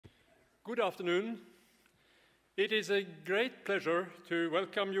Good afternoon. It is a great pleasure to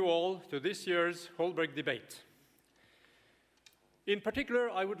welcome you all to this year's Holberg debate. In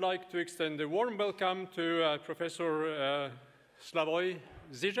particular, I would like to extend a warm welcome to Professor Slavoj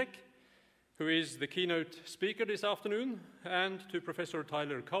Žižek, who is the keynote speaker this afternoon, and to Professor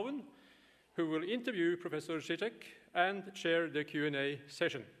Tyler Cowen, who will interview Professor Zizek and chair the Q&A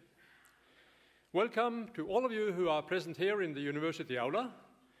session. Welcome to all of you who are present here in the University Aula,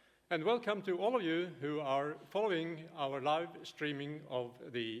 and welcome to all of you who are following our live streaming of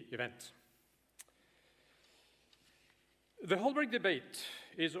the event. The Holberg debate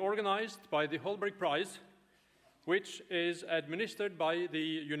is organized by the Holberg Prize, which is administered by the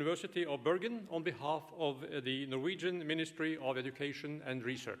University of Bergen on behalf of the Norwegian Ministry of Education and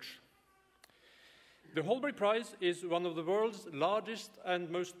Research. The Holberg Prize is one of the world's largest and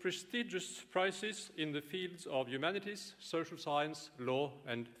most prestigious prizes in the fields of humanities, social science, law,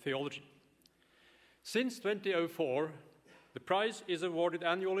 and theology. Since 2004, the prize is awarded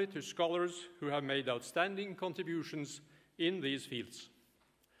annually to scholars who have made outstanding contributions in these fields.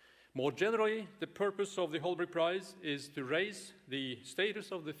 More generally, the purpose of the Holberg Prize is to raise the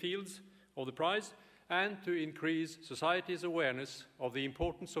status of the fields of the prize and to increase society's awareness of the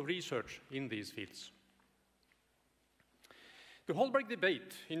importance of research in these fields. The Holberg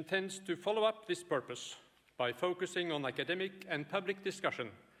debate intends to follow up this purpose by focusing on academic and public discussion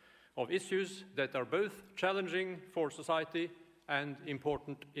of issues that are both challenging for society and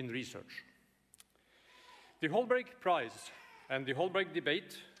important in research. The Holberg Prize and the Holberg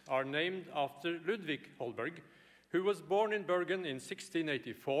debate are named after Ludwig Holberg, who was born in Bergen in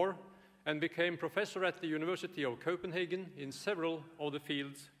 1684 and became professor at the University of Copenhagen in several of the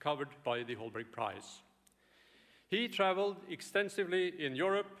fields covered by the Holberg Prize. He traveled extensively in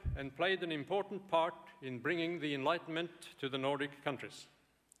Europe and played an important part in bringing the Enlightenment to the Nordic countries.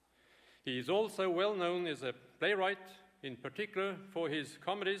 He is also well known as a playwright, in particular for his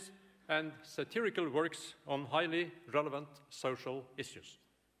comedies and satirical works on highly relevant social issues.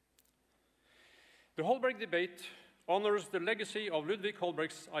 The Holberg debate honors the legacy of Ludwig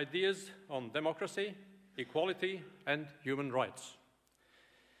Holberg's ideas on democracy, equality, and human rights.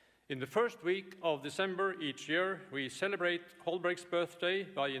 In the first week of December each year, we celebrate Holberg's birthday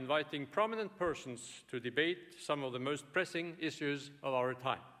by inviting prominent persons to debate some of the most pressing issues of our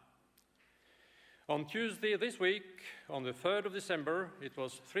time. On Tuesday this week, on the 3rd of December, it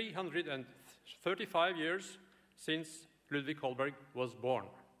was 335 years since Ludwig Holberg was born.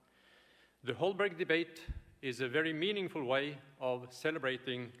 The Holberg debate is a very meaningful way of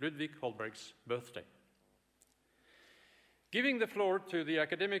celebrating Ludwig Holberg's birthday. Giving the floor to the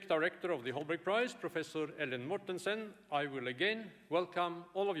academic director of the Holberg Prize, Professor Ellen Mortensen, I will again welcome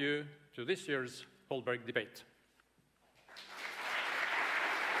all of you to this year's Holberg debate.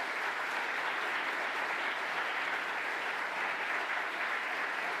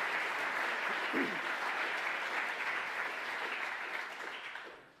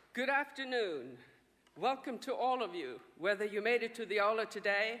 Good afternoon. Welcome to all of you, whether you made it to the aula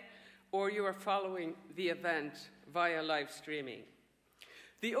today or you are following the event via live streaming.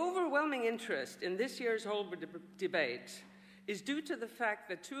 The overwhelming interest in this year's Holberg debate is due to the fact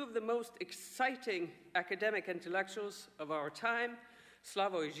that two of the most exciting academic intellectuals of our time,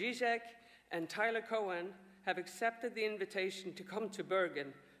 Slavoj Žižek and Tyler Cowen, have accepted the invitation to come to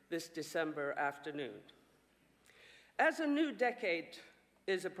Bergen this December afternoon. As a new decade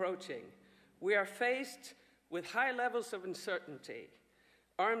is approaching, we are faced with high levels of uncertainty.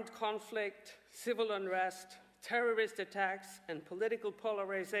 Armed conflict, civil unrest, terrorist attacks, and political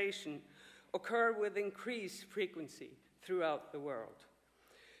polarization occur with increased frequency throughout the world.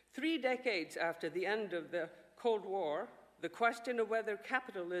 3 decades after the end of the Cold War, the question of whether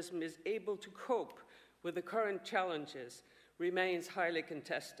capitalism is able to cope with the current challenges remains highly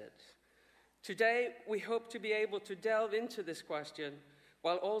contested. Today, we hope to be able to delve into this question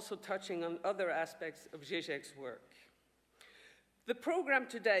while also touching on other aspects of Zizek's work. The program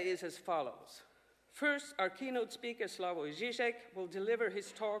today is as follows. First, our keynote speaker, Slavoj Žižek, will deliver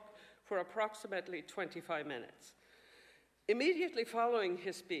his talk for approximately 25 minutes. Immediately following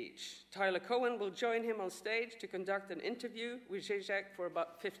his speech, Tyler Cowen will join him on stage to conduct an interview with Zizek for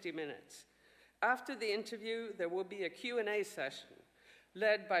about 50 minutes. After the interview, there will be a Q&A session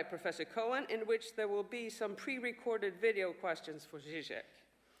led by Professor Cowen, in which there will be some pre-recorded video questions for Zizek.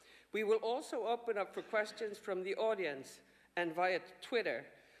 We will also open up for questions from the audience and via Twitter,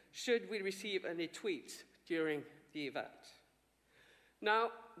 should we receive any tweets during the event.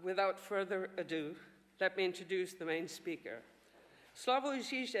 Now, without further ado, let me introduce the main speaker. Slavoj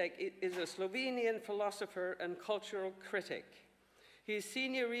Žižek is a Slovenian philosopher and cultural critic. He is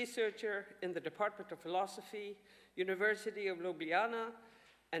senior researcher in the Department of Philosophy, University of Ljubljana,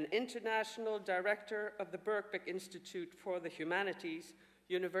 and international director of the Birkbeck Institute for the Humanities,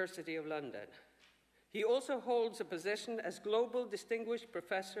 University of London. He also holds a position as Global Distinguished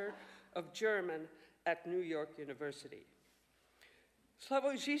Professor of German at New York University.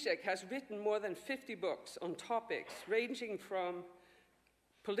 Slavoj Žižek has written more than 50 books on topics ranging from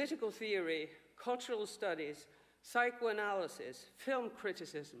political theory, cultural studies, psychoanalysis, film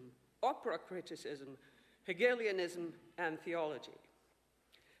criticism, opera criticism, Hegelianism, and theology.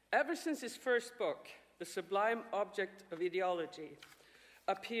 Ever since his first book, The Sublime Object of Ideology,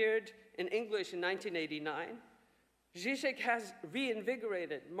 appeared in English in 1989, Žižek has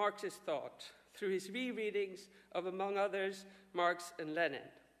reinvigorated Marxist thought through his rereadings of, among others, Marx and Lenin.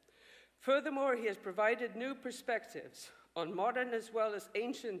 Furthermore, he has provided new perspectives on modern as well as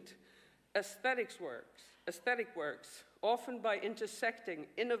ancient aesthetic works, often by intersecting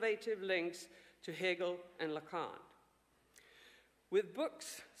innovative links to Hegel and Lacan. With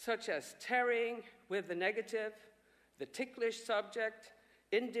books such as Tarrying with the Negative, The Ticklish Subject,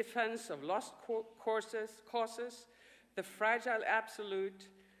 In Defense of Lost Causes, The Fragile Absolute,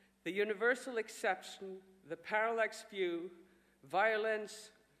 The Universal Exception, The Parallax View, Violence,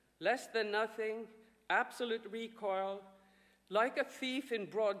 Less Than Nothing, Absolute Recoil, Like a Thief in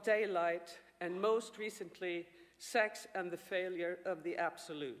Broad Daylight, and most recently, Sex and the Failure of the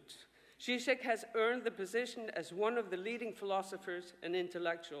Absolute, Žižek has earned the position as one of the leading philosophers and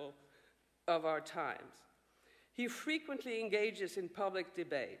intellectuals of our times. He frequently engages in public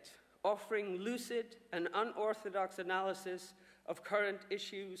debate, offering lucid and unorthodox analysis of current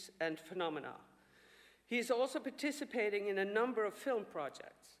issues and phenomena. He is also participating in a number of film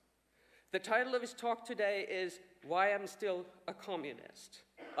projects. The title of his talk today is Why I'm Still a Communist.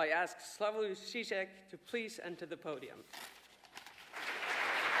 I ask Slavoj Žižek to please enter the podium.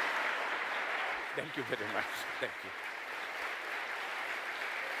 Thank you very much. Thank you.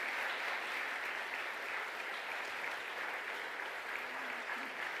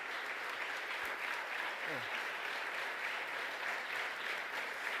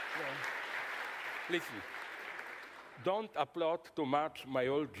 Listen, don't applaud too much my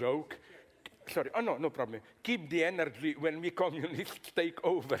old joke. Sorry, oh no problem. Keep the energy. When we communists take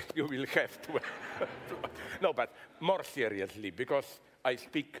over, you will have to. No, but more seriously, because I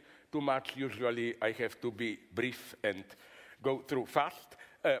speak too much, usually I have to be brief and go through fast.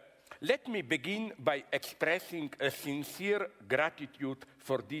 Let me begin by expressing a sincere gratitude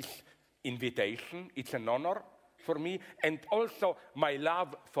for this invitation. It's an honor for me, and also my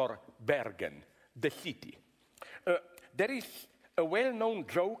love for Bergen, the city. There is a well-known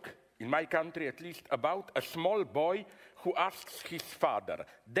joke, in my country at least, about a small boy who asks his father,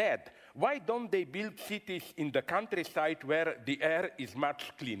 "Dad, why don't they build cities in the countryside where the air is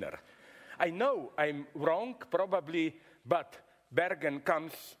much cleaner?" I know I'm wrong, probably, but Bergen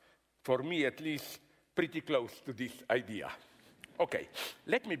comes, for me at least, pretty close to this idea. Okay,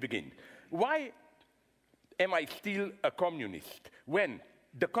 let me begin. Why am I still a communist when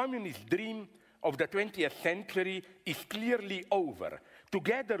the communist dream of the 20th century is clearly over,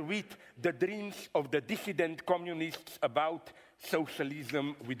 together with the dreams of the dissident communists about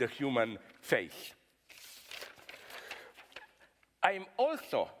socialism with a human face? I am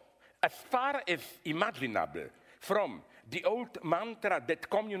also, as far as imaginable, from the old mantra that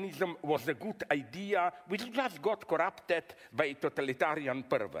communism was a good idea, which just got corrupted by totalitarian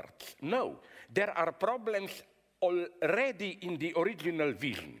perverts. No, there are problems already in the original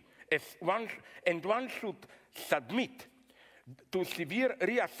vision, and one should submit to severe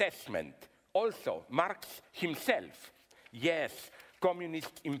reassessment. Also, Marx himself. Yes,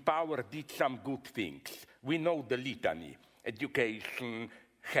 communists in power did some good things. We know the litany: education,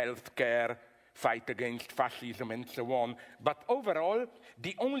 healthcare, fight against fascism, and so on. But overall,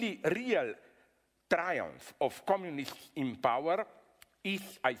 the only real triumph of communists in power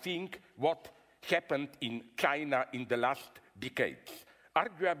is, I think, what happened in China in the last decades.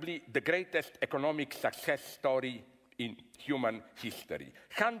 Arguably the greatest economic success story in human history.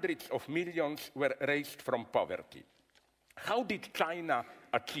 Hundreds of millions were raised from poverty. How did China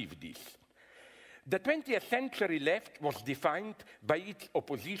achieve this? The 20th century left was defined by its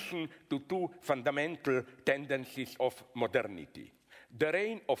opposition to two fundamental tendencies of modernity: the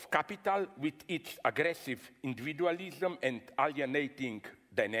reign of capital with its aggressive individualism and alienating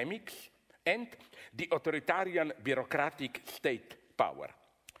dynamics, and the authoritarian bureaucratic state power.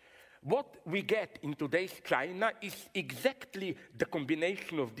 What we get in today's China is exactly the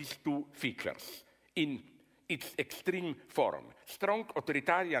combination of these two features in its extreme form: strong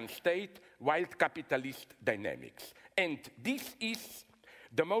authoritarian state, wild capitalist dynamics. And this is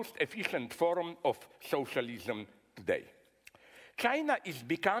the most efficient form of socialism today. China is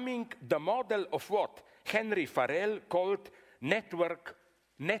becoming the model of what Henry Farrell called networked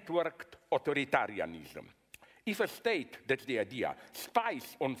authoritarianism. If a state, that's the idea,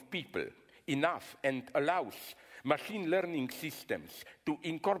 spies on people enough and allows machine learning systems to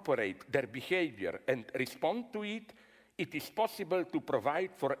incorporate their behavior and respond to it, it is possible to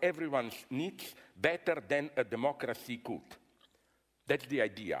provide for everyone's needs better than a democracy could. That's the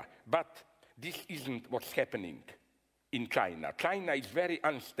idea. But this isn't what's happening in China. China is very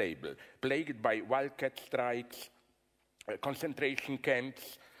unstable, plagued by wildcat strikes, concentration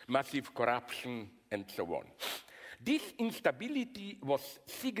camps, massive corruption, and so on. This instability was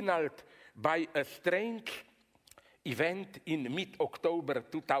signaled by a strange event in mid-October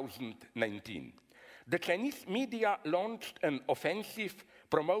 2019. The Chinese media launched an offensive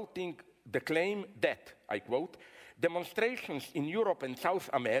promoting the claim that, I quote, demonstrations in Europe and South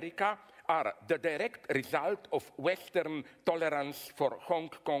America are the direct result of Western tolerance for Hong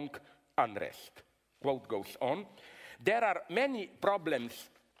Kong unrest. Quote goes on, there are many problems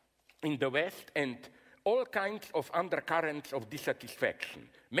in the West and all kinds of undercurrents of dissatisfaction.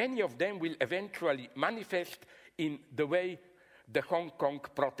 Many of them will eventually manifest in the way the Hong Kong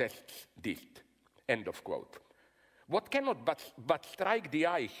protests did. End of quote. What cannot but strike the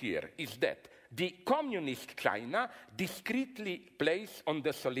eye here is that the communist China discreetly plays on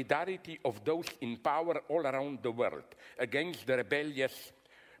the solidarity of those in power all around the world against the rebellious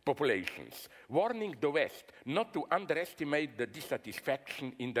populations, warning the West not to underestimate the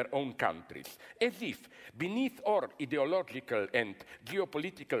dissatisfaction in their own countries, as if beneath all ideological and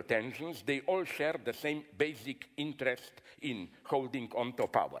geopolitical tensions, they all share the same basic interest in holding on to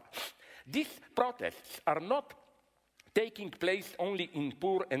power. These protests are not taking place only in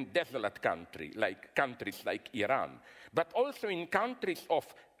poor and desolate countries like Iran, but also in countries of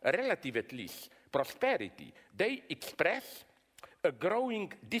relative, at least, prosperity. They express a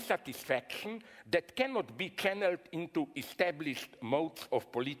growing dissatisfaction that cannot be channeled into established modes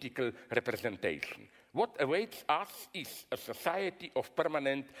of political representation. What awaits us is a society of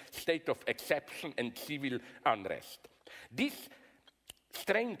permanent state of exception and civil unrest. This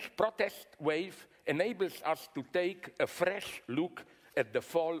strange protest wave enables us to take a fresh look at the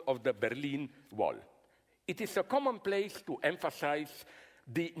fall of the Berlin Wall. It is a commonplace to emphasize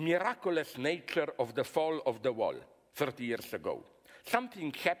the miraculous nature of the fall of the wall 30 years ago.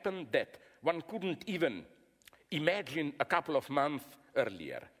 Something happened that one couldn't even imagine a couple of months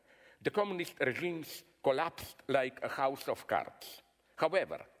earlier. The communist regimes collapsed like a house of cards.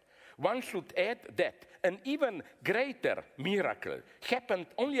 However, one should add that an even greater miracle happened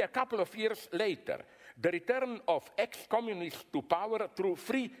only a couple of years later, the return of ex-communists to power through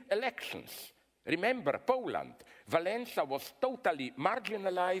free elections. Remember Poland. Wałęsa was totally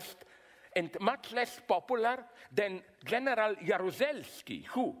marginalized and much less popular than General Jaruzelski,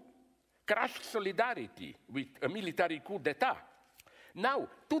 who crushed solidarity with a military coup d'etat. Now,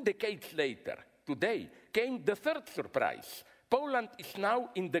 2 decades later, today, came the third surprise. Poland is now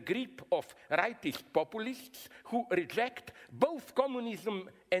in the grip of rightist populists who reject both communism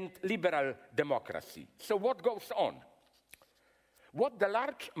and liberal democracy. So what goes on? What the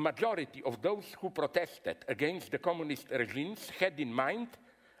large majority of those who protested against the communist regimes had in mind,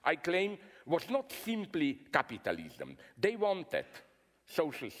 I claim, was not simply capitalism. They wanted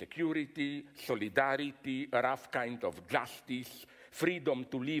social security, solidarity, a rough kind of justice, freedom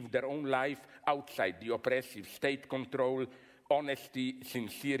to live their own life outside the oppressive state control, honesty,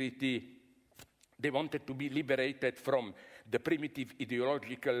 sincerity. They wanted to be liberated from the primitive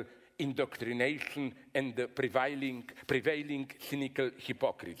ideological indoctrination and the prevailing cynical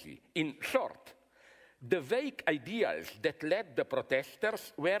hypocrisy. In short, the vague ideals that led the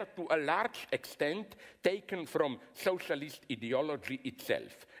protesters were to a large extent taken from socialist ideology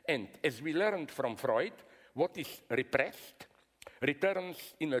itself. And as we learned from Freud, what is repressed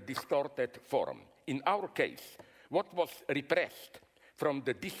returns in a distorted form. In our case, what was repressed from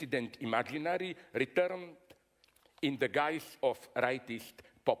the dissident imaginary returned in the guise of rightist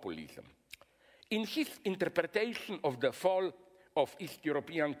populism. In his interpretation of the fall of East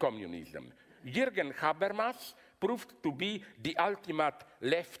European communism, Jürgen Habermas proved to be the ultimate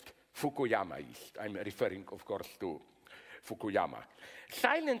left Fukuyamaist. I'm referring, of course, to Fukuyama.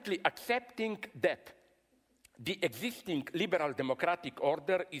 Silently accepting that the existing liberal democratic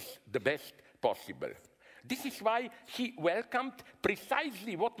order is the best possible. This is why he welcomed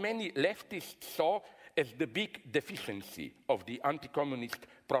precisely what many leftists saw as the big deficiency of the anti-communist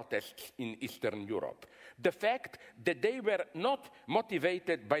protests in Eastern Europe. The fact that they were not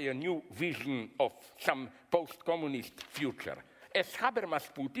motivated by a new vision of some post-communist future. As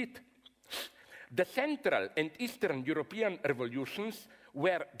Habermas put it, the Central and Eastern European revolutions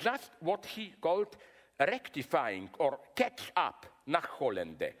were just what he called rectifying or catch-up,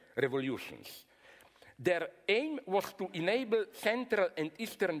 nachholende revolutions. Their aim was to enable Central and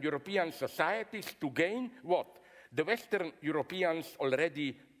Eastern European societies to gain what the Western Europeans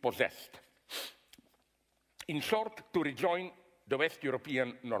already possessed. In short, to rejoin the West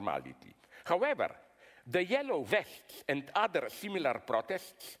European normality. However, the Yellow Vests and other similar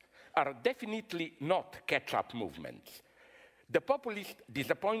protests are definitely not catch-up movements. The populist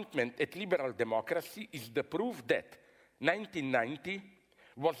disappointment at liberal democracy is the proof that 1990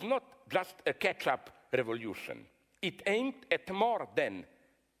 was not just a catch-up revolution. It aimed at more than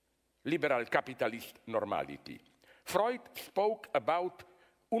liberal capitalist normality. Freud spoke about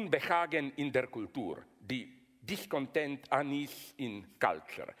Unbehagen in der Kultur, the discontent, unease in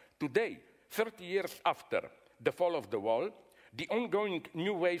culture. Today, 30 years after the fall of the wall, the ongoing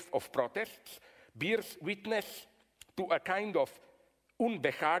new wave of protests bears witness to a kind of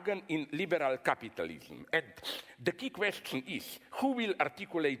Unbehagen in liberal capitalism. And the key question is, who will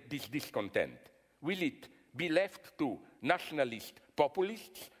articulate this discontent? Will it be left to nationalist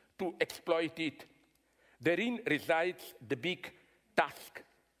populists to exploit it? Therein resides the big task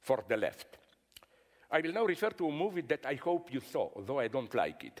for the left. I will now refer to a movie that I hope you saw, although I don't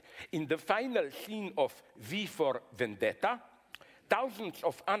like it. In the final scene of V for Vendetta, thousands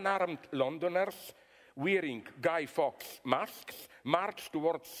of unarmed Londoners wearing Guy Fawkes masks march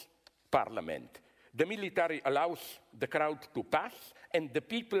towards Parliament. The military allows the crowd to pass, and the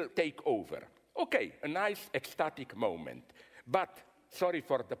people take over. Okay, a nice ecstatic moment. But, sorry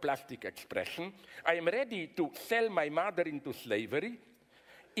for the plastic expression, I am ready to sell my mother into slavery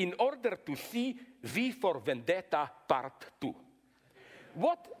in order to see V for Vendetta Part 2.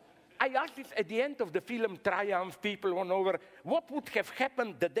 What I asked this at the end of the film Triumph, people won over, what would have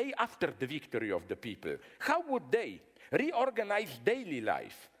happened the day after the victory of the people? How would they reorganize daily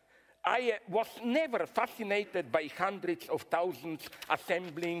life? I was never fascinated by hundreds of thousands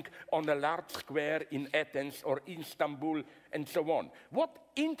assembling on a large square in Athens or Istanbul and so on. What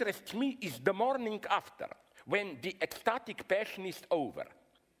interests me is the morning after, when the ecstatic passion is over.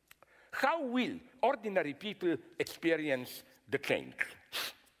 How will ordinary people experience the change?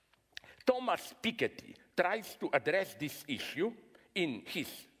 Thomas Piketty tries to address this issue in his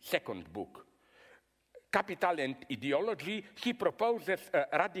second book, Capital and Ideology. He proposes a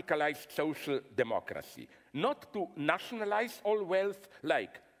radicalized social democracy, not to nationalize all wealth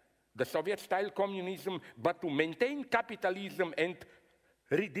like the Soviet-style communism, but to maintain capitalism and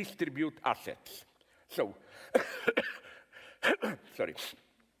redistribute assets. So, sorry.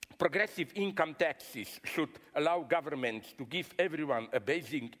 Progressive income taxes should allow governments to give everyone a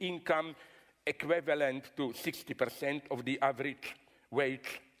basic income equivalent to 60% of the average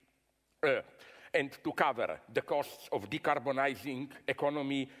wage and to cover the costs of decarbonizing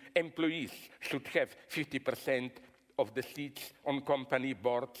economy. Employees should have 50% of the seats on company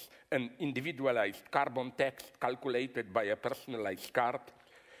boards, an individualized carbon tax calculated by a personalized card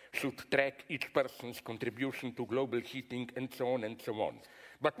should track each person's contribution to global heating, and so on and so on.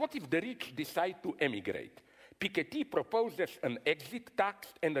 But what if the rich decide to emigrate? Piketty proposes an exit tax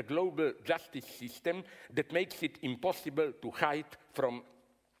and a global justice system that makes it impossible to hide from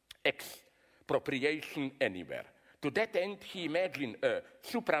expropriation anywhere. To that end, he imagined a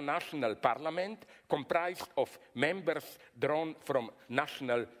supranational parliament comprised of members drawn from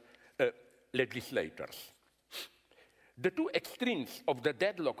national legislators. The two extremes of the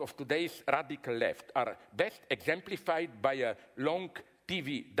deadlock of today's radical left are best exemplified by a long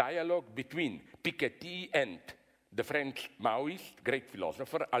TV dialogue between Piketty and the French Maoist, great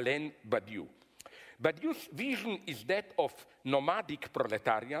philosopher, Alain Badiou. Badiou's vision is that of nomadic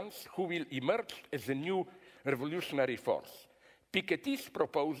proletarians who will emerge as a new revolutionary force. Piketty's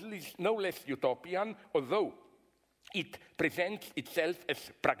proposal is no less utopian, although it presents itself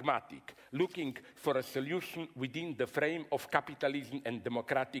as pragmatic, looking for a solution within the frame of capitalism and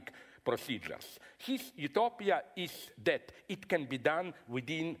democratic procedures. His utopia is that it can be done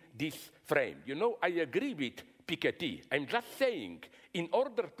within this frame. You know, I agree with Piketty. I'm just saying, in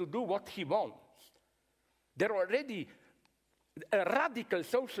order to do what he wants, there already, a radical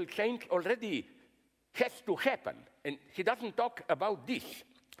social change already has to happen, and he doesn't talk about this.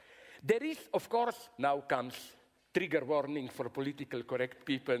 There is, of course, now comes trigger warning for political correct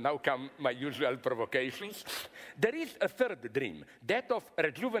people, now come my usual provocations. There is a third dream, that of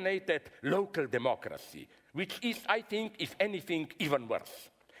rejuvenated local democracy, which is, I think, if anything, even worse.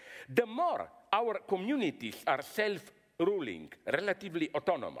 The more our communities are self-ruling, relatively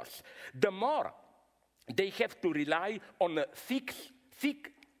autonomous, the more they have to rely on a thick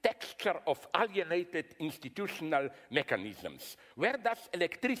texture of alienated institutional mechanisms. Where does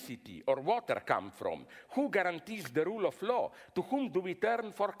electricity or water come from? Who guarantees the rule of law? To whom do we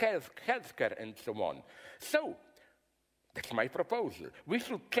turn for healthcare and so on? So, that's my proposal. We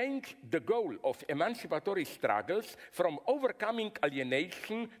should change the goal of emancipatory struggles from overcoming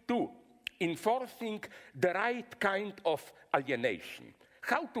alienation to enforcing the right kind of alienation.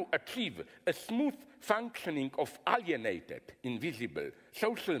 How to achieve a smooth functioning of alienated, invisible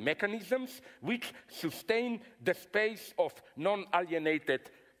social mechanisms which sustain the space of non-alienated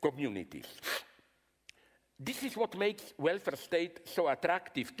communities. This is what makes welfare state so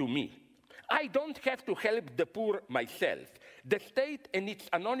attractive to me. I don't have to help the poor myself. The state and its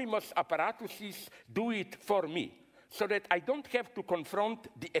anonymous apparatuses do it for me, so that I don't have to confront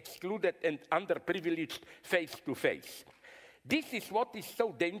the excluded and underprivileged face to face. This is what is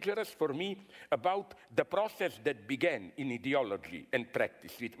so dangerous for me about the process that began in ideology and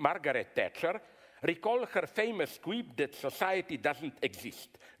practice with Margaret Thatcher. Recall her famous quip that society doesn't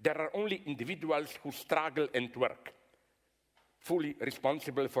exist. There are only individuals who struggle and work, fully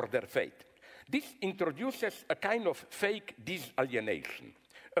responsible for their fate. This introduces a kind of fake disalienation,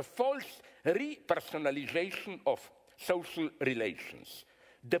 a false repersonalization of social relations.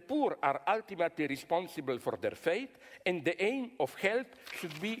 The poor are ultimately responsible for their fate, and the aim of help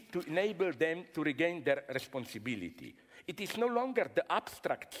should be to enable them to regain their responsibility. It is no longer the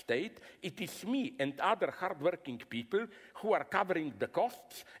abstract state, it is me and other hardworking people who are covering the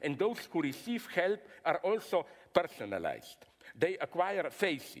costs, and those who receive help are also personalized. They acquire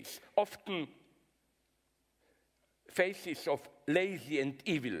faces, often faces of lazy and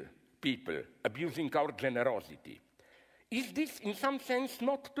evil people, abusing our generosity. Is this in some sense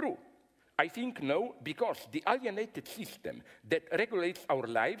not true? I think no, because the alienated system that regulates our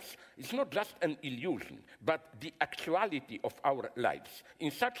lives is not just an illusion, but the actuality of our lives.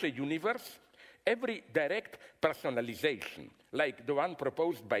 In such a universe, every direct personalization, like the one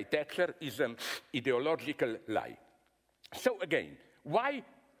proposed by Thatcher, is an ideological lie. So again, why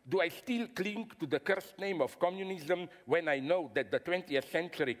do I still cling to the cursed name of communism when I know that the 20th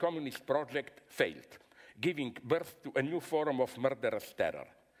century communist project failed, giving birth to a new form of murderous terror?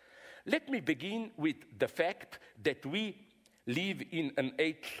 Let me begin with the fact that we live in an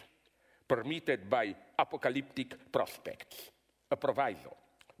age permeated by apocalyptic prospects. A proviso.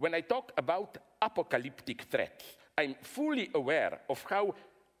 When I talk about apocalyptic threats, I'm fully aware of how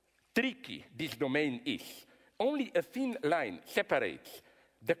tricky this domain is. Only a thin line separates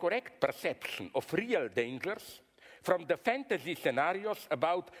the correct perception of real dangers from the fantasy scenarios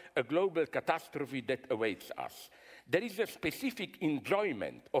about a global catastrophe that awaits us. There is a specific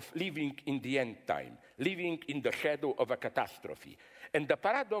enjoyment of living in the end time, living in the shadow of a catastrophe. And the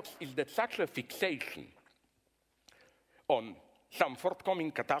paradox is that such a fixation on some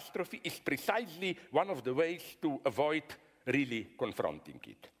forthcoming catastrophe is precisely one of the ways to avoid really confronting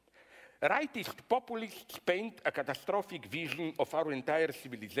it. Rightist populists paint a catastrophic vision of our entire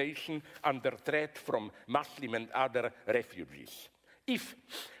civilization under threat from Muslim and other refugees. If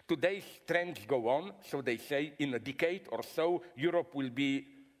today's trends go on, so they say, in a decade or so, Europe will be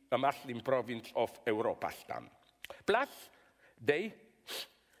a Muslim province of Europistan. Plus, they,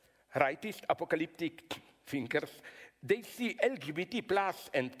 rightist apocalyptic thinkers, they see LGBT plus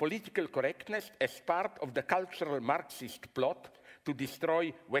and political correctness as part of the cultural Marxist plot to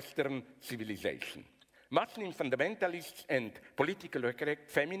destroy Western civilization. Muslim fundamentalists and politically correct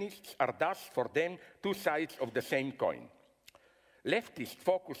feminists are thus, for them, two sides of the same coin. Leftists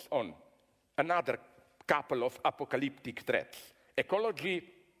focus on another couple of apocalyptic threats: ecology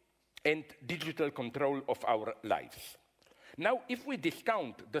and digital control of our lives. Now, if we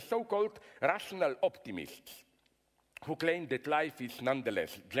discount the so-called rational optimists who claim that life is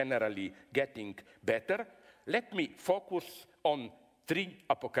nonetheless generally getting better, let me focus on three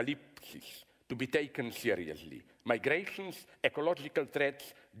apocalypses to be taken seriously: migrations, ecological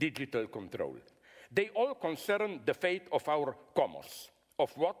threats, digital control. They all concern the fate of our commons,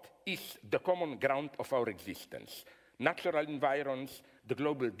 of what is the common ground of our existence: natural environs, the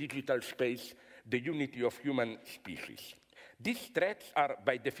global digital space, the unity of human species. These threats are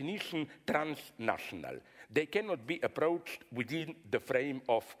by definition transnational. They cannot be approached within the frame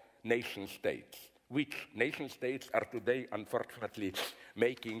of nation states, which nation states are today, unfortunately,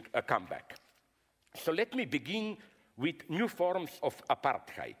 making a comeback. So let me begin with new forms of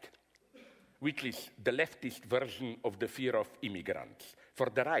apartheid, which is the leftist version of the fear of immigrants. For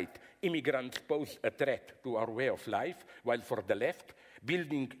the right, immigrants pose a threat to our way of life, while for the left,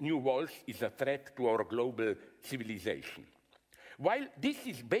 building new walls is a threat to our global civilization. While this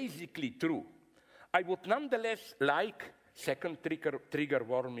is basically true, I would nonetheless like, second trigger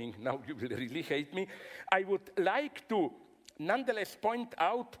warning, now you will really hate me, I would like to nonetheless point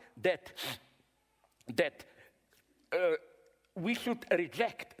out that we should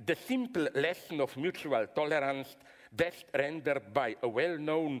reject the simple lesson of mutual tolerance best rendered by a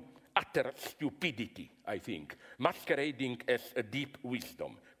well-known utter stupidity, I think, masquerading as a deep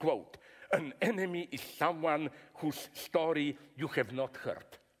wisdom. Quote, an enemy is someone whose story you have not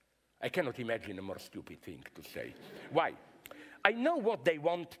heard. I cannot imagine a more stupid thing to say. Why? I know what they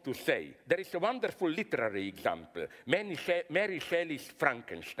want to say. There is a wonderful literary example, Mary Shelley's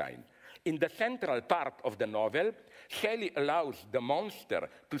Frankenstein. In the central part of the novel, Shelley allows the monster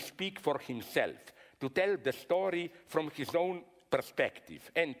to speak for himself, to tell the story from his own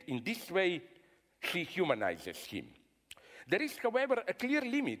perspective, and in this way, she humanizes him. There is, however, a clear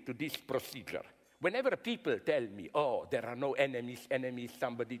limit to this procedure. Whenever people tell me, oh, there are no enemies,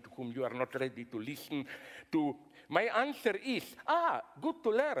 somebody to whom you are not ready to listen to, my answer is, good to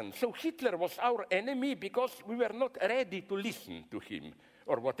learn. So Hitler was our enemy because we were not ready to listen to him,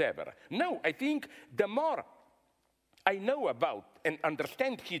 or whatever. No, I think the more I know about and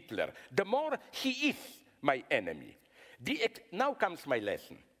understand Hitler, the more he is my enemy. Now comes my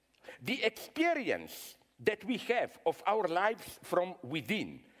lesson. The experience that we have of our lives from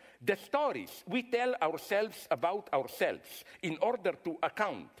within, the stories we tell ourselves about ourselves in order to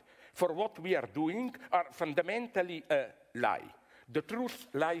account for what we are doing are fundamentally a lie. The truth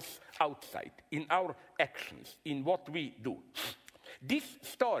lies outside, in our actions, in what we do. These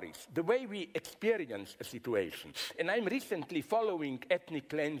stories, the way we experience a situation, and I'm recently following ethnic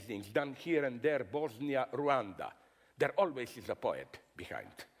cleansings done here and there, Bosnia, Rwanda. There always is a poet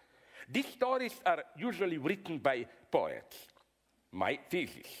behind. These stories are usually written by poets. My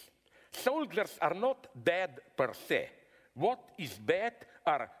thesis. Soldiers are not bad per se. What is bad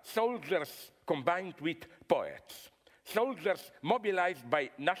are soldiers combined with poets. Soldiers mobilized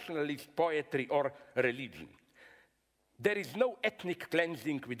by nationalist poetry or religion. There is no ethnic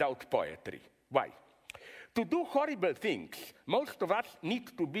cleansing without poetry. Why? To do horrible things, most of us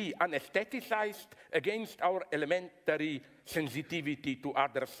need to be anesthetized against our elementary sensitivity to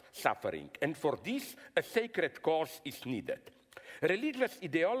others' suffering. And for this, a sacred cause is needed. Religious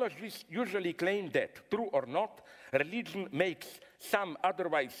ideologies usually claim that, true or not, religion makes some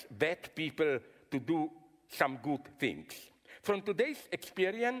otherwise bad people to do some good things. From today's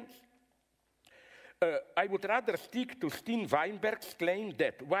experience, I would rather stick to Steen Weinberg's claim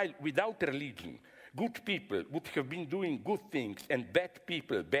that while without religion, good people would have been doing good things and bad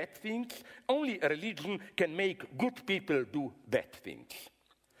people bad things, only religion can make good people do bad things.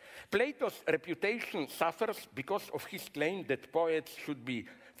 Plato's reputation suffers because of his claim that poets should be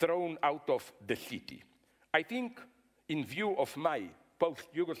thrown out of the city. I think, in view of my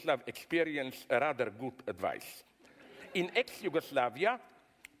post-Yugoslav experience, a rather good advice. In ex-Yugoslavia,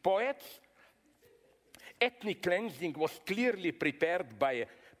 poets, ethnic cleansing was clearly prepared by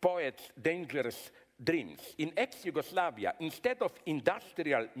poets' dangerous dreams. In ex-Yugoslavia, instead of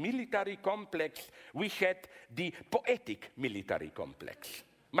industrial military complex, we had the poetic military complex,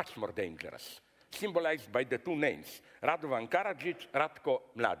 much more dangerous, symbolized by the two names, Radovan Karadzic, Ratko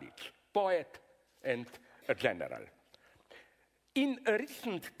Mladic, poet and a general. In a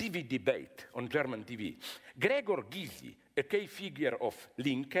recent TV debate on German TV, Gregor Gysi, a key figure of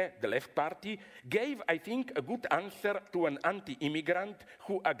Linke, the left party, gave, I think, a good answer to an anti-immigrant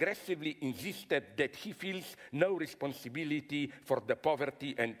who aggressively insisted that he feels no responsibility for the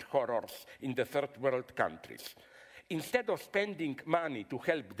poverty and horrors in the third world countries. Instead of spending money to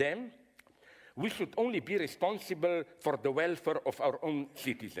help them, we should only be responsible for the welfare of our own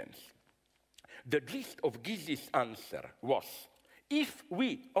citizens. The gist of Gysi's answer was, if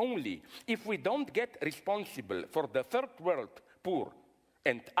we don't get responsible for the third world poor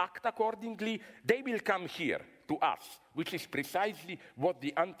and act accordingly, they will come here to us, which is precisely what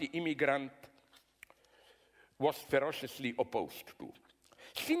the anti-immigrant was ferociously opposed to.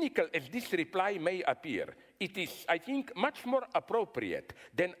 Cynical as this reply may appear, it is, I think, much more appropriate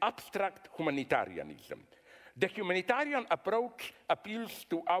than abstract humanitarianism. The humanitarian approach appeals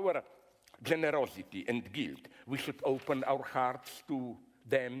to our generosity and guilt. We should open our hearts to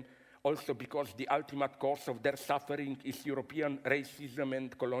them, also because the ultimate cause of their suffering is European racism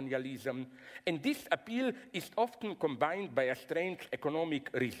and colonialism. And this appeal is often combined by a strange economic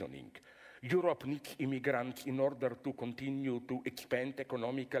reasoning. Europe needs immigrants in order to continue to expand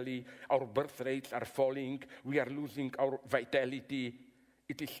economically. Our birth rates are falling. We are losing our vitality.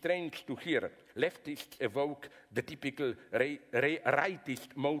 It is strange to hear leftists evoke the typical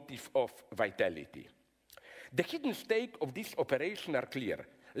rightist motive of vitality. The hidden stake of this operation are clear.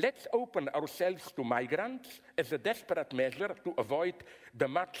 Let's open ourselves to migrants as a desperate measure to avoid the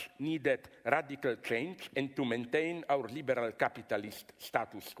much-needed radical change and to maintain our liberal capitalist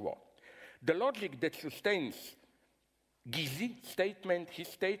status quo. The logic that sustains his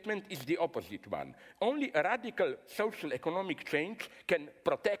statement is the opposite one. Only a radical social economic change can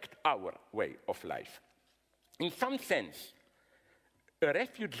protect our way of life. In some sense, a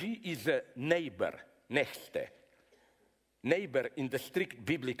refugee is a neighbor, Nächste, neighbor in the strict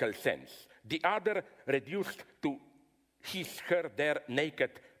biblical sense, the other reduced to his, her, their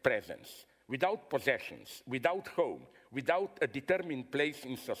naked presence, without possessions, without home, without a determined place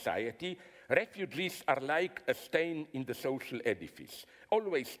in society. Refugees are like a stain in the social edifice,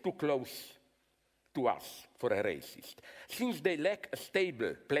 always too close to us for a racist. Since they lack a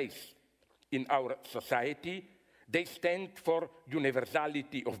stable place in our society, they stand for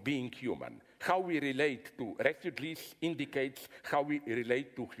universality of being human. How we relate to refugees indicates how we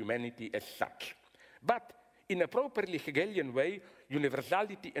relate to humanity as such. But in a properly Hegelian way,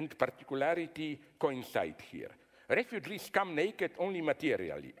 universality and particularity coincide here. Refugees come naked only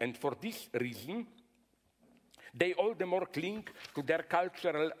materially, and for this reason, they all the more cling to their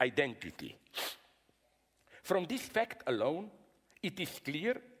cultural identity. From this fact alone, it is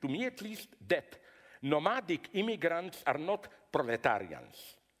clear, to me at least, that nomadic immigrants are not proletarians.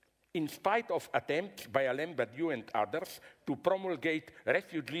 In spite of attempts by Alain Badiou and others to promulgate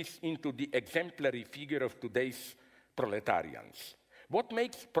refugees into the exemplary figure of today's proletarians. What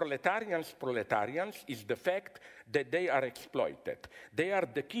makes proletarians proletarians is the fact that they are exploited. They are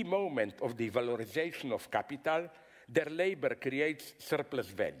the key moment of the valorization of capital. Their labor creates surplus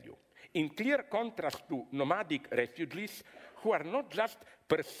value. In clear contrast to nomadic refugees who are not just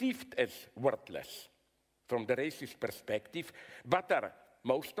perceived as worthless from the racist perspective, but are,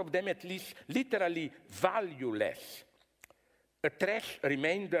 most of them at least, literally valueless, a trash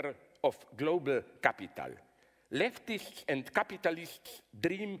remainder of global capital. Leftists and capitalists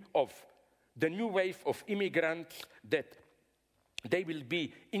dream of the new wave of immigrants that they will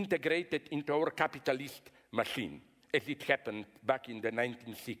be integrated into our capitalist machine, as it happened back in the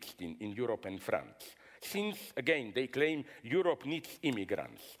 1916 in Europe and France. Since, again, they claim Europe needs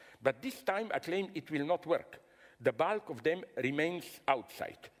immigrants. But this time I claim it will not work. The bulk of them remains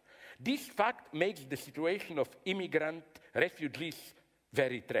outside. This fact makes the situation of immigrant refugees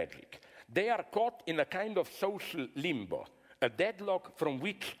very tragic. They are caught in a kind of social limbo, a deadlock from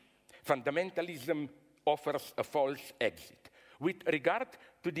which fundamentalism offers a false exit. With regard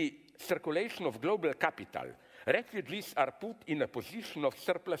to the circulation of global capital, refugees are put in a position of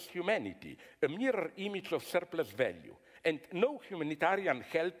surplus humanity, a mirror image of surplus value. And no humanitarian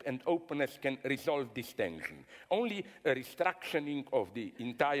help and openness can resolve this tension. Only a restructuring of the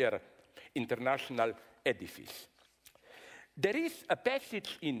entire international edifice. There is a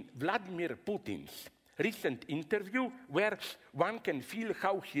passage in Vladimir Putin's recent interview where one can feel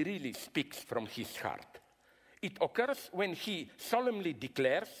how he really speaks from his heart. It occurs when he solemnly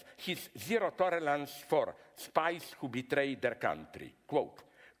declares his zero tolerance for spies who betray their country. Quote,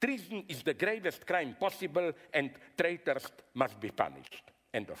 "Treason is the gravest crime possible and traitors must be punished."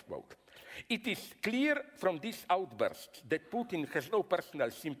 End of quote. It is clear from this outburst that Putin has no personal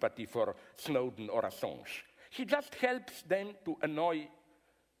sympathy for Snowden or Assange. He just helps them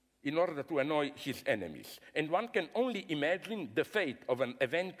in order to annoy his enemies. And one can only imagine the fate of an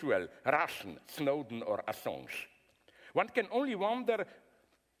eventual Russian Snowden or Assange. One can only wonder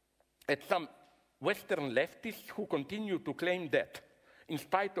at some Western leftists who continue to claim that, in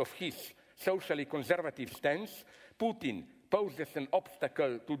spite of his socially conservative stance, Putin poses an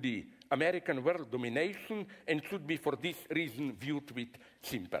obstacle to the American world domination and should be for this reason viewed with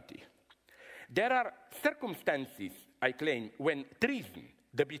sympathy. There are circumstances, I claim, when treason,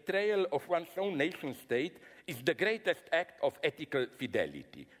 the betrayal of one's own nation state, is the greatest act of ethical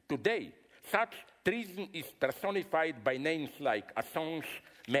fidelity. Today, such treason is personified by names like Assange,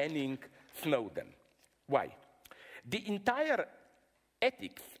 Manning, Snowden. Why? The entire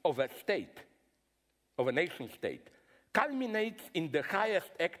ethics of a state, of a nation state, culminates in the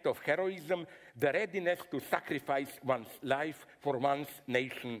highest act of heroism, the readiness to sacrifice one's life for one's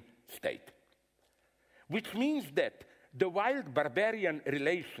nation state. Which means that the wild barbarian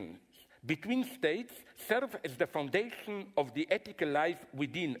relations between states serve as the foundation of the ethical life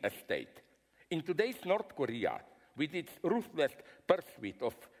within a state. In today's North Korea, with its ruthless pursuit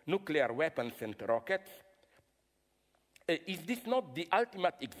of nuclear weapons and rockets? Is this not the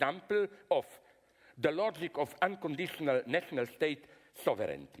ultimate example of the logic of unconditional national state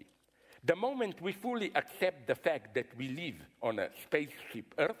sovereignty? The moment we fully accept the fact that we live on a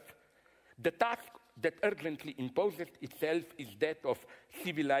spaceship Earth, the task that urgently imposes itself is that of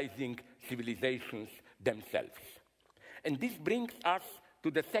civilizing civilizations themselves. And this brings us to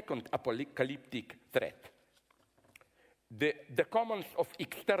the second apocalyptic threat, the commons of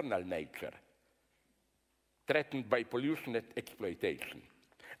external nature, threatened by pollution and exploitation.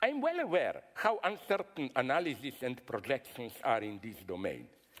 I'm well aware how uncertain analysis and projections are in this domain.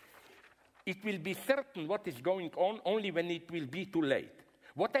 It will be certain what is going on only when it will be too late.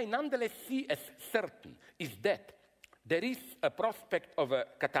 What I nonetheless see as certain is that there is a prospect of a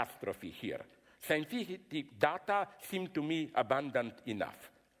catastrophe here. Scientific data seem to me abundant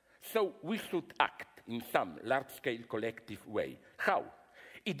enough. So we should act in some large-scale collective way. How?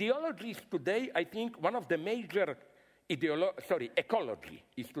 Ideology is today, I think, one of the major ecology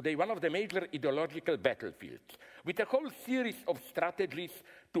is today one of the major ideological battlefields, with a whole series of strategies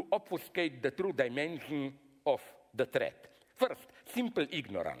to obfuscate the true dimension of the threat. First, simple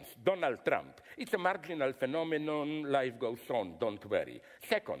ignorance. Donald Trump. It's a marginal phenomenon. Life goes on. Don't worry.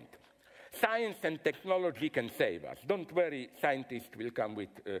 Second, science and technology can save us. Don't worry. Scientists will come with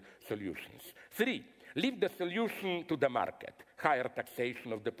solutions. 3, leave the solution to the market. Higher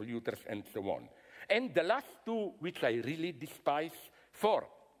taxation of the polluters and so on. And the last 2, which I really despise. 4,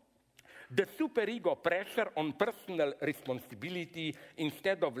 the superego pressure on personal responsibility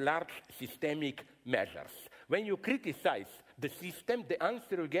instead of large systemic measures. When you criticize the system, the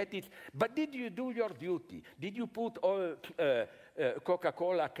answer you get is, but did you do your duty? Did you put all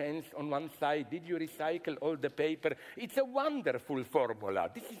Coca-Cola cans on one side? Did you recycle all the paper? It's a wonderful formula.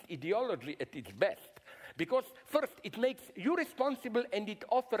 This is ideology at its best. Because first, it makes you responsible and it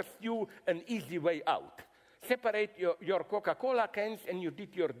offers you an easy way out. Separate your Coca-Cola cans and you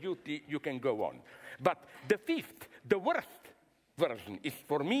did your duty, you can go on. But the 5th, the worst version is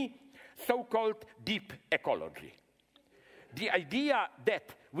for me so-called deep ecology. The idea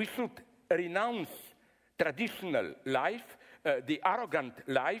that we should renounce traditional life, the arrogant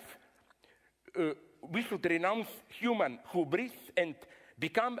life, we should renounce human hubris and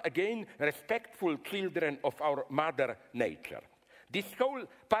become again respectful children of our mother nature. This whole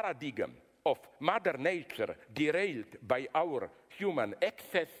paradigm of mother nature derailed by our human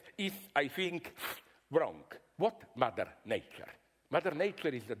excess is, I think, wrong. What mother nature? Mother nature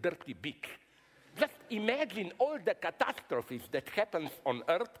is a dirty bitch. Just imagine all the catastrophes that happens on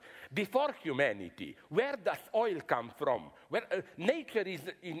Earth before humanity. Where does oil come from? Where nature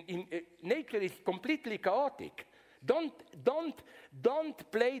is completely chaotic.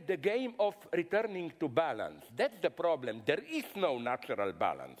 Don't play the game of returning to balance. That's the problem. There is no natural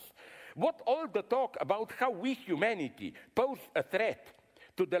balance. What all the talk about how we humanity pose a threat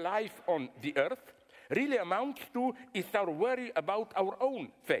to the life on the Earth really amounts to is our worry about our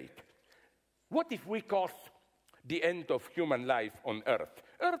own fate. What if we cause the end of human life on Earth?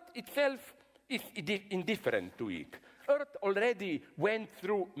 Earth itself is indifferent to it. Earth already went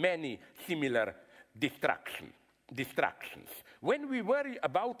through many similar distractions. When we worry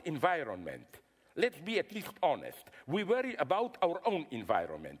about environment, let's be at least honest, we worry about our own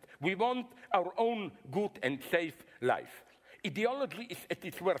environment. We want our own good and safe life. Ideology is at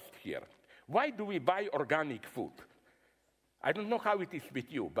its worst here. Why do we buy organic food? I don't know how it is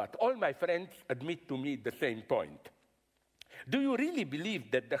with you, but all my friends admit to me the same point. Do you really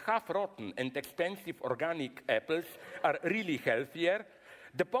believe that the half-rotten and expensive organic apples are really healthier?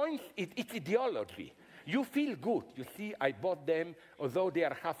 The point is, it's ideology. You feel good. You see, I bought them, although they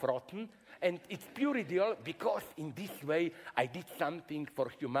are half-rotten, and it's pure ideology, because in this way I did something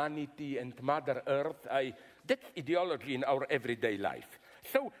for humanity and Mother Earth. That's ideology in our everyday life.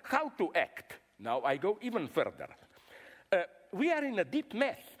 So how to act? Now I go even further. We are in a deep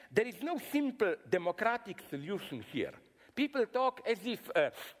mess. There is no simple democratic solution here. People talk as if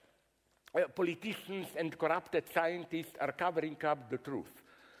politicians and corrupted scientists are covering up the truth.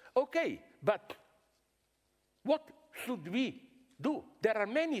 Okay, but what should we do? There are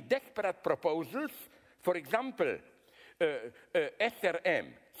many desperate proposals. For example, SRM,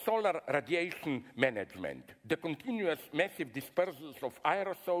 solar radiation management, the continuous massive dispersals of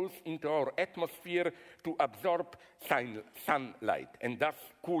aerosols into our atmosphere to absorb sunlight and thus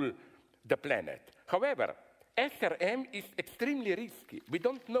cool the planet. However, SRM is extremely risky. We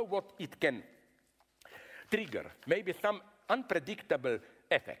don't know what it can trigger, maybe some unpredictable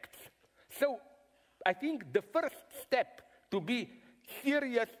effects. So I think the first step to be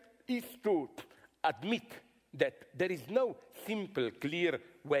serious is to admit that there is no simple, clear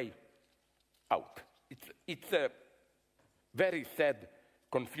way out. It's a very sad,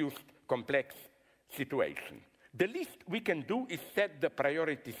 confused, complex situation. The least we can do is set the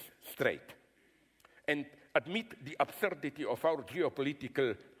priorities straight and admit the absurdity of our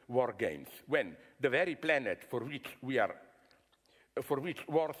geopolitical war games, when the very planet for which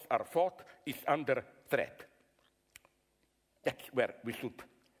wars are fought is under threat. That's where we should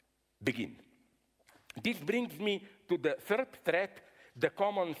begin. This brings me to the third threat, the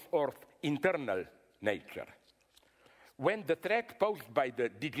commons of internal nature. When the threat posed by the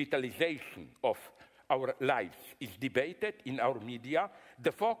digitalization of our lives is debated in our media,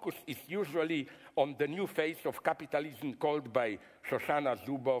 the focus is usually on the new phase of capitalism called by Shoshana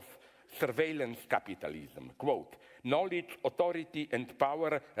Zuboff surveillance capitalism. Quote, knowledge, authority, and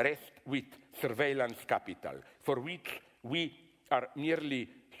power rest with surveillance capital, for which we are merely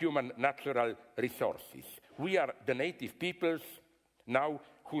human natural resources. We are the native peoples now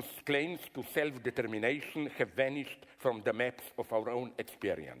whose claims to self-determination have vanished from the maps of our own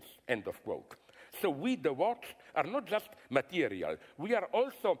experience. End of quote. So we, the watched, are not just material. We are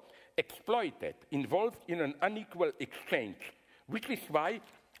also exploited, involved in an unequal exchange, which is why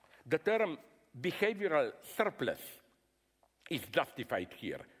the term behavioral surplus is justified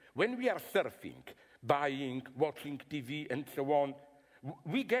here. When we are surfing, buying, watching TV, and so on,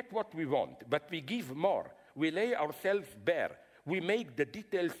 we get what we want, but we give more. We lay ourselves bare. We make the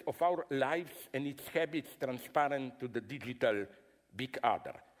details of our lives and its habits transparent to the digital big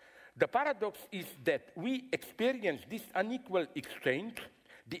other. The paradox is that we experience this unequal exchange,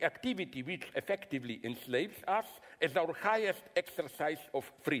 the activity which effectively enslaves us, as our highest exercise of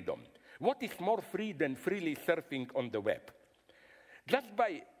freedom. What is more free than freely surfing on the web? Just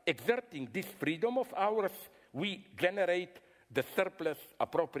by exerting this freedom of ours, we generate the surplus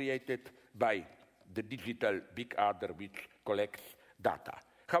appropriated by the digital big other which collects data.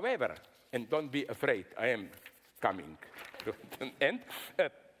 However, and don't be afraid, I am coming to an end,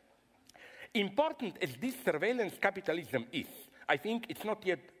 important as this surveillance capitalism is, I think it's not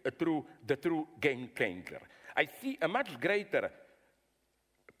yet the true game changer. I see a much greater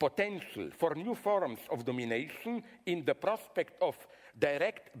potential for new forms of domination in the prospect of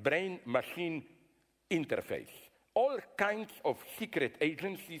direct brain-machine interface. All kinds of secret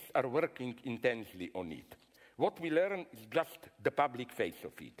agencies are working intensely on it. What we learn is just the public face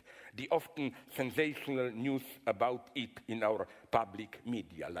of it, the often sensational news about it in our public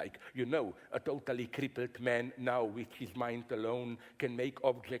media, like, you know, a totally crippled man now with his mind alone can make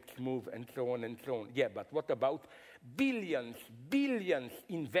objects move and so on and so on. Yeah, but what about billions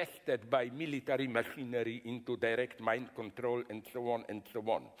invested by military machinery into direct mind control and so on and so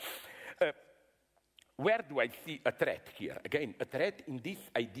on? Where do I see a threat here? Again, a threat in this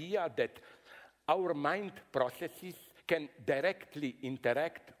idea that our mind processes can directly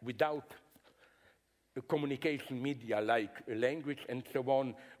interact without communication media like language and so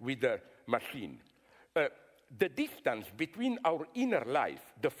on with the machine. The distance between our inner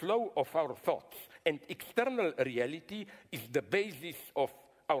life, the flow of our thoughts, and external reality is the basis of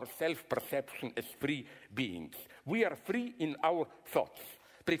our self-perception as free beings. We are free in our thoughts,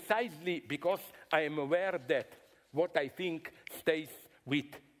 precisely because I am aware that what I think stays with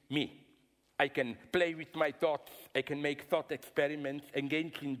me. I can play with my thoughts, I can make thought experiments,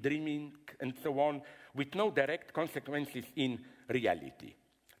 engage in dreaming, and so on, with no direct consequences in reality.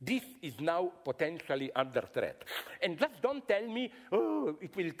 This is now potentially under threat. And just don't tell me, oh,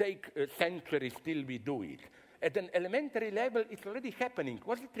 it will take centuries till we do it. At an elementary level, it's already happening.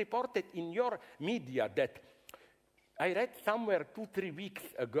 Was it reported in your media that I read somewhere 2-3 weeks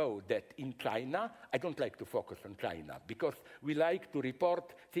ago that in China, I don't like to focus on China because we like to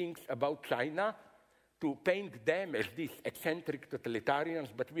report things about China to paint them as these eccentric totalitarians,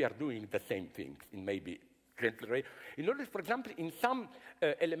 but we are doing the same things in maybe gentler way. In order, for example, in some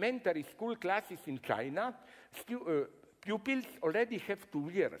elementary school classes in China, pupils already have to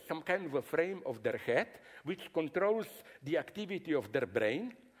wear some kind of a frame of their head which controls the activity of their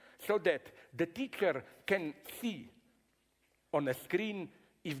brain so that the teacher can see on a screen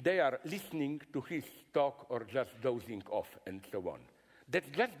if they are listening to his talk or just dozing off and so on. That's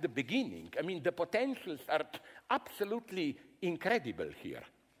just the beginning. I mean, the potentials are absolutely incredible here.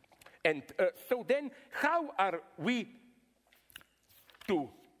 And so then, how are we to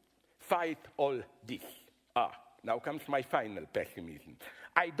fight all this? Now comes my final pessimism.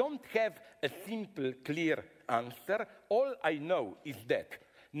 I don't have a simple, clear answer. All I know is that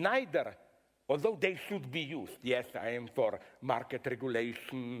neither, although they should be used, yes, I am for market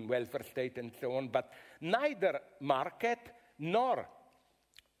regulation, welfare state, and so on, but neither market nor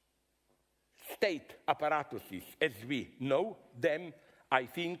state apparatuses as we know them, I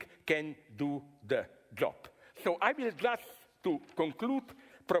think, can do the job. So I will just, to conclude,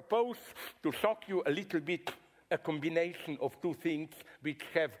 propose to shock you a little bit a combination of two things which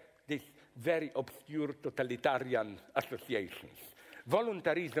have this very obscure totalitarian associations: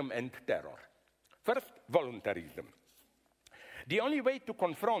 voluntarism and terror. First, voluntarism. The only way to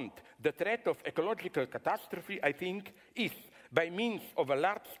confront the threat of ecological catastrophe, I think, is by means of a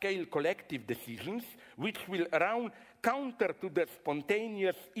large-scale collective decisions which will run counter to the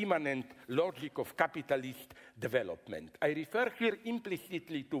spontaneous, immanent logic of capitalist development. I refer here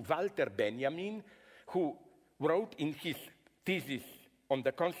implicitly to Walter Benjamin, who wrote in his thesis on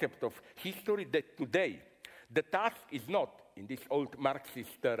the concept of history that today the task is not, in this old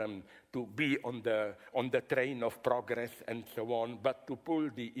Marxist term, to be on the train of progress and so on, but to pull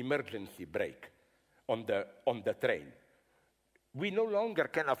the emergency brake on the train. We no longer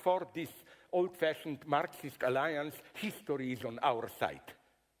can afford this old-fashioned Marxist alliance, history is on our side.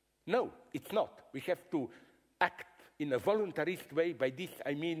 No, it's not. We have to act in a voluntarist way. By this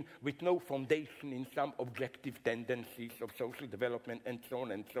I mean with no foundation in some objective tendencies of social development and so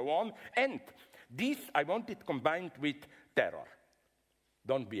on and so on. And this I want it combined with terror.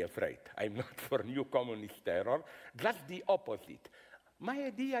 Don't be afraid. I'm not for new communist terror, just the opposite. My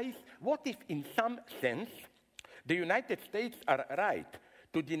idea is, what if in some sense the United States are right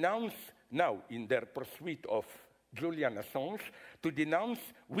to denounce now, in their pursuit of Julian Assange, to denounce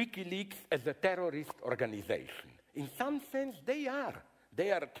WikiLeaks as a terrorist organization? In some sense, they are.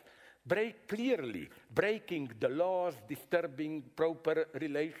 They are clearly breaking the laws, disturbing proper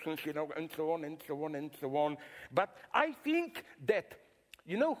relations, and so on and so on and so on. But I think that,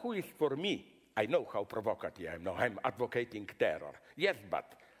 you know who is for me? I know how provocative I am now. I'm advocating terror. Yes,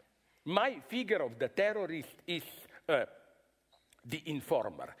 but my figure of the terrorist is the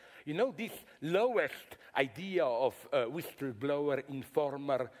informer. You know, this lowest idea of a whistleblower,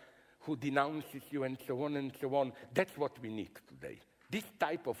 informer, who denounces you and so on, that's what we need today. This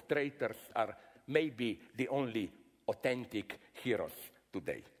type of traitors are maybe the only authentic heroes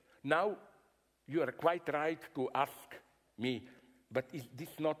today. Now, you are quite right to ask me, but is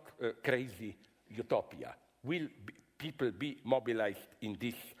this not a crazy utopia? Will people be mobilized in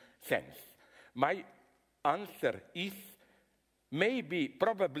this sense? My answer is maybe,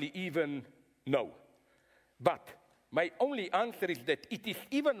 probably even no. But my only answer is that it is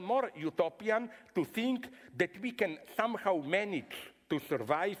even more utopian to think that we can somehow manage to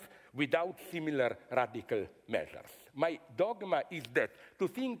survive without similar radical measures. My dogma is that to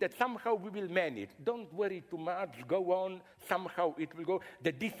think that somehow we will manage, don't worry too much, go on, somehow it will go,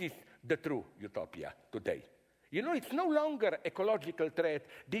 that this is the true utopia today. You know, it's no longer ecological threat,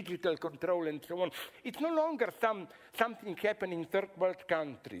 digital control, and so on. It's no longer something happening in third world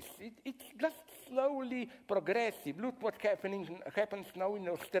countries. It's just slowly progressive. Look what happens now in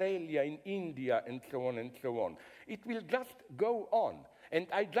Australia, in India, and so on and so on. It will just go on. And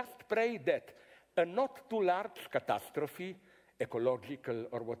I just pray that a not too large catastrophe, ecological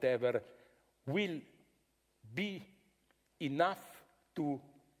or whatever, will be enough to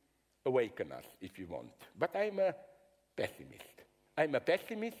awaken us, if you want. But I'm a pessimist. I'm a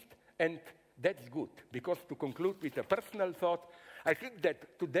pessimist, and that's good, because to conclude with a personal thought, I think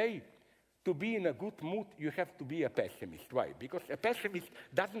that today, to be in a good mood, you have to be a pessimist. Why? Because a pessimist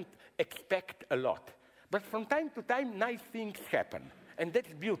doesn't expect a lot. But from time to time, nice things happen. And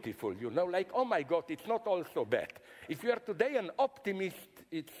that's beautiful, you know, like, oh my God, it's not all so bad. If you are today an optimist,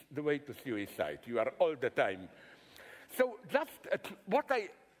 it's the way to suicide. You are all the time. So just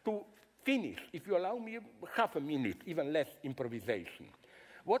to finish, if you allow me half a minute, even less improvisation.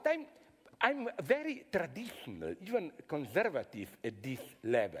 I'm very traditional, even conservative at this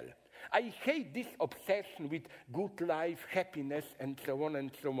level. I hate this obsession with good life, happiness, and so on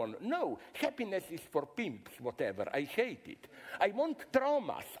and so on. No, happiness is for pimps, whatever. I hate it. I want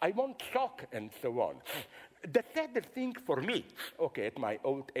traumas, I want shock, and so on. The saddest thing for me, okay, at my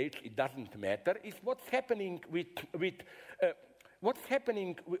old age, it doesn't matter, is what's happening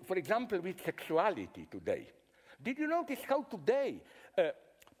for example, with sexuality today. Did you notice how today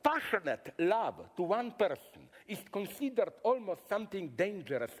passionate love to one person is considered almost something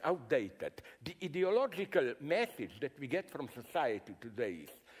dangerous, outdated? The ideological message that we get from society today is,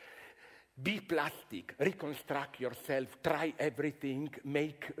 be plastic, reconstruct yourself, try everything,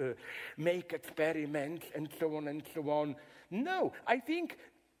 make experiments, and so on and so on. No, I think,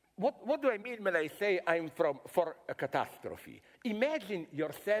 what do I mean when I say I'm for a catastrophe? Imagine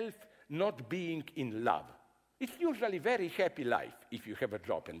yourself not being in love. It's usually a very happy life if you have a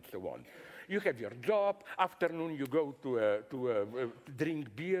job and so on. you have your job, afternoon you go to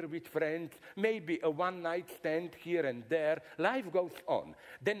drink beer with friends, maybe a one-night stand here and there. Life goes on.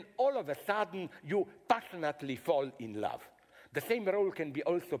 Then all of a sudden, you passionately fall in love. The same role can be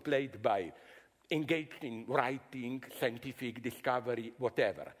also played by engaged in writing, scientific discovery,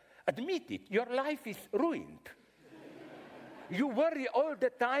 whatever. Admit it, your life is ruined. You worry all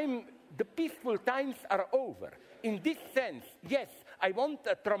the time, the peaceful times are over. In this sense, yes, I want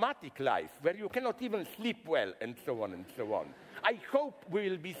a traumatic life where you cannot even sleep well, and so on and so on. I hope we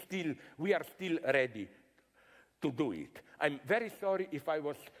are still ready to do it. I'm very sorry if I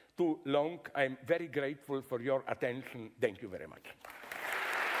was too long. I'm very grateful for your attention. Thank you very much.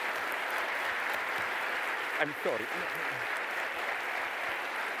 I'm sorry.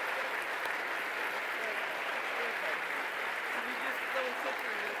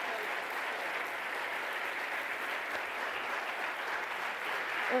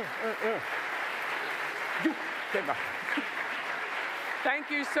 You came up. Thank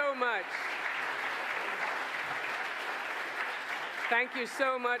you so much. Thank you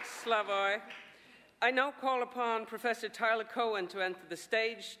so much, Slavoj. I now call upon Professor Tyler Cowen to enter the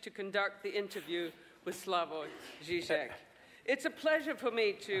stage to conduct the interview with Slavoj Žižek. It's a pleasure for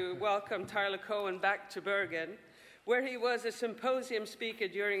me to welcome Tyler Cowen back to Bergen, where he was a symposium speaker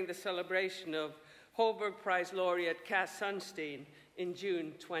during the celebration of Holberg Prize laureate Cass Sunstein in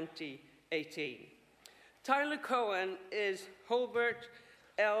June 2018. Tyler Cowen is Holberg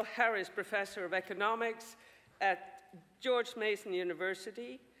L. Harris Professor of Economics at George Mason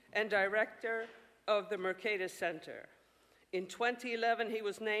University and Director of the Mercatus Center. In 2011, he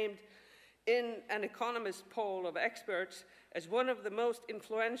was named in an Economist poll of experts as one of the most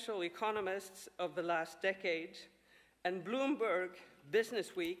influential economists of the last decade, and Bloomberg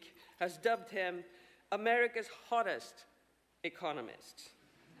Businessweek has dubbed him America's hottest economist.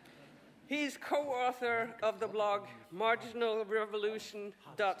 He's co-author of the blog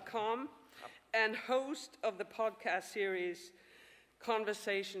marginalrevolution.com and host of the podcast series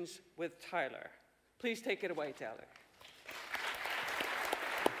Conversations with Tyler. Please take it away, Tyler.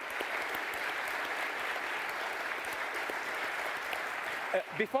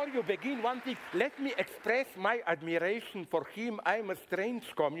 Before you begin, one thing, let me express my admiration for him. I'm a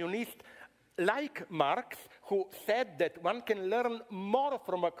strange communist, like Marx, who said that one can learn more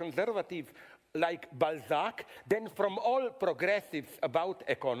from a conservative like Balzac than from all progressives about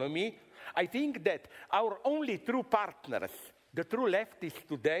economy. I think that our only true partners, the true leftists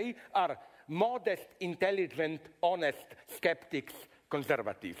today, are modest, intelligent, honest skeptics,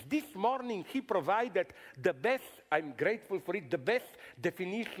 conservatives. This morning he provided the best, I'm grateful for it, the best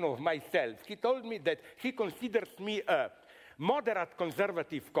definition of myself. He told me that he considers me a moderate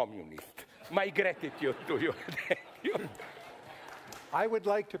conservative communist. My gratitude to you. Thank you. I would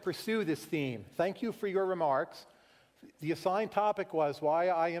like to pursue this theme. Thank you for your remarks. The assigned topic was why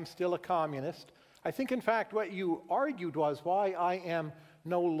I am still a communist. I think, in fact, what you argued was why I am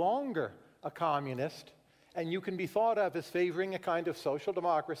no longer a communist, and you can be thought of as favoring a kind of social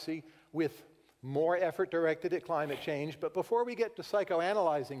democracy with more effort directed at climate change. But before we get to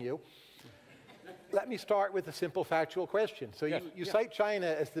psychoanalyzing you, let me start with a simple factual question. So you cite China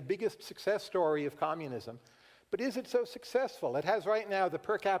as the biggest success story of communism. But is it so successful? It has right now the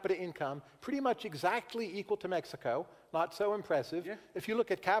per capita income pretty much exactly equal to Mexico, not so impressive. Yeah. If you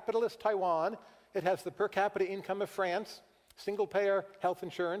look at capitalist Taiwan, it has the per capita income of France, single-payer health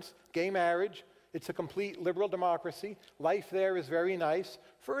insurance, gay marriage. It's a complete liberal democracy. Life there is very nice.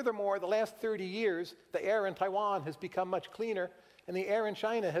 Furthermore, the last 30 years, the air in Taiwan has become much cleaner, and the air in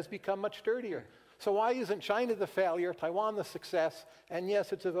China has become much sturdier. So why isn't China the failure, Taiwan the success? And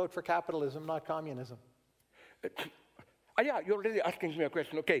yes, it's a vote for capitalism, not communism. Yeah, you're already asking me a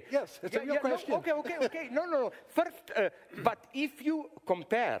question. Okay. Yes, it's a real question. No, okay. No. First, but if you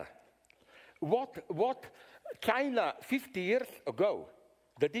compare what China 50 years ago,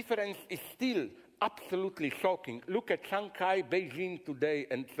 the difference is still absolutely shocking. Look at Shanghai, Beijing today,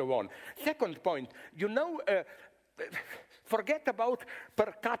 and so on. Second point, forget about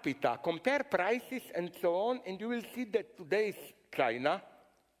per capita, compare prices and so on, and you will see that today's China,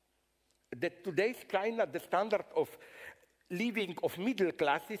 the standard of living of middle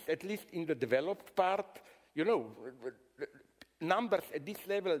classes, at least in the developed part, numbers at this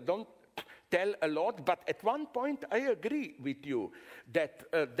level don't tell a lot, but at one point I agree with you that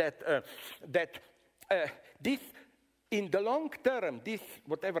this, in the long term, this,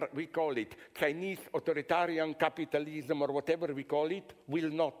 whatever we call it, Chinese authoritarian capitalism or whatever we call it, will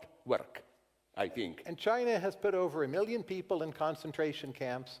not work, I think. And China has put over 1 million people in concentration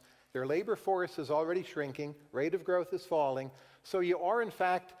camps. Their labor force is already shrinking, rate of growth is falling. So you are, in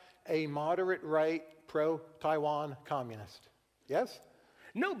fact, a moderate right, pro-Taiwan communist. Yes?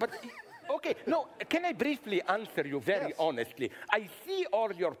 No, but, okay, no, can I briefly answer you very Yes. honestly? I see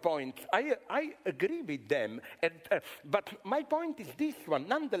all your points. I agree with them, but my point is this one,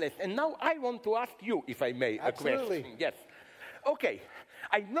 nonetheless, and now I want to ask you, if I may, Absolutely. a question. Yes. Okay,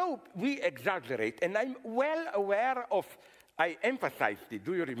 I know we exaggerate, and I'm well aware of, I emphasized it,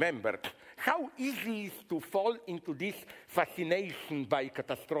 do you remember, how easy it is to fall into this fascination by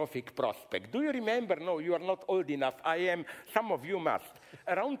catastrophic prospect. Do you remember? No, you are not old enough. I am, some of you must.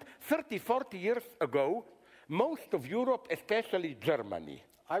 Around 30, 40 years ago, most of Europe, especially Germany,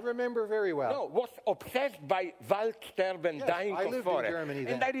 I remember very well. no, was obsessed by Waldsterben, Yes, dying I of lived in forest. Germany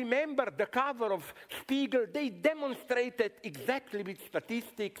And then. I remember the cover of Spiegel, they demonstrated exactly with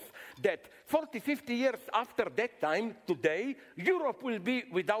statistics that 40, 50 years after that time, today, Europe will be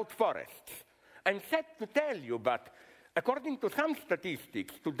without forests. I'm sad to tell you, but according to some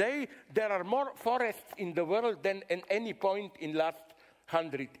statistics, today there are more forests in the world than at any point in last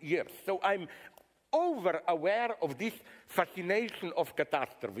 100 years. So I'm over-aware of this fascination of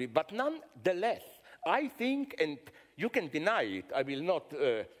catastrophe. But nonetheless, I think, and you can deny it, I will not,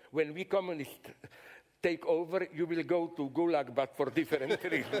 when we communists take over, you will go to Gulag, but for different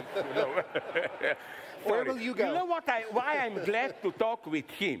reasons. You know. Where will you go? You know why I'm glad to talk with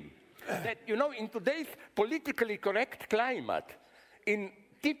him? That, you know, in today's politically correct climate, in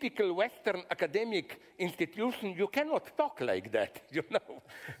typical Western academic institution, you cannot talk like that, you know.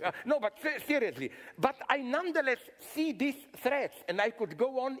 No, but seriously. But I nonetheless see these threats, and I could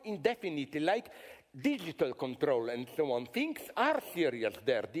go on indefinitely, like digital control and so on. Things are serious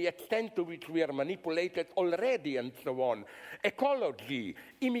there, the extent to which we are manipulated already and so on. Ecology,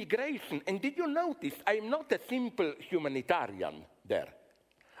 immigration, and did you notice I'm not a simple humanitarian there.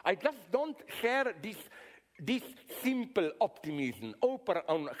 I just don't share this simple optimism, open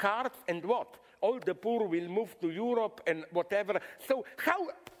on hearts and what? All the poor will move to Europe and whatever. So how,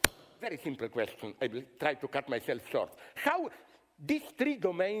 very simple question, I will try to cut myself short. How these three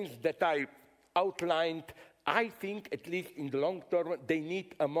domains that I outlined, I think at least in the long term, they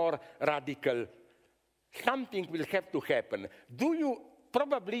need a more radical, something will have to happen.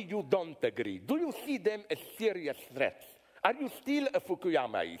 Probably you don't agree. Do you see them as serious threats? Are you still a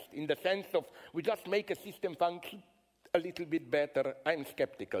Fukuyamaist in the sense of we just make a system function a little bit better? I'm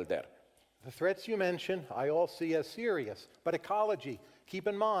skeptical there. The threats you mention, I all see as serious. But ecology, keep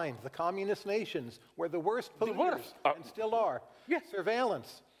in mind, the communist nations were the worst polluters, and still are. Yes.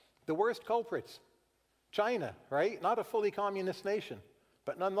 Surveillance, the worst culprits. China, right? Not a fully communist nation.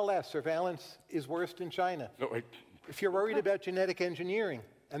 But nonetheless, surveillance is worst in China. No, If you're worried about genetic engineering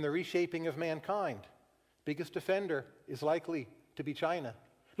and the reshaping of mankind, biggest offender is likely to be China.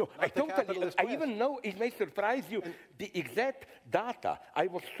 no, I even know, it may surprise you, the exact data. I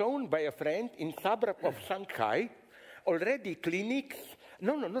was shown by a friend in suburb of Shanghai, already clinics.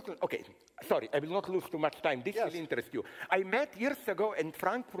 Okay, sorry, I will not lose too much time. This will interest you. I met years ago in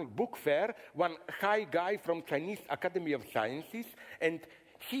Frankfurt Book Fair one high guy from Chinese Academy of Sciences, and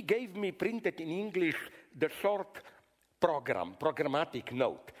he gave me printed in English the short programmatic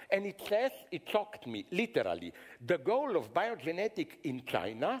note. And it says, it shocked me, literally, the goal of biogenetic in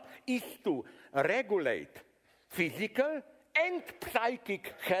China is to regulate physical and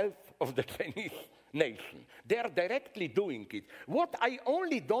psychic health of the Chinese nation. They are directly doing it. What I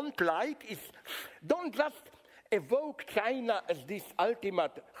only don't like is, don't just evoke China as this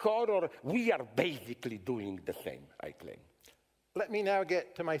ultimate horror. We are basically doing the same, I claim. Let me now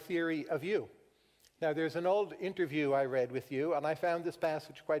get to my theory of you. Now, there's an old interview I read with you, and I found this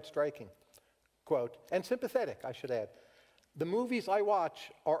passage quite striking. Quote, and sympathetic, I should add. The movies I watch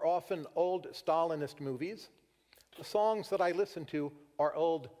are often old Stalinist movies. The songs that I listen to are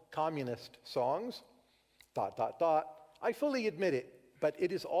old communist songs. ... I fully admit it, but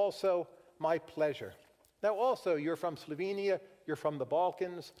it is also my pleasure. Now, also, you're from Slovenia, you're from the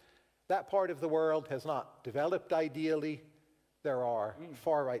Balkans. That part of the world has not developed ideally. There are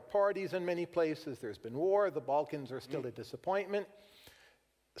far-right parties in many places. There's been war. The Balkans are still a disappointment.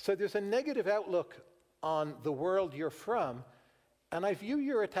 So there's a negative outlook on the world you're from, and I view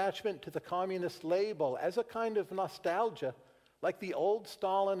your attachment to the communist label as a kind of nostalgia, like the old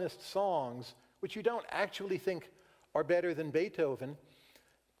Stalinist songs, which you don't actually think are better than Beethoven,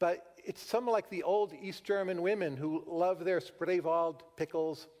 but it's some like the old East German women who love their Spreewald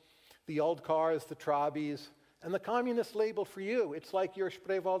pickles, the old cars, the Trabis. And the communist label for you, it's like your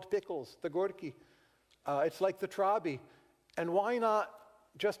Spreewald pickles, the Gorky. It's like the Trabi. And why not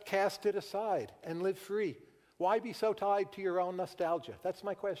just cast it aside and live free? Why be so tied to your own nostalgia? That's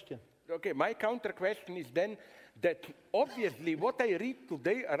my question. Okay, my counter question is then, that obviously what I read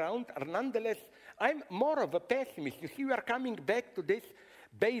today around are nonetheless, I'm more of a pessimist. You see, we are coming back to this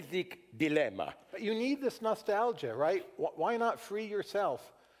basic dilemma. But you need this nostalgia, right? Why not free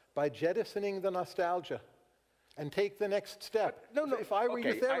yourself by jettisoning the nostalgia and take the next step? No, If I were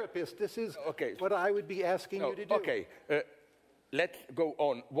your therapist, this is what I would be asking you to do. Okay, let's go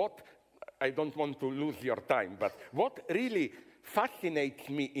on. I don't want to lose your time, but what really fascinates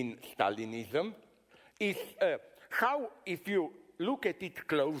me in Stalinism is how, if you look at it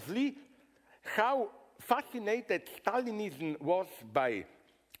closely, how fascinated Stalinism was by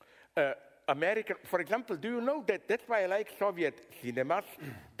American. For example, do you know that that's why I like Soviet cinemas,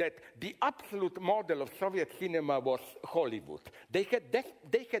 that the absolute model of Soviet cinema was Hollywood. They had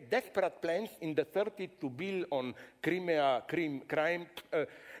desperate plans in the 30s to build on Crimea, crime,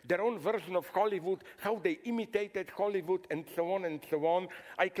 their own version of Hollywood, how they imitated Hollywood, and so on and so on.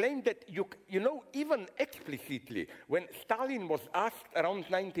 I claim that, you know, even explicitly, when Stalin was asked around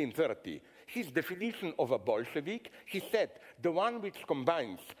 1930, his definition of a Bolshevik, he said, the one which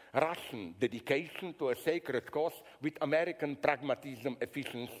combines Russian dedication to a sacred cause with American pragmatism,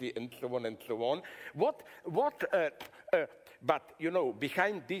 efficiency, and so on and so on. But, you know,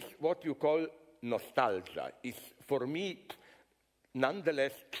 behind this, what you call nostalgia is, for me,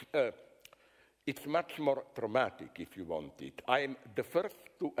 nonetheless, it's much more traumatic, if you want it. I am the first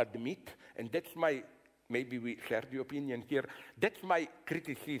to admit, and that's my, maybe we share the opinion here, that's my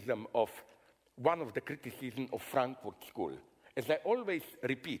criticism of, one of the criticisms of Frankfurt School. As I always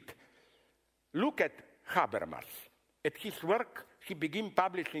repeat, look at Habermas. At his work, he began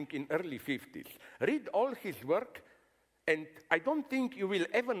publishing in early 50s. Read all his work, and I don't think you will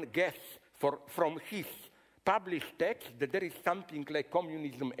ever guess from his published text that there is something like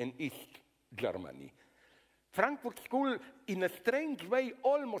communism in East Germany. Frankfurt School, in a strange way,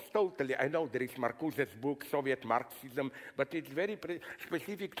 almost totally. I know there is Marcuse's book, Soviet Marxism, but it's very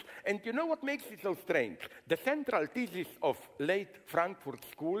specific. And you know what makes it so strange? The central thesis of late Frankfurt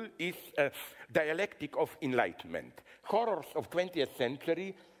School is dialectic of enlightenment. Horrors of 20th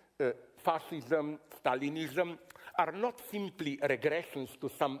century, fascism, Stalinism, are not simply regressions to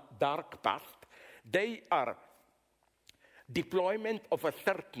some dark past. They are deployment of a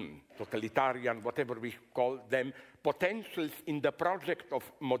certain totalitarian, whatever we call them, potentials in the project of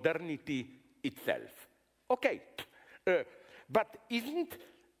modernity itself. Okay, but isn't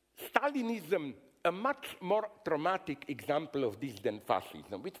Stalinism a much more traumatic example of this than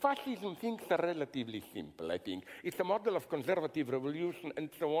fascism? With fascism, things are relatively simple, I think. It's a model of conservative revolution and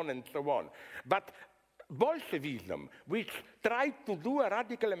so on and so on. But Bolshevism, which tried to do a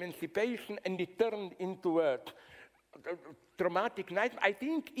radical emancipation and it turned into a traumatic nightmare. I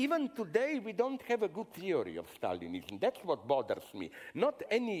think even today we don't have a good theory of Stalinism. That's what bothers me, not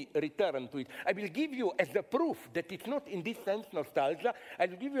any return to it. I will give you, as a proof that it's not in this sense nostalgia, I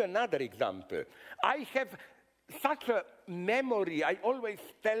will give you another example. I have such a memory. I always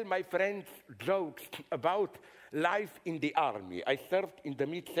tell my friends jokes about life in the army. I served in the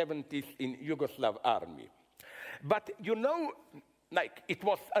mid-70s in Yugoslav army. But you know, like, it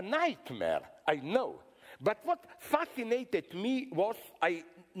was a nightmare, I know. But what fascinated me was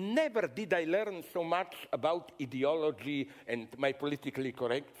never did I learn so much about ideology and my politically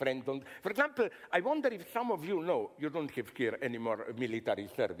correct friend. For example, I wonder if some of you know, you don't have here any more military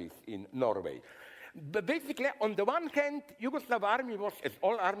service in Norway. But basically, on the one hand, Yugoslav army was, as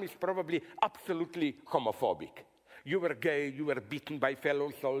all armies probably, absolutely homophobic. You were gay, you were beaten by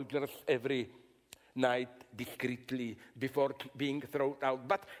fellow soldiers every night discreetly before being thrown out.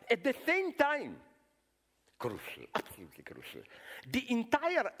 But at the same time, crucial, absolutely crucial, the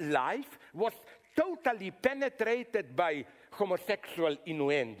entire life was totally penetrated by homosexual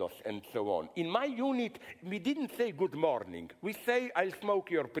innuendos and so on. In my unit, we didn't say good morning. We say, I'll smoke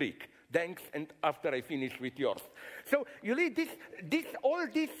your prick. Thanks, and after I finish with yours. So you read all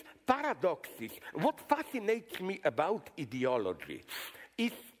these paradoxes. What fascinates me about ideology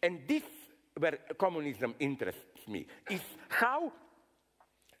is, and this where communism interests me, is how,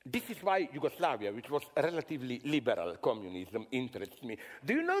 this is why Yugoslavia, which was relatively liberal communism, interests me.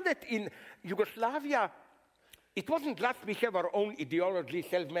 Do you know that in Yugoslavia, it wasn't just we have our own ideology,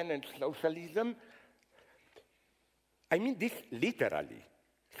 self-managed socialism? I mean this literally.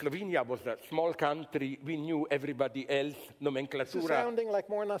 Slovenia was a small country. We knew everybody else. Nomenclatura. This is sounding like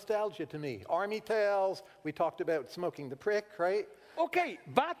more nostalgia to me. Army tales. We talked about smoking the prick, right? Okay,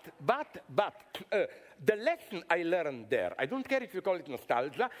 but the lesson I learned there, I don't care if you call it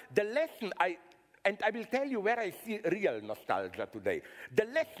nostalgia, the lesson and I will tell you where I see real nostalgia today. The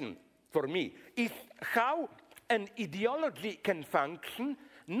lesson for me is how an ideology can function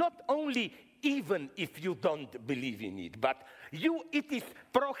not only even if you don't believe in it. But it is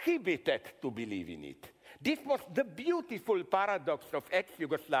prohibited to believe in it. This was the beautiful paradox of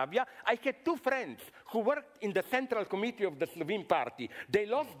ex-Yugoslavia. I had two friends who worked in the Central Committee of the Slovene Party. They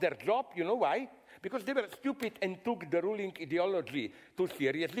lost their job, you know why? Because they were stupid and took the ruling ideology too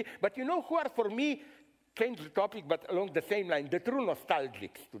seriously. But you know who are, for me, change the topic, but along the same line, the true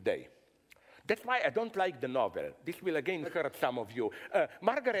nostalgics today. That's why I don't like the novel. This will again hurt some of you.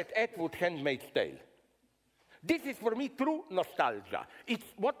 Margaret Atwood, Handmaid's Tale. This is for me true nostalgia. It's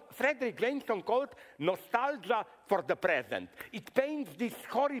what Frederick Jameson called nostalgia for the present. It paints this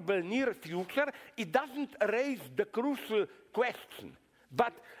horrible near future. It doesn't raise the crucial question.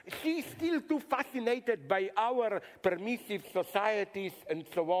 But she's still too fascinated by our permissive societies and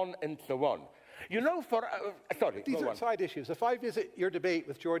so on and so on. You know, sorry, these are side issues. If I visit your debate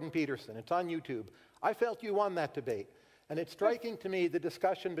with Jordan Peterson, it's on YouTube, I felt you won that debate. And it's striking to me the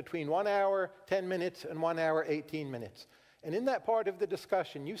discussion between 1 hour, 10 minutes, and 1 hour, 18 minutes. And in that part of the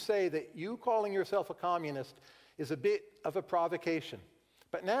discussion, you say that you calling yourself a communist is a bit of a provocation.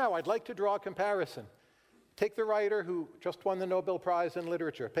 But now I'd like to draw a comparison. Take the writer who just won the Nobel Prize in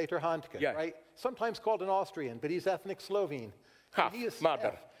Literature, Peter Handke, right? Sometimes called an Austrian, but he's ethnic Slovene.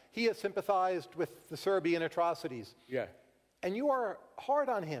 He has sympathized with the Serbian atrocities. Yeah. And you are hard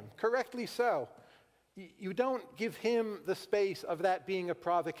on him, correctly so. You don't give him the space of that being a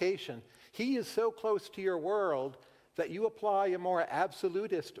provocation. He is so close to your world that you apply a more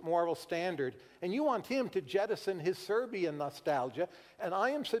absolutist moral standard, and you want him to jettison his Serbian nostalgia, and I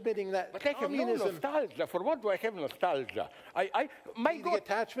am submitting that but I have no nostalgia. For what do I have nostalgia? The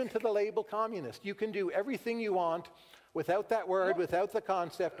attachment to the label communist. You can do everything you want without that word, without the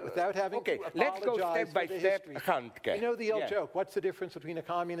concept, without having to apologize let's go step by step, Handke. You know the old joke, what's the difference between a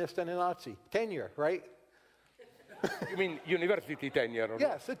communist and a Nazi? Tenure, right? You mean university tenure?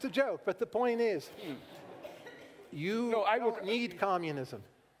 Yes, it's a joke, but the point is, you don't need communism.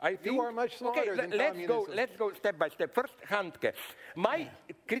 You are much smarter than communism. Let's go step by step. First, Handke. My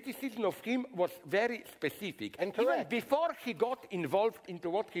criticism of him was very specific. And correct. Even before he got involved into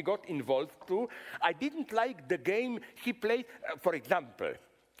what he got involved to, I didn't like the game he played. For example,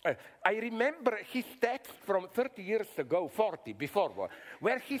 I remember his text from 30 years ago, 40, before war,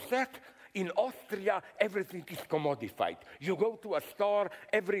 where he said, in Austria, everything is commodified. You go to a store,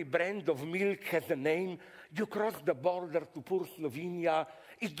 every brand of milk has a name. You cross the border to poor Slovenia,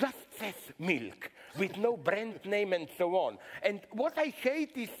 it just says milk, with no brand name and so on. And what I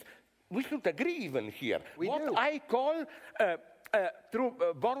hate is, we should agree even here, I call, through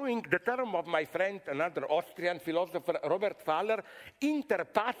borrowing the term of my friend, another Austrian philosopher, Robert Fowler,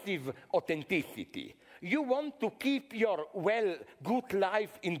 interpassive authenticity. You want to keep your, good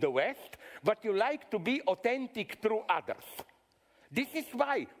life in the West, but you like to be authentic through others. This is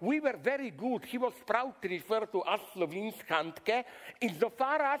why we were very good. He was proud to refer to us Slovenes, Handke,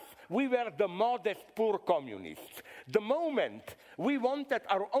 insofar as we were the modest, poor communists. The moment we wanted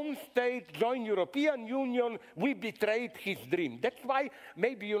our own state, join European Union, we betrayed his dream. That's why,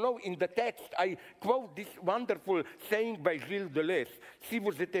 maybe you know, in the text, I quote this wonderful saying by Gilles Deleuze, si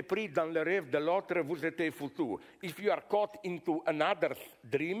vous êtes pris dans le rêve de l'autre, vous êtes foutu. If you are caught into another's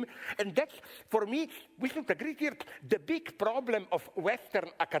dream, and that's, for me, we should agree here, the big problem of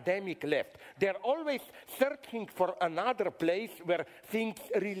Western academic left. They're always searching for another place where things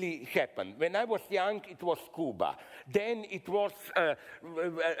really happen. When I was young, it was Cuba. Then it was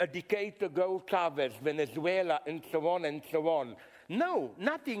a decade ago, Chavez, Venezuela, and so on and so on. No,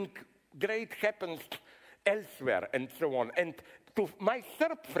 nothing great happens elsewhere, and so on. And to my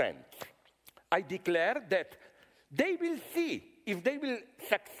Serb friends, I declare that they will see. If they will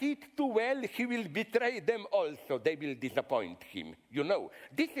succeed too well, he will betray them also. They will disappoint him. You know,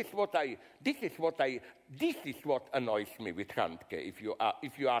 this is what annoys me with Handke, if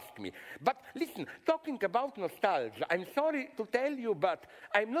you ask me. But listen, talking about nostalgia, I'm sorry to tell you, but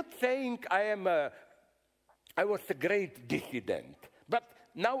I'm not saying I was a great dissident. But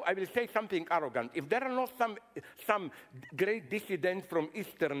now I will say something arrogant. If there are not some great dissidents from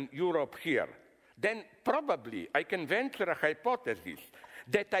Eastern Europe here, then probably I can venture a hypothesis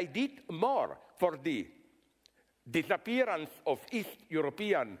that I did more for the disappearance of East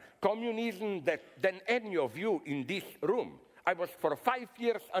European communism than any of you in this room. I was for 5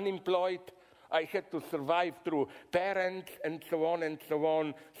 years unemployed. I had to survive through parents and so on and so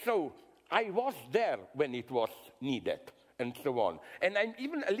on. So I was there when it was needed, and so on. And I'm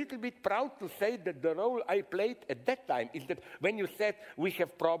even a little bit proud to say that the role I played at that time is that when you said we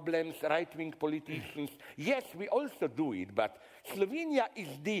have problems, right-wing politicians, yes, we also do it, but Slovenia is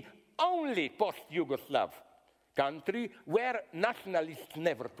the only post-Yugoslav country where nationalists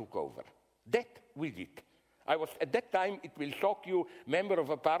never took over. That we did. I was, at that time, it will shock you, member of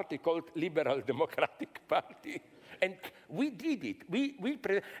a party called Liberal Democratic Party. And we did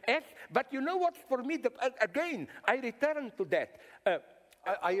it. But you know what, for me, again, I return to that.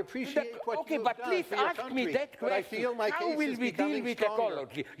 I appreciate what you've but done please for your ask country, me that but I question. feel my How case will is we deal becoming with stronger.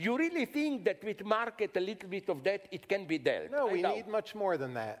 ecology? You really think that with market, a little bit of that, it can be dealt? No, we need much more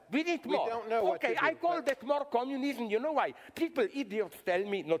than that. We need more. We don't know what to do. I call that more communism. You know why? People, idiots, tell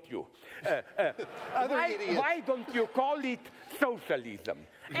me, not you. Why don't you call it socialism?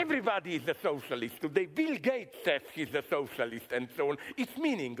 Everybody is a socialist today. Bill Gates says he's a socialist and so on. It's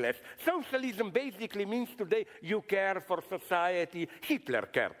meaningless. Socialism basically means today you care for society. Hitler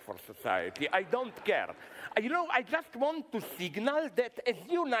cared for society. I don't care. You know, I just want to signal that, as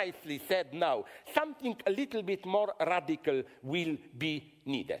you nicely said now, something a little bit more radical will be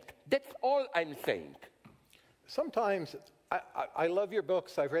needed. That's all I'm saying. Sometimes, I love your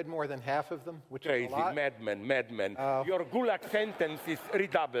books. I've read more than half of them, which Crazy, is a lot. madman. Your Gulag sentence is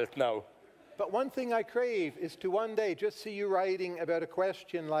redoubled now. But one thing I crave is to one day just see you writing about a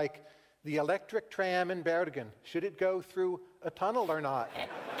question like the electric tram in Bergen. Should it go through a tunnel or not?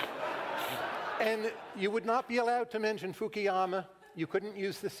 And you would not be allowed to mention Fukuyama. You couldn't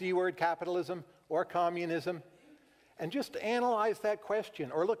use the C word, capitalism or communism. And just analyze that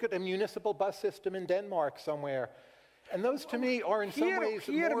question. Or look at a municipal bus system in Denmark somewhere. And those, to me, are in some ways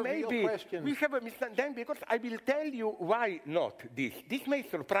more real questions. We have a misunderstanding, because I will tell you why not this. This may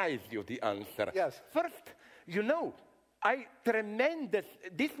surprise you, the answer. Yes. First, you know,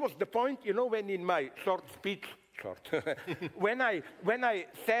 this was the point, you know, when in my short speech, when I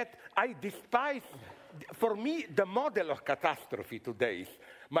said I despise, for me, the model of catastrophe today is,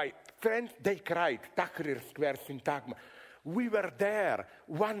 my friends, they cried, Tahrir Square, Syntagma. We were there,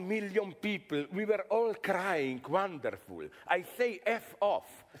 1 million people. We were all crying, wonderful. I say F off.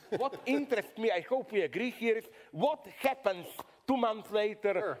 What interests me, I hope we agree here, is what happens 2 months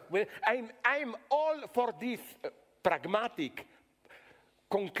later. Sure. Well, I'm all for these pragmatic,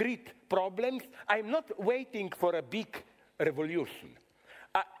 concrete problems. I'm not waiting for a big revolution.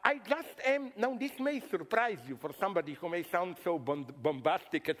 I just am, now this may surprise you for somebody who may sound so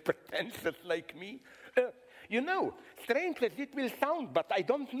bombastic and pretentious like me. You know, strange as it will sound, but I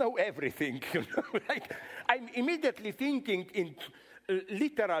don't know everything. You know, like, I'm immediately thinking in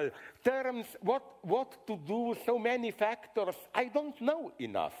literal terms what to do, so many factors. I don't know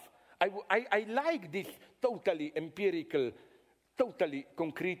enough. I like these totally empirical, totally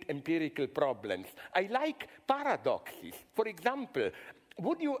concrete empirical problems. I like paradoxes. For example,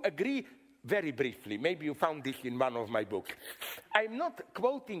 would you agree, very briefly, maybe you found this in one of my books, I'm not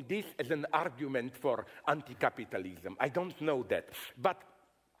quoting this as an argument for anti-capitalism. I don't know that. But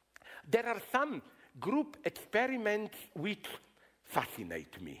there are some group experiments which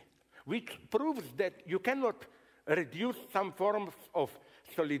fascinate me, which proves that you cannot reduce some forms of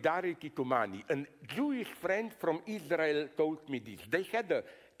solidarity to money. A Jewish friend from Israel told me this. They had a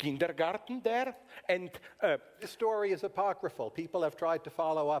kindergarten there, and this story is apocryphal. People have tried to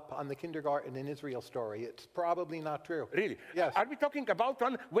follow up on the kindergarten in Israel story. It's probably not true. Really? Yes. Are we talking about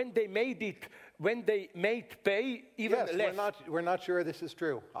one when they made pay even yes, less? we're not sure this is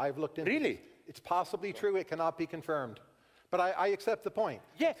true. I've looked into Really? this. It's possibly true. It cannot be confirmed. But I accept the point.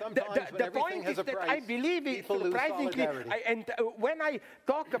 Yes, Sometimes when the everything point has is a that price, I believe it people lose surprisingly. solidarity. When I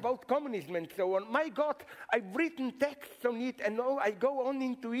talk about communism and so on, my God, I've written texts on it, and now I go on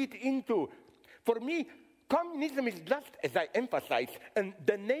into it. For me, communism is just, as I emphasize, and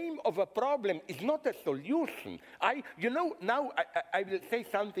the name of a problem is not a solution. Now I will say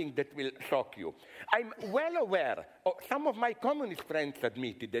something that will shock you. I'm well aware, some of my communist friends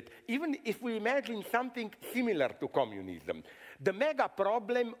admitted that even if we imagine something similar to communism, the mega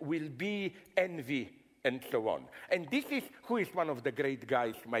problem will be envy and so on. And this is, who is one of the great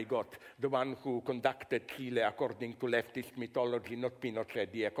guys, my God, the one who conducted Chile according to leftist mythology, not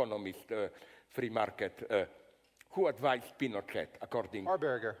Pinochet, the economist, free market, who advised Pinochet according...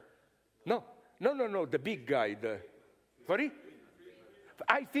 Holberg. No, the big guy, sorry?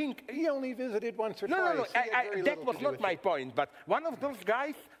 I think... He only visited once or twice. No, that was not my point, but one of those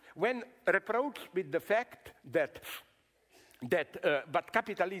guys, when reproached with the fact that but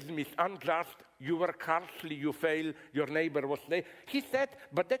capitalism is unjust, you work harshly, you fail, your neighbor was there, he said,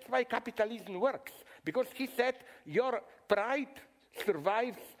 but that's why capitalism works. Because he said, your pride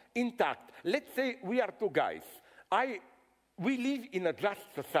survives intact. Let's say we are two guys. We live in a just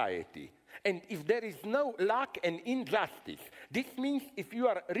society. And if there is no lack and injustice, this means if you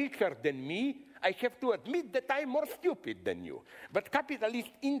are richer than me, I have to admit that I'm more stupid than you. But capitalist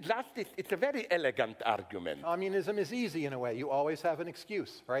injustice, it's a very elegant argument. Communism is easy in a way. You always have an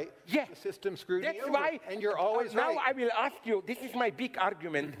excuse, right? Yeah. The system screwed That's me over, why, and you're always now right. I will ask you, this is my big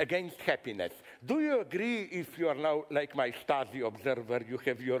argument against happiness. Do you agree, if you are now like my Stasi observer, you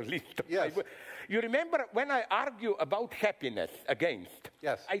have your list of... Yes. You remember when I argue about happiness against,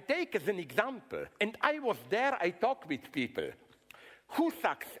 Yes. I take as an example, and I was there, I talk with people.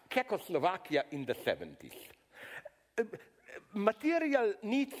 Husak's Czechoslovakia in the 70s. Material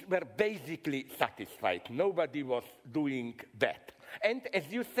needs were basically satisfied. Nobody was doing that. And as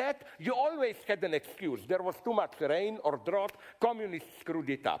you said, you always had an excuse. There was too much rain or drought. Communists screwed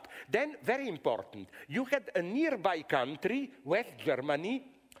it up. Then, very important, you had a nearby country, West Germany,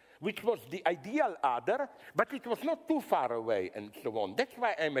 which was the ideal other, but it was not too far away and so on. That's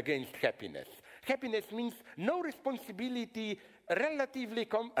why I'm against happiness. Happiness means no responsibility, relatively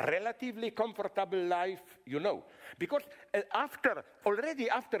comfortable life, you know. Because already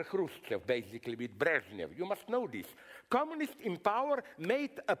after Khrushchev, basically, with Brezhnev, you must know this, communists in power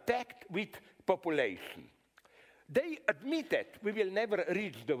made a pact with population. They admitted we will never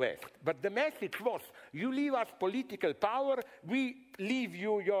reach the West, but the message was, you leave us political power, we leave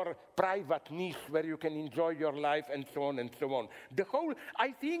you your private niche where you can enjoy your life and so on and so on.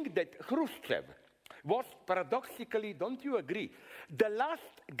 I think that Khrushchev was paradoxically, don't you agree, the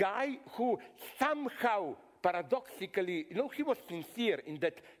last guy who somehow paradoxically, he was sincere in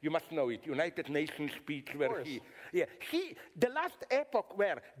that, you must know it, United Nations speech where the last epoch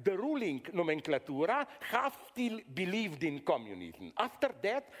where the ruling nomenclatura half still believed in communism. After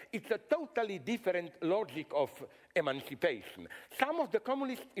that, it's a totally different logic of emancipation. Some of the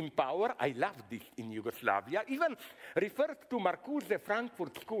communists in power, I love this in Yugoslavia, even referred to Marcuse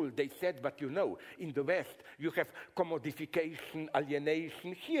Frankfurt School. They said, but in the West, you have commodification,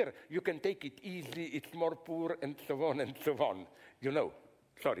 alienation. Here, you can take it easy, it's more poor, and so on and so on.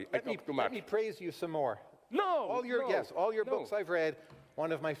 Sorry, I talk too much. Let me praise you some more. No, all your books I've read,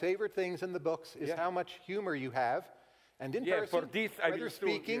 one of my favorite things in the books is how much humor you have. And in person, for this whether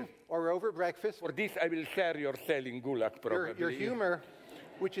speaking or over breakfast. For this, I will share your cell in Gulag, probably. Your humor,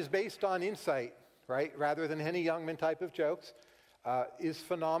 which is based on insight, right, rather than Henny Youngman type of jokes, is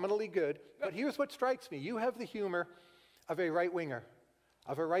phenomenally good. But here's what strikes me. You have the humor of a right-winger,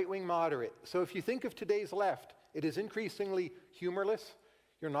 of a right-wing moderate. So if you think of today's left, it is increasingly humorless.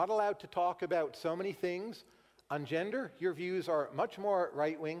 You're not allowed to talk about so many things. On gender, your views are much more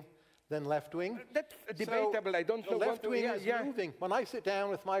right-wing than left-wing. That's debatable. I don't know what left-wing is moving. When I sit down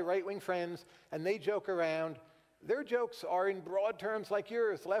with my right-wing friends and they joke around, their jokes are in broad terms like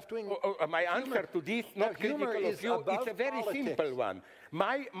yours. Left-wing. My answer to this, not critical of you, it's a very simple one.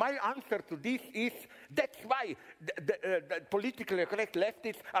 My answer to this is that's why the politically correct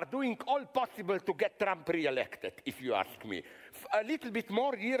leftists are doing all possible to get Trump re-elected, if you ask me. A little bit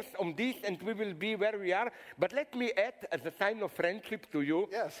more years on this and we will be where we are. But let me add, as a sign of friendship to you,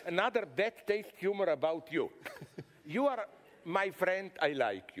 another bad taste humor about you. You are my friend, I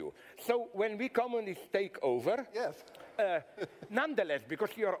like you. So when we communists take over, nonetheless, because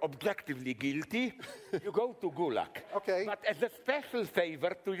you are objectively guilty, you go to Gulag. Okay. But as a special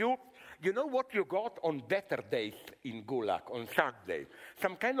favor to you, you know what you got on better days in Gulag, on Saturday?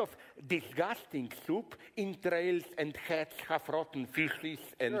 Some kind of disgusting soup, entrails and heads, half-rotten fishes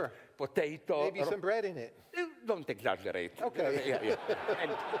and potato. Maybe some bread in it. Don't exaggerate. Okay.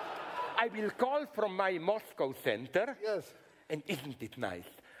 And I will call from my Moscow center. Yes. And isn't it nice?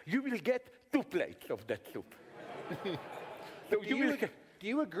 You will get 2 plates of that soup. So do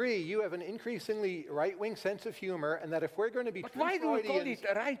you agree you have an increasingly right-wing sense of humor, and that if we're going to be But why do you call it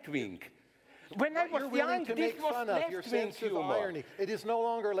a right-wing? When I was young, this was left-wing humor. Irony. It is no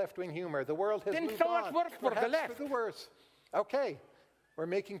longer left-wing humor. The world has moved on. Then so much worse for the left. For the worse. Okay, we're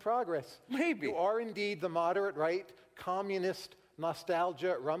making progress. Maybe. You are indeed the moderate right, communist,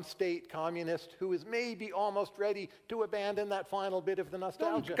 nostalgia, rump state communist who is maybe almost ready to abandon that final bit of the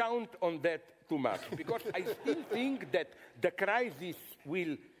nostalgia. Don't count on that too much, because I still think that the crisis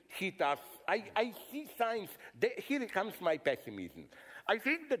will hit us. I see signs. Here comes my pessimism. I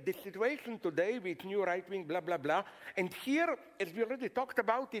think that the situation today with new right-wing, blah, blah, blah, and here, as we already talked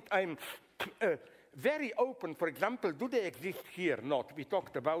about it, I'm very open. For example, do they exist here? Not. We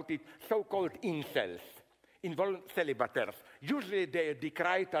talked about it, so-called incels. Involved celibates. Usually they are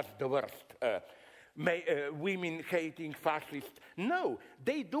decried as the worst, women-hating fascists. No,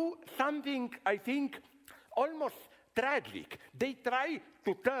 they do something, I think, almost tragic. They try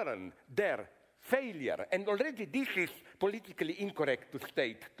to turn their failure, and already this is politically incorrect to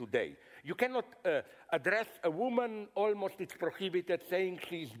state today. You cannot address a woman, almost it's prohibited, saying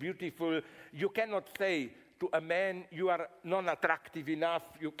she is beautiful. You cannot say to a man, you are non-attractive enough,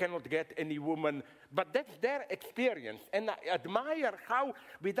 you cannot get any woman. But that's their experience. And I admire how,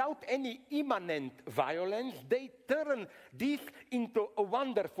 without any immanent violence, they turn this into a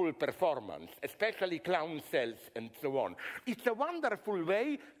wonderful performance, especially clown cells and so on. It's a wonderful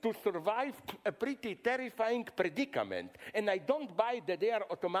way to survive a pretty terrifying predicament. And I don't buy that they are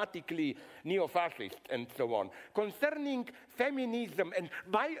automatically neo-fascist and so on. Concerning feminism, and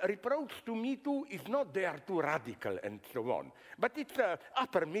my reproach to Me Too is not they are too radical and so on, but it's an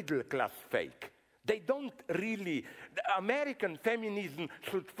upper middle class fake. They don't really, the American feminism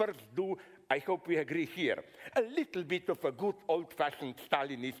should first do, I hope we agree here, a little bit of a good old-fashioned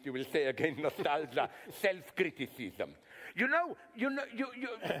Stalinist, you will say again, nostalgia, self-criticism.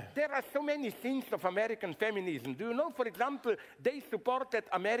 There are so many things of American feminism. Do you know, for example, they supported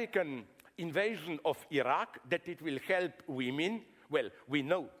American invasion of Iraq, that it will help women? Well, we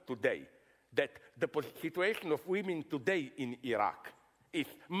know today that the situation of women today in Iraq is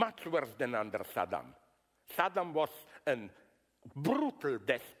much worse than under Saddam. Saddam was a brutal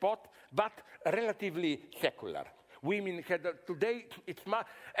despot, but relatively secular. Women had today. It's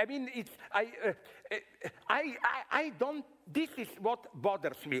I mean, it's I don't. This is what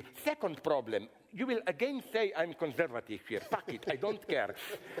bothers me. Second problem. You will again say I'm conservative here. Fuck it, I don't care.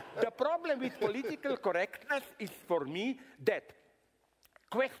 The problem with political correctness is for me that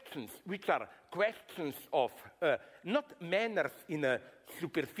questions which are questions of not manners in a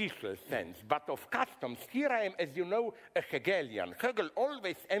superficial sense, but of customs. Here I am, as you know, a Hegelian. Hegel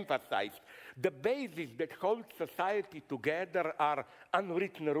always emphasized the basis that holds society together are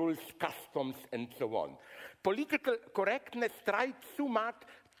unwritten rules, customs, and so on. Political correctness tried too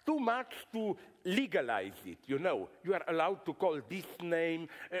much to legalize it, you know. You are allowed to call this name.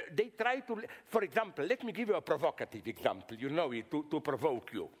 They try to, for example, let me give you a provocative example, you know it, to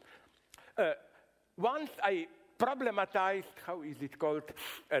provoke you. Once I problematized, how is it called,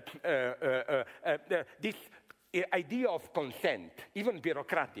 this idea of consent, even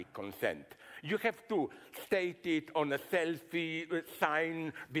bureaucratic consent. You have to state it on a selfie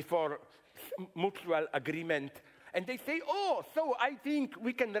sign before mutual agreement. And they say, oh, so I think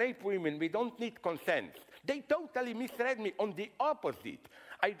we can rape women, we don't need consent. They totally misread me. On the opposite,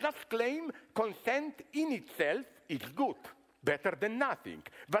 I just claim consent in itself is good, better than nothing.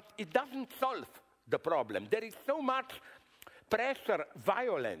 But it doesn't solve the problem. There is so much pressure,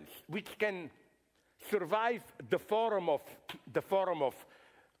 violence, which can survive the forum of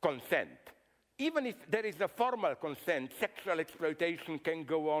consent. Even if there is a formal consent, sexual exploitation can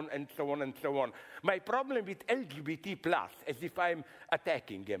go on and so on and so on. My problem with LGBT+, as if I'm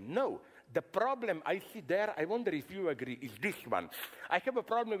attacking them. No, the problem I see there, I wonder if you agree, is this one. I have a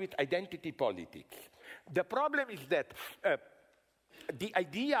problem with identity politics. The problem is that the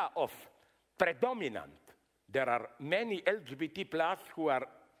idea of predominant, there are many LGBT+ who are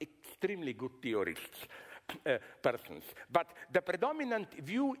extremely good theorists. Persons. But the predominant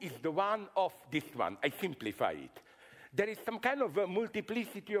view is the one of this one. I simplify it. There is some kind of a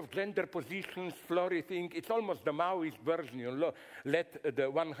multiplicity of gender positions flourishing. It's almost the Maoist version. You know, let the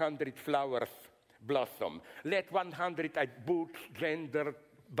 100 flowers blossom. Let 100 butch, gender,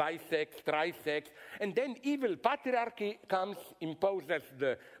 bisex, trisex. And then evil patriarchy comes, imposes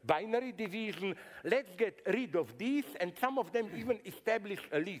the binary division. Let's get rid of these. And some of them even establish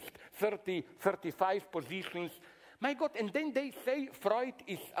a list, 30, 35 positions. My God, and then they say Freud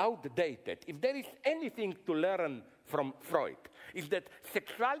is outdated. If there is anything to learn from Freud, is that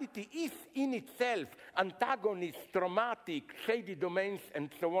sexuality is in itself antagonist, traumatic, shady domains, and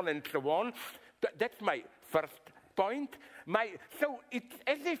so on and so on. That's my first point. So it's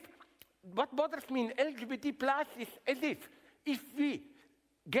as if, what bothers me in LGBT+ is as if we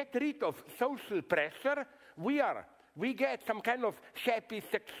get rid of social pressure, we get some kind of happy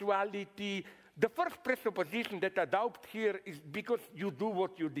sexuality. The first presupposition that I adopt here is because you do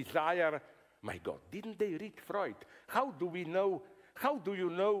what you desire. My God, didn't they read Freud? How do you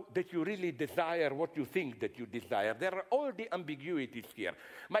know that you really desire what you think that you desire? There are all the ambiguities here.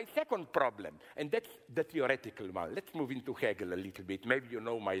 My second problem, and that's the theoretical one. Let's move into Hegel a little bit. Maybe you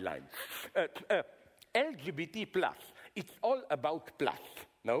know my line. LGBT+, it's all about plus,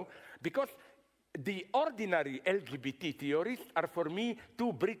 no? Because the ordinary LGBT theorists are, for me,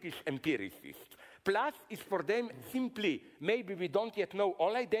 two British empiricists. Plus is for them simply, maybe we don't yet know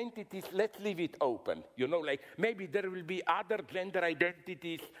all identities, let's leave it open. You know, like maybe there will be other gender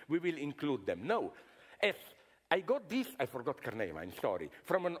identities, we will include them. No. As I got this, I forgot her name, I'm sorry,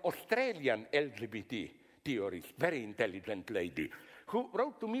 from an Australian LGBT theorist, very intelligent lady, who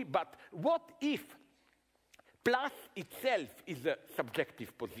wrote to me, but what if plus itself is a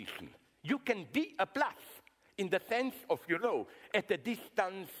subjective position? You can be a plus in the sense of, at a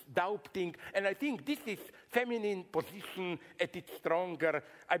distance, doubting, and I think this is feminine position at its stronger.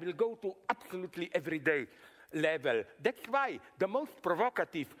 I will go to absolutely everyday level. That's why the most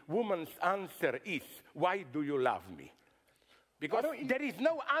provocative woman's answer is, why do you love me? Because there is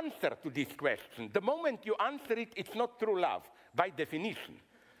no answer to this question. The moment you answer it, it's not true love, by definition.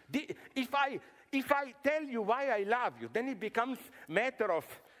 If I tell you why I love you, then it becomes matter of,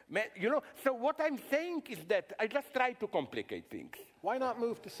 So what I'm saying is that I just try to complicate things. Why not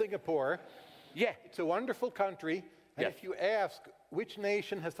move to Singapore? Yeah. It's a wonderful country. And Yes. if you ask which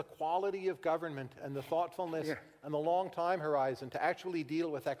nation has the quality of government and the thoughtfulness and the long time horizon to actually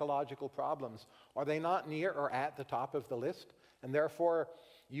deal with ecological problems, are they not near or at the top of the list? And therefore,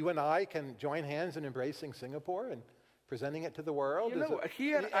 you and I can join hands in embracing Singapore and presenting it to the world.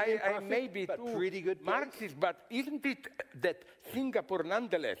 Here I may be too pretty good Marxist, but isn't it that Singapore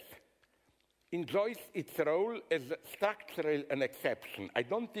nonetheless enjoys its role as structural an exception? I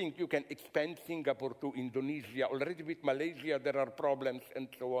don't think you can expand Singapore to Indonesia. Already with Malaysia there are problems and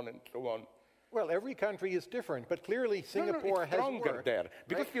so on and so on. Well, every country is different, but clearly Singapore it's has stronger worked, there.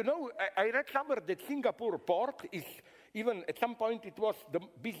 Because, right? I read somewhere that Singapore port is, even at some point it was the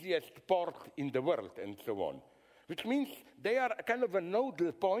busiest port in the world and so on. Which means they are a kind of a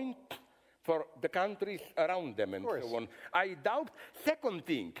nodal point for the countries around them and so on. I doubt. Second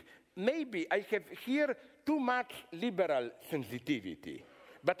thing, maybe I have here too much liberal sensitivity.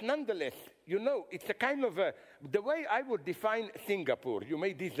 But nonetheless, it's a kind of the way I would define Singapore, you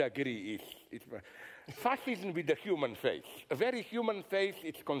may disagree, is fascism with a human face. A very human face,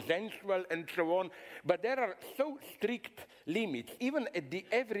 it's consensual and so on, but there are so strict limits, even at the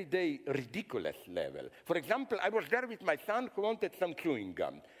everyday ridiculous level. For example, I was there with my son who wanted some chewing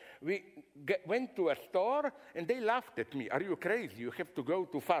gum. We went to a store and they laughed at me. Are you crazy? You have to go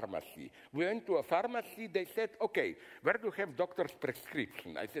to pharmacy. We went to a pharmacy. They said, okay, where do you have doctor's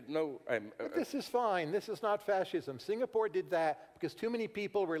prescription? I said, no. But this is fine. This is not fascism. Singapore did that because too many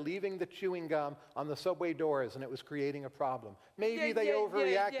people were leaving the chewing gum on the subway doors and it was creating a problem. Maybe they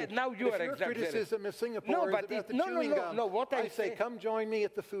overreacted. Now you are your exaggerating. criticism of Singapore is about the chewing gum. No, what I say, come join me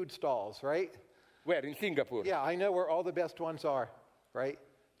at the food stalls, right? Where, in Singapore? Yeah, I know where all the best ones are, right?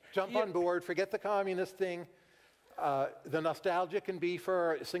 Jump on board, forget the communist thing. The nostalgia can be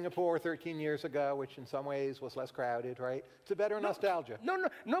for Singapore 13 years ago, which in some ways was less crowded, right? It's a better nostalgia.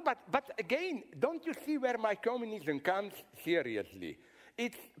 No, but again, don't you see where my communism comes seriously?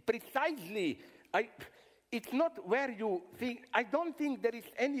 It's precisely, it's not where you think, I don't think there is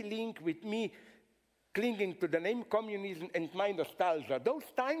any link with me clinging to the name communism and my nostalgia. Those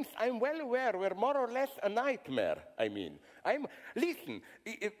times, I'm well aware, were more or less a nightmare, I mean. Listen,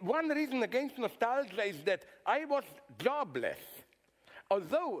 one reason against nostalgia is that I was jobless.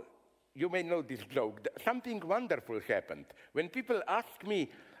 Although, you may know this joke, something wonderful happened. When people ask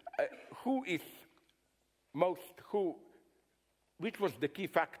me which was the key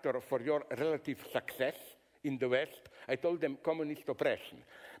factor for your relative success in the West, I told them communist oppression.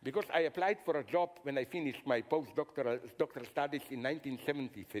 Because I applied for a job when I finished my doctoral studies in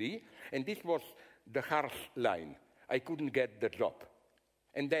 1973, and this was the harsh line. I couldn't get the job.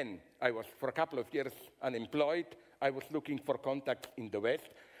 And then I was, for a couple of years, unemployed. I was looking for contacts in the West.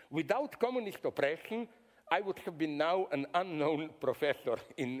 Without communist oppression, I would have been now an unknown professor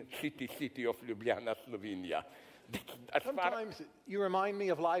in city of Ljubljana, Slovenia. Sometimes you remind me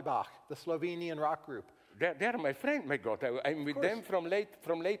of Laibach, the Slovenian rock group. They're my friend, my God. I'm with them from late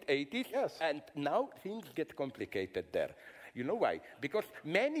 80s, yes. And now things get complicated there. You know why? Because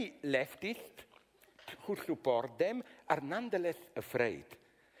many leftists who support them are nonetheless afraid.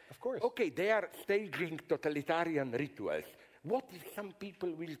 Of course. Okay, they are staging totalitarian rituals. What if some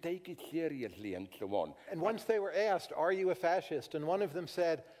people will take it seriously and so on? And once they were asked, are you a fascist? And one of them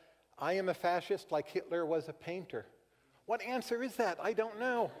said, I am a fascist like Hitler was a painter. What answer is that? I don't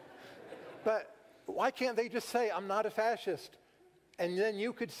know. But why can't they just say, I'm not a fascist? And then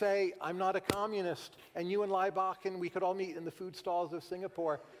you could say, I'm not a communist. And you and Laibach, and we could all meet in the food stalls of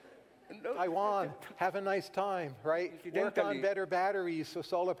Singapore. Taiwan, have a nice time, right? Work on better batteries so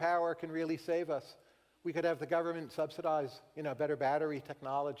solar power can really save us. We could have the government subsidize, better battery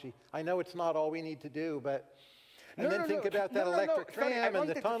technology. I know it's not all we need to do, but... think about that electric tram and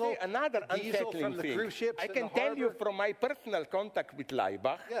the tunnel, another diesel from the cruise ships. I can tell you from my personal contact with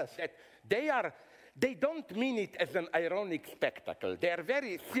Laibach that they are they don't mean it as an ironic spectacle. They are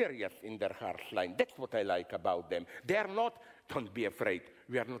very serious in their harsh line. That's what I like about them. They are not, don't be afraid,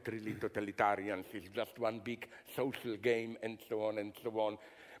 we are not really totalitarians, it's just one big social game, and so on and so on.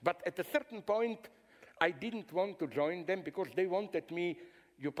 But at a certain point, I didn't want to join them because they wanted me,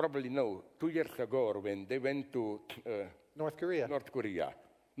 you probably know, 2 years ago when they went to North Korea.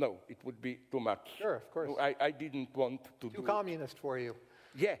 No, it would be too much. Sure, of course. No, I didn't want to do... Too communist for you.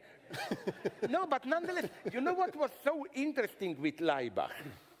 Yeah. No, but nonetheless, you know what was so interesting with Laibach?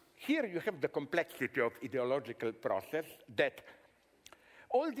 Here you have the complexity of ideological process that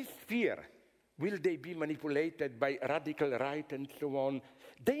all this fear, will they be manipulated by radical right and so on,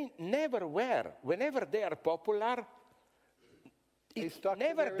 they never were. Whenever they are popular, it's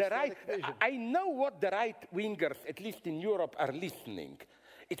never the right. I know what the right-wingers, at least in Europe, are listening.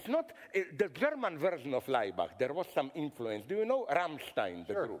 It's not the German version of Laibach. There was some influence. Do you know Rammstein,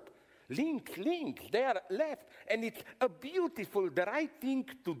 the group? Links, they are left. And it's a beautiful, the right thing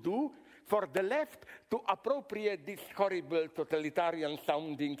to do for the left to appropriate this horrible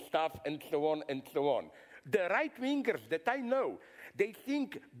totalitarian-sounding stuff and so on and so on. The right-wingers that I know, they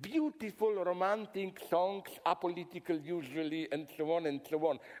think beautiful romantic songs, apolitical usually, and so on and so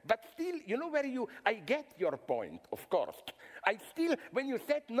on. But still, you know where I get your point, of course. I still, when you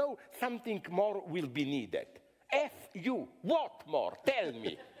said no, something more will be needed. F you, what more? Tell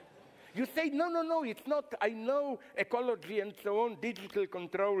me. You say, no, it's not, I know ecology and so on, digital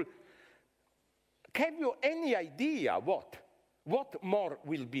control. Have you any idea what? What more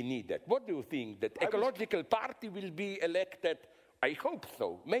will be needed? What do you think? That ecological party will be elected? I hope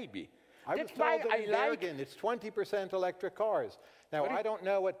so, maybe. That's why in Bergen, it's 20% electric cars. Now, I don't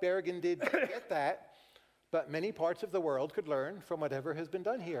know what Bergen did to get that, but many parts of the world could learn from whatever has been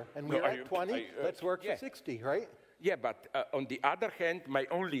done here. And we're at 20, let's work for 60, right? Yeah, but on the other hand, my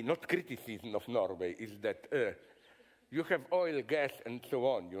only, not criticism of Norway, is that you have oil, gas, and so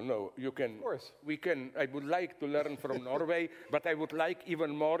on, you know. You can, of course. I would like to learn from Norway, but I would like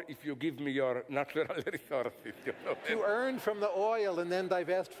even more if you give me your natural resources. You know? To earn from the oil and then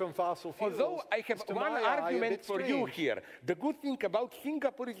divest from fossil fuels. Although I have one argument for you here. The good thing about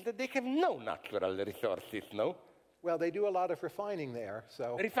Singapore is that they have no natural resources, no? Well, they do a lot of refining there,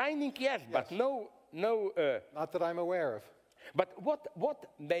 so... Refining, yes. But no... not that I'm aware of. But what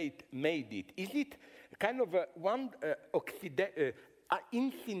made it? Is it kind of one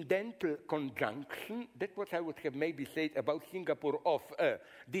incidental conjunction? That's what I would have maybe said about Singapore of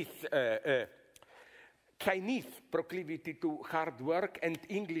this Chinese proclivity to hard work and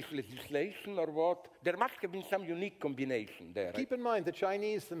English legislation, or what? There must have been some unique combination there. Keep in mind, the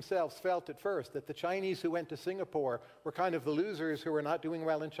Chinese themselves felt at first that the Chinese who went to Singapore were kind of the losers who were not doing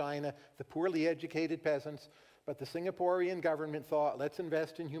well in China, the poorly educated peasants. But the Singaporean government thought, let's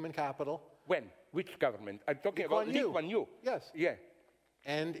invest in human capital. When? Which government? I'm talking about Lee Kuan Yew. Yes. Yeah.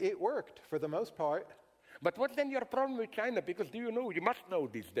 And it worked for the most part. But what's then your problem with China? Because do you know, you must know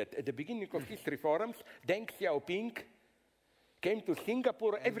this, that at the beginning of his reforms, Deng Xiaoping came to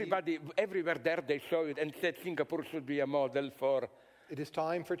Singapore. Everybody, everywhere there, they showed it and said Singapore should be a model for... It is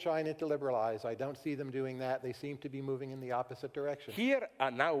time for China to liberalize. I don't see them doing that. They seem to be moving in the opposite direction. Here,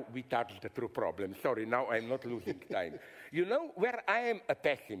 now we touch the true problem. Sorry, now I'm not losing time. You know where I am a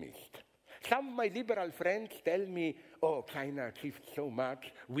pessimist? Some of my liberal friends tell me, oh, China achieved so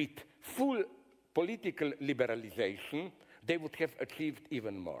much with full political liberalization, they would have achieved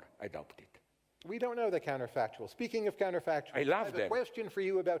even more. I doubt it. We don't know the counterfactual. Speaking of counterfactual, I have a question for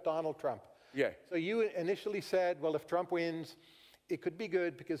you about Donald Trump. Yeah. So you initially said, well, if Trump wins, it could be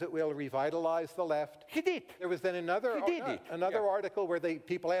good because it will revitalize the left. He did. There was then another article where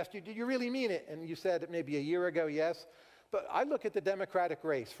people asked you, did you really mean it? And you said maybe a year ago, yes. But I look at the Democratic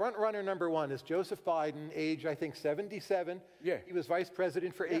race. Front runner number one is Joseph Biden, age, I think, 77. Yeah. He was vice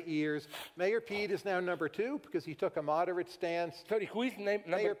president for 8 years. Mayor Pete is now number two because he took a moderate stance. Sorry, who is named?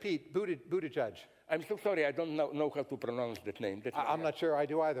 Mayor Pete Buttigieg. I'm so sorry, I don't know how to pronounce that name. I'm not sure I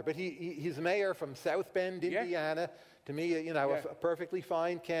do either. But he's mayor from South Bend, Indiana. To me, a perfectly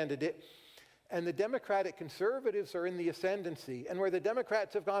fine candidate. And the Democratic conservatives are in the ascendancy. And where the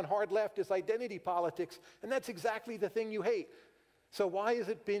Democrats have gone hard left is identity politics. And that's exactly the thing you hate. So why has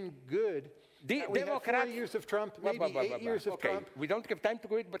it been good? We had 4 years of Trump, maybe 8 years of Trump. We don't have time to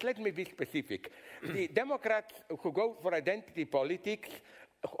go into it, but let me be specific. The Democrats who go for identity politics,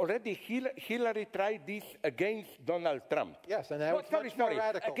 already Hillary tried this against Donald Trump. Yes, and now it's much more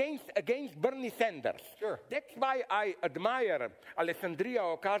radical. Against Bernie Sanders. Sure. That's why I admire Alessandria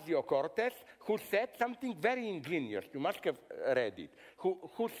Ocasio-Cortez, who said something very ingenious. You must have read it.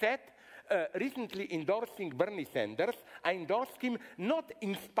 Who said, recently endorsing Bernie Sanders, I endorsed him not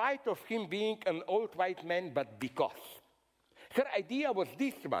in spite of him being an old white man, but because. Her idea was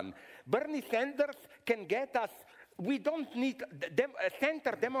this one. Bernie Sanders can get us. We don't need,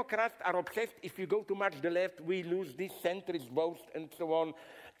 center Democrats are obsessed, if you go too much to the left, we lose this centrist vote and so on.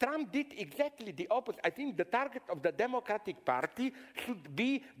 Trump did exactly the opposite. I think the target of the Democratic Party should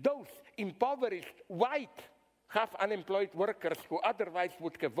be those impoverished, white, half-unemployed workers who otherwise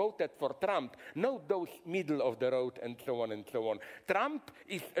would have voted for Trump, not those middle of the road and so on and so on. Trump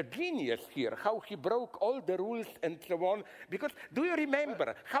is a genius here, how he broke all the rules and so on. Because do you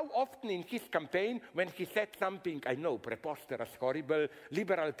remember how often in his campaign, when he said something, I know, preposterous, horrible,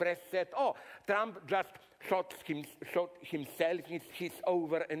 liberal press said, oh, Trump just shot himself, he's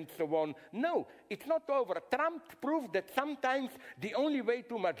over and so on. No, it's not over. Trump proved that sometimes the only way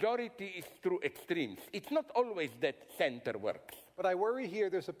to majority is through extremes. It's not always that center works. But I worry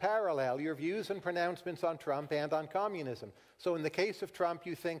here there's a parallel, your views and pronouncements on Trump and on communism. So in the case of Trump,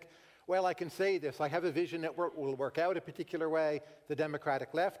 you think, well, I can say this. I have a vision that will work out a particular way. The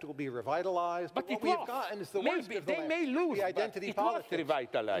Democratic left will be revitalized. But what we have gotten is the worst of the left, may lose, the identity politics.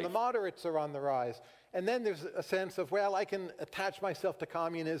 Revitalized. And the moderates are on the rise. And then there's a sense of, well, I can attach myself to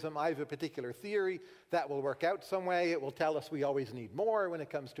communism. I have a particular theory that will work out some way. It will tell us we always need more when it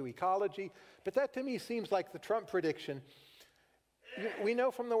comes to ecology. But that, to me, seems like the Trump prediction. We know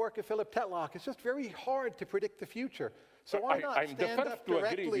from the work of Philip Tetlock, it's just very hard to predict the future. So why not stand up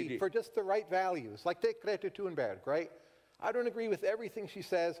directly for just the right values? Like take Greta Thunberg, right? I don't agree with everything she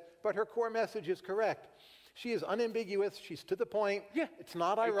says, but her core message is correct. She is unambiguous. She's to the point. Yeah. It's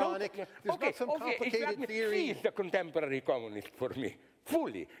not ironic. There's not some complicated theory. She is the contemporary communist for me.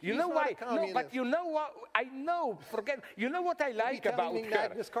 Fully. You know why? No, but you know what? I know. You know what I like about her?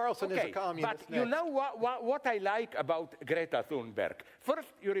 Magnus Carlsen is a communist. But you know what I like about Greta Thunberg? First,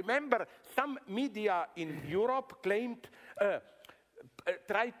 you remember some media in Europe claimed,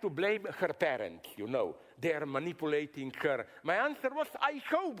 tried to blame her parents, you know. They are manipulating her. My answer was, I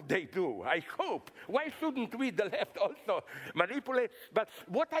hope they do. I hope. Why shouldn't we, the left, also manipulate? But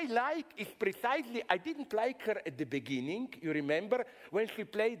what I like is precisely, I didn't like her at the beginning. You remember when she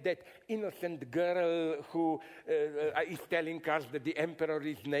played that innocent girl who is telling us that the emperor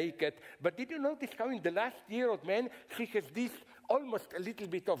is naked. But did you notice how in the last year of man, she has this almost a little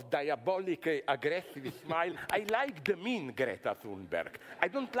bit of diabolic, aggressive smile. I like the mean Greta Thunberg. I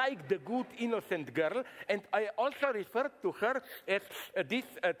don't like the good, innocent girl. And I also referred to her as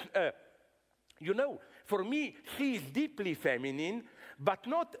you know, for me, she is deeply feminine, but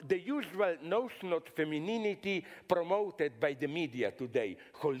not the usual notion of femininity promoted by the media today.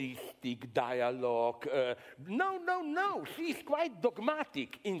 Holistic dialogue. No. She is quite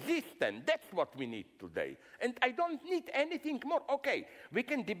dogmatic, insistent. That's what we need today. And I don't need anything more. Okay, we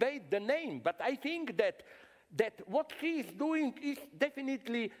can debate the name, but I think that what she is doing is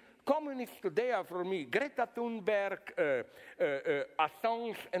definitely communists today are for me Greta Thunberg,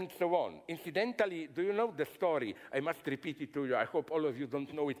 Assange, and so on. Incidentally, do you know the story? I must repeat it to you. I hope all of you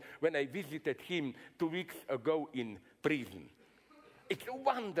don't know it. When I visited him 2 weeks ago in prison. It's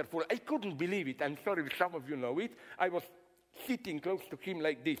wonderful. I couldn't believe it. I'm sorry if some of you know it. I was sitting close to him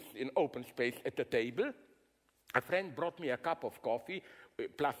like this in open space at the table. A friend brought me a cup of coffee,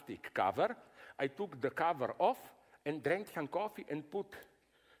 plastic cover. I took the cover off and drank some coffee and put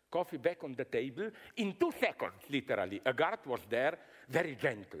coffee back on the table. In 2 seconds, literally, a guard was there, very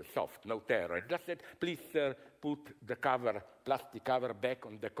gentle, soft, no terror. I just said, please, sir, put the cover, plastic cover back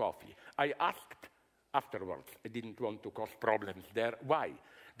on the coffee. I asked afterwards, I didn't want to cause problems there, why?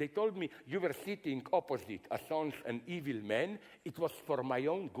 They told me, you were sitting opposite Assange, an evil man. It was for my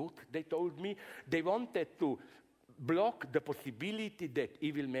own good, they told me. They wanted to block the possibility that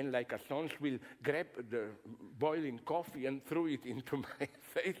evil men like Assange will grab the boiling coffee and throw it into my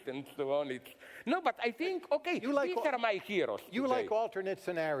face and so on. No, but I think, okay, these are my heroes You today. like alternate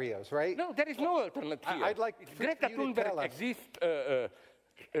scenarios, right? No, there is no alternate here. I'd like Greta Thunberg exists.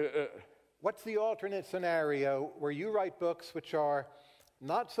 What's the alternate scenario where you write books which are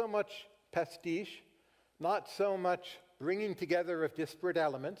not so much pastiche, not so much bringing together of disparate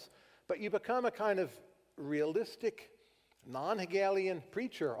elements, but you become a kind of realistic, non-Hegelian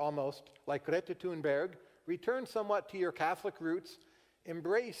preacher almost, like Greta Thunberg, return somewhat to your Catholic roots,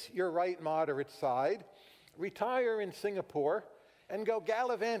 embrace your right moderate side, retire in Singapore, and go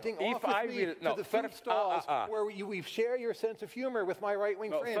gallivanting off with me to the food stalls where we share your sense of humor with my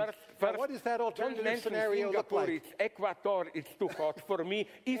right-wing friends. What does that alternative scenario look like? It's Ecuador, it's too hot for me.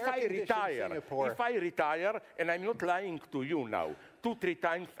 If I retire, and I'm not lying to you now, 2-3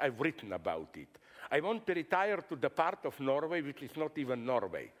 times I've written about it. I want to retire to the part of Norway which is not even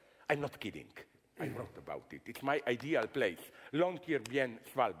Norway. I'm not kidding. I wrote about it. It's my ideal place. Longyearbyen,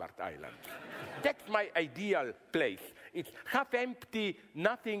 Svalbard Island. That's my ideal place. It's half empty,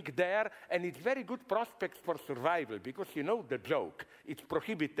 nothing there, and it's very good prospects for survival because you know the joke. It's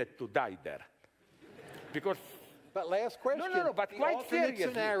prohibited to die there. Because... But last question. No, but quite alternate seriously.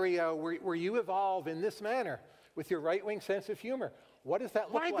 scenario where you evolve in this manner with your right-wing sense of humor. What does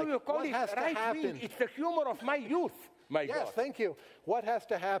that look like? Why do you call what it has to right happen? wing? It's the humor of my youth, my God. Yes, thank you. What has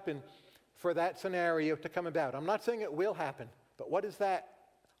to happen for that scenario to come about? I'm not saying it will happen, but what does that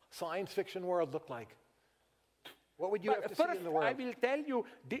science fiction world look like? What would you have to see in the world? I will tell you,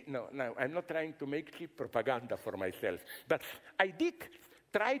 no, I'm not trying to make cheap propaganda for myself, but I did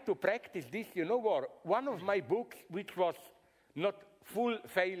try to practice this, you know what? One of my books, which was not full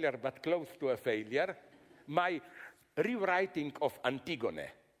failure, but close to a failure, my rewriting of Antigone.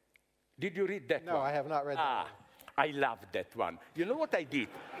 Did you read that one? No, I have not read that one. I loved that one. You know what I did?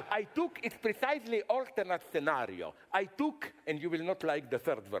 I took, it's precisely alternate scenario. I took, and you will not like the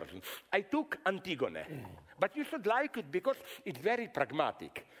third version, I took Antigone. But you should like it because it's very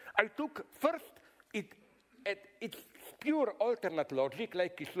pragmatic. I took first, it's pure alternate logic,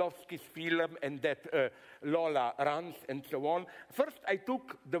 like Kieślowski's film and that Lola runs and so on. First, I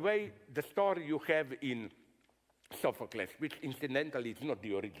took the way the story you have in Sophocles, which incidentally is not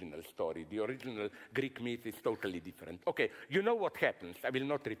the original story. The original Greek myth is totally different. Okay, you know what happens. I will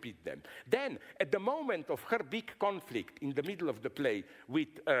not repeat them. Then, at the moment of her big conflict in the middle of the play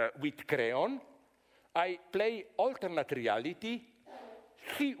with Creon, I play alternate reality.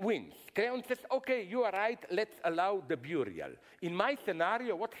 She wins. Creon says, okay, you are right, let's allow the burial. In my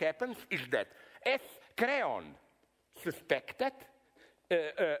scenario, what happens is that as Creon suspected,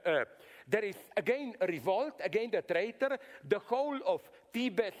 there is again a revolt, again the traitor. The whole of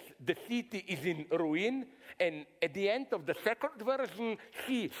Thebes, the city, is in ruin. And at the end of the second version,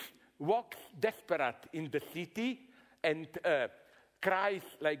 he walks desperate in the city and cries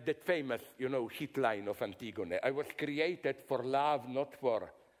like that famous, hit line of Antigone. I was created for love, not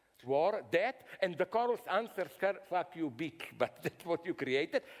for war, that, and the chorus answers her, fuck you, bitch, but that's what you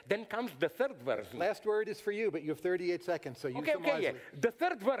created. Then comes the third version. Last word is for you, but you have 38 seconds, so use them wisely. Yeah. The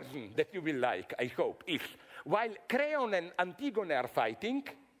third version that you will like, I hope, is while Creon and Antigone are fighting,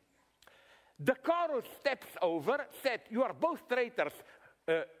 the chorus steps over, said, you are both traitors,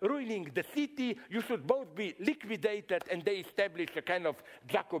 ruining the city, you should both be liquidated, and they establish a kind of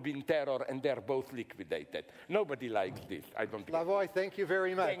Jacobin terror, and they're both liquidated. Nobody likes this. I don't. Slavoj, thank you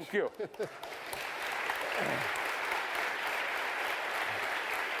very much. Thank you.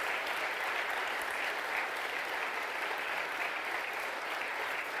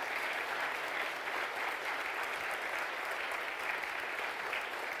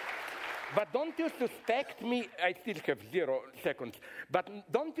 But don't you suspect me, I still have 0 seconds, but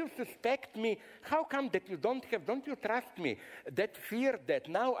don't you suspect me, how come that you don't you trust me, that fear that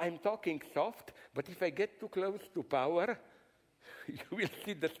now I'm talking soft, but if I get too close to power, you will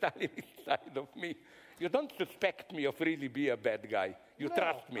see the Stalinist side of me. You don't suspect me of really be a bad guy. You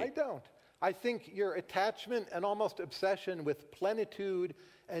trust me. I don't. I think your attachment and almost obsession with plenitude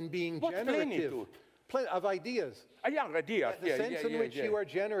and being generative. Of ideas. Ideas. The sense in which you are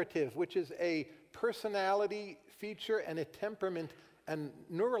generative, which is a personality feature and a temperament and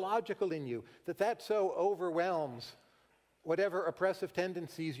neurological in you, that so overwhelms whatever oppressive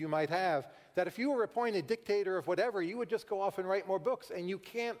tendencies you might have, that if you were appointed dictator of whatever, you would just go off and write more books, and you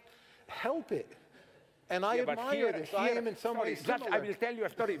can't help it. And I admire this. I am in some ways similar. I will tell you a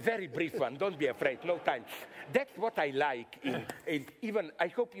story, very brief one. Don't be afraid, no time. That's what I like. Even, I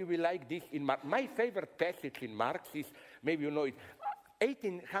hope you will like this in Marx. My favorite passage in Marx is, maybe you know it,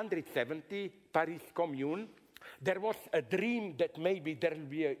 1870, Paris Commune. There was a dream that maybe there will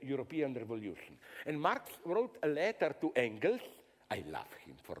be a European revolution. And Marx wrote a letter to Engels. I love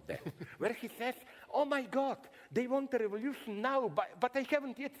him for that, where he says, oh my God, they want a revolution now, but I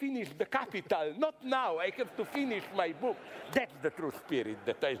haven't yet finished the Capital. Not now, I have to finish my book. That's the true spirit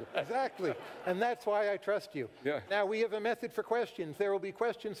that I love. Exactly, and that's why I trust you. Yeah. Now, we have a method for questions. There will be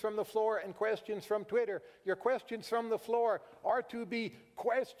questions from the floor and questions from Twitter. Your questions from the floor are to be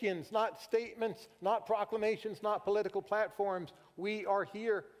questions, not statements, not proclamations, not political platforms. We are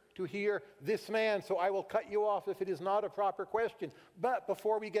here to hear this man, so I will cut you off if it is not a proper question. But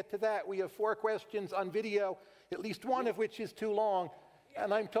before we get to that, we have 4 questions on video, at least one of which is too long,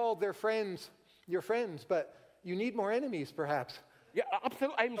 and I'm told they're friends, your friends, but you need more enemies, perhaps. Yeah,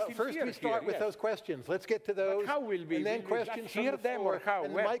 absolutely. First, we start with those questions. Let's get to those. But how will we? And then questions from the floor, or how?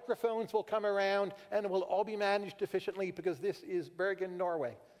 and the microphones will come around, and it will all be managed efficiently because this is Bergen,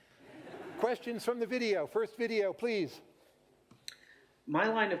 Norway. Questions from the video. First video, please. My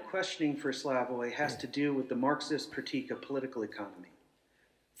line of questioning for Slavoj has to do with the Marxist critique of political economy.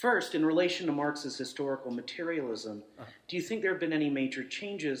 First, in relation to Marx's historical materialism, do you think there have been any major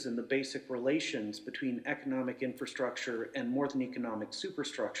changes in the basic relations between economic infrastructure and more than economic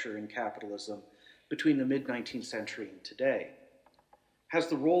superstructure in capitalism between the mid-19th century and today? Has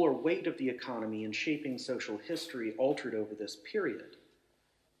the role or weight of the economy in shaping social history altered over this period?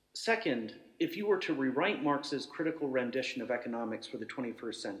 Second, if you were to rewrite Marx's critical rendition of economics for the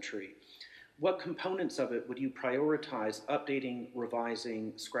 21st century, what components of it would you prioritize updating,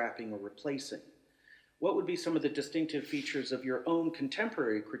 revising, scrapping, or replacing? What would be some of the distinctive features of your own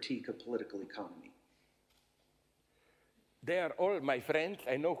contemporary critique of political economy? They are all my friends.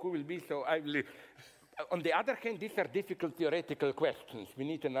 I know who will be, so I will. On the other hand, these are difficult theoretical questions. We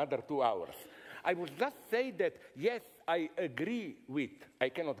need another 2 hours. I would just say that, yes, I agree with, I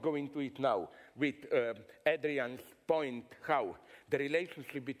cannot go into it now, with Adrian's point how the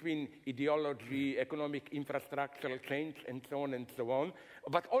relationship between ideology, economic infrastructural change, and so on,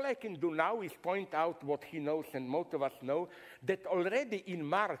 But all I can do now is point out what he knows, and most of us know, that already in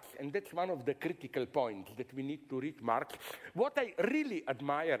Marx, and that's one of the critical points that we need to read Marx, what I really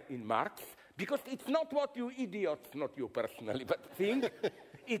admire in Marx, because it's not what you idiots, not you personally, but think,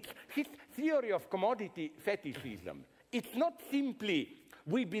 it's his theory of commodity fetishism. It's not simply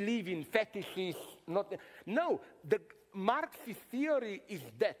we believe in fetishes, no, the Marxist theory is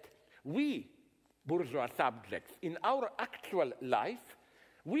that we, bourgeois subjects, in our actual life,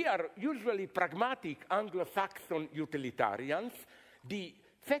 we are usually pragmatic Anglo-Saxon utilitarians. The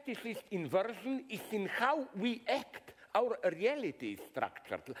fetishist inversion is in how we act. Our reality is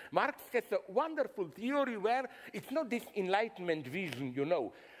structured. Marx has a wonderful theory where it's not this Enlightenment vision,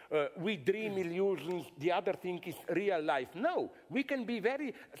 we dream illusions, the other thing is real life. No, we can be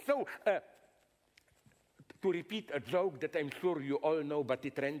very, to repeat a joke that I'm sure you all know, but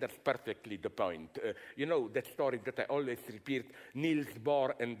it renders perfectly the point. That story that I always repeat, Niels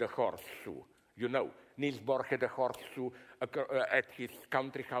Bohr and the horseshoe. Niels Bohr had a horseshoe at his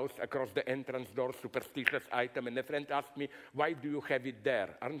country house across the entrance door, superstitious item, and a friend asked me, why do you have it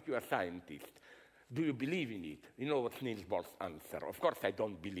there? Aren't you a scientist? Do you believe in it? You know what's Niels Bohr's answer? Of course I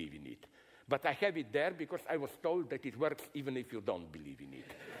don't believe in it. But I have it there because I was told that it works even if you don't believe in it.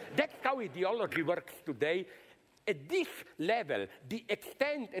 That's how ideology works today. At this level, the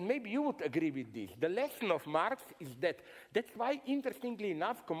extent, and maybe you would agree with this, the lesson of Marx is that's why, interestingly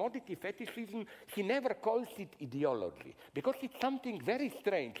enough, commodity fetishism, he never calls it ideology, because it's something very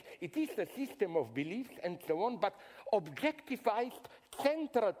strange. It is a system of beliefs and so on, but objectifies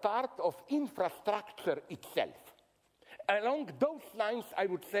central part of infrastructure itself. Along those lines, I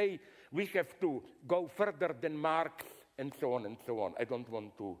would say, we have to go further than Marx, and so on and so on. I don't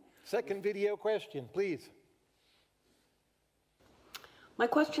want to... Second video question, please. My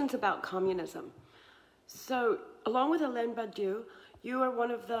question's about communism. So, along with Alain Badiou, you are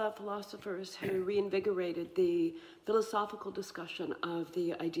one of the philosophers who reinvigorated the philosophical discussion of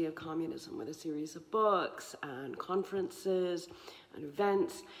the idea of communism with a series of books and conferences and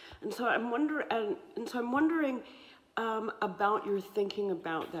events. And so I'm wondering about your thinking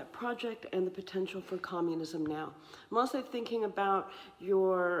about that project and the potential for communism now. I'm also thinking about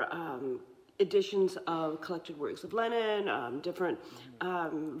your editions of collected works of Lenin, different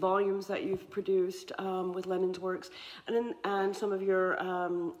volumes that you've produced with Lenin's works, and some of your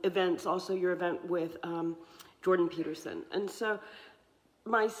events, also your event with Jordan Peterson. And so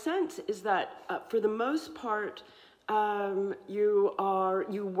my sense is that for the most part,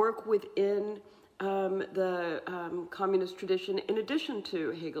 you work within the communist tradition in addition to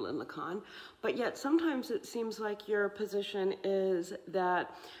Hegel and Lacan, but yet sometimes it seems like your position is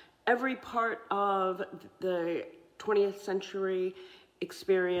that every part of the 20th century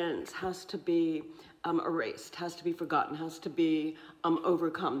experience has to be erased, has to be forgotten, has to be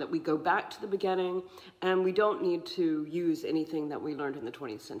overcome, that we go back to the beginning and we don't need to use anything that we learned in the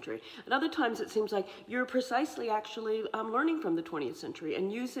 20th century. At other times it seems like you're precisely actually learning from the 20th century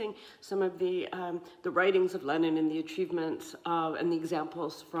and using some of the writings of Lenin and the achievements and the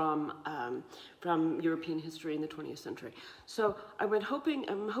examples from European history in the 20th century. So I'm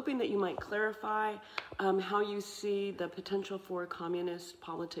hoping that you might clarify how you see the potential for communist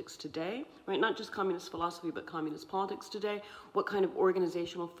politics today, right? Not just communist philosophy, but communist politics today, what kind of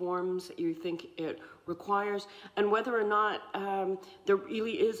organizational forms you think it requires, and whether or not there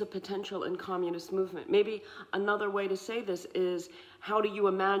really is a potential in communist movement. Maybe another way to say this is, how do you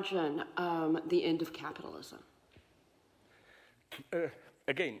imagine the end of capitalism?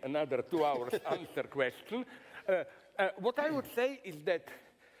 Again, another 2 hours answer question. What I would say is that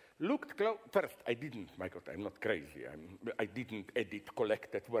looked close. First, I didn't, my God, I'm not crazy. I didn't edit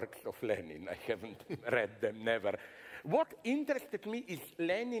collected works of Lenin. I haven't read them, never. What interested me is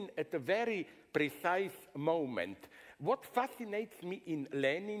Lenin at a very precise moment. What fascinates me in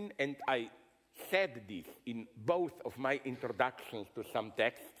Lenin, and I said this in both of my introductions to some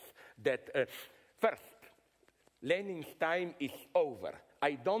texts, that first, Lenin's time is over.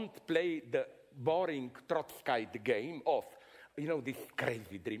 I don't play the boring Trotskyite game of, this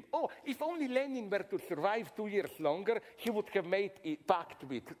crazy dream. Oh, if only Lenin were to survive 2 years longer, he would have made a pact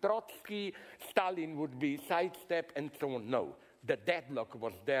with Trotsky, Stalin would be sidestepped, and so on. No, the deadlock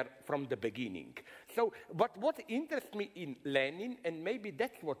was there from the beginning. So, but what interests me in Lenin, and maybe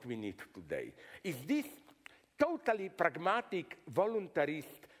that's what we need today, is this totally pragmatic,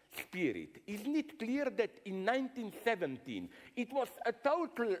 voluntarist spirit. Isn't it clear that in 1917 it was a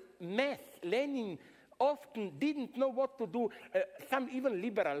total mess? Lenin often didn't know what to do. Some even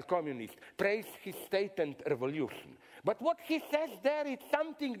liberal communists praise his state and revolution. But what he says there is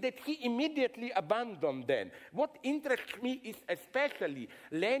something that he immediately abandoned then. What interests me is especially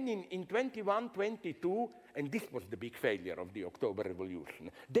Lenin in 21-22, and this was the big failure of the October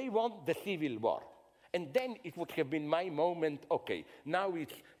Revolution. They won the civil war. And then it would have been my moment, okay, now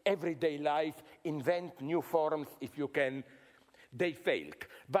it's everyday life, invent new forms if you can. They failed.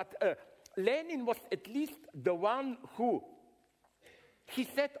 But Lenin was at least the one who, he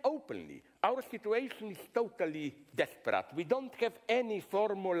said openly, our situation is totally desperate. We don't have any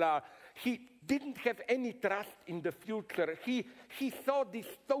formula. He didn't have any trust in the future. He saw this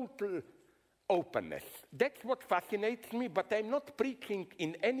total openness. That's what fascinates me, but I'm not preaching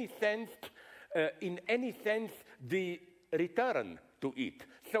in any sense the return to it.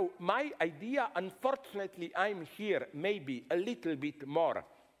 So my idea, unfortunately, I'm here maybe a little bit more,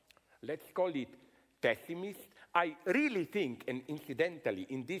 let's call it pessimist. I really think, and incidentally,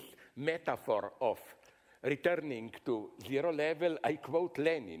 in this metaphor of returning to zero level, I quote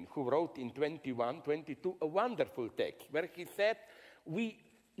Lenin, who wrote in 21-22 a wonderful text where he said,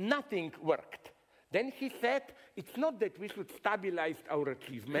 nothing worked. Then he said, it's not that we should stabilize our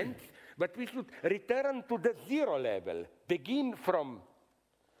achievements, but we should return to the zero level, begin from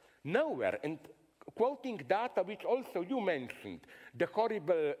nowhere. And quoting data which also you mentioned, the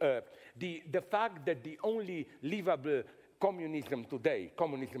horrible, the fact that the only livable communism today,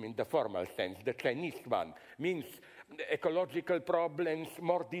 communism in the formal sense, the Chinese one, means ecological problems,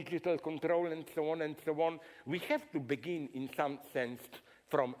 more digital control, and so on and so on. We have to begin in some sense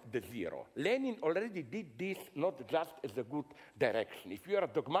from the zero. Lenin already did this not just as a good direction. If you are a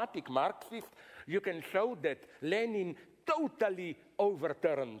dogmatic Marxist, you can show that Lenin totally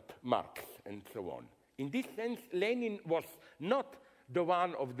overturned Marx and so on. In this sense, Lenin was not the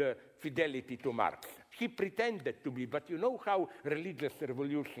one of the fidelity to Marx. He pretended to be, but you know how religious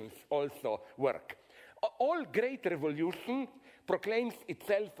revolutions also work. All great revolution proclaims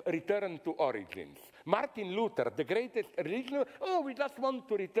itself return to origins. Martin Luther, the greatest religion, we just want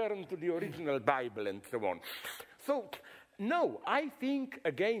to return to the original Bible and so on. So, no, I think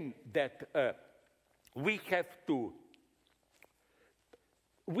again that we have to,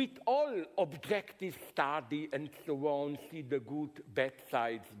 with all objective study and so on, see the good, bad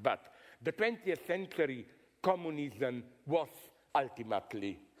sides, but the 20th century communism was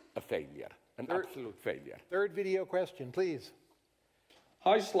ultimately a failure, an absolute failure. Third video question, please.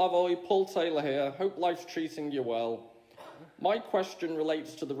 Hi Slavoj, Paul Taylor here. Hope life's treating you well. My question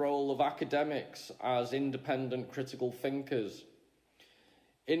relates to the role of academics as independent critical thinkers.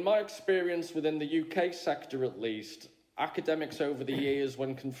 In my experience within the UK sector at least, academics over the years,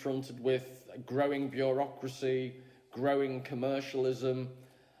 when confronted with growing bureaucracy, growing commercialism,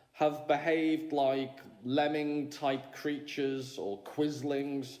 have behaved like lemming-type creatures or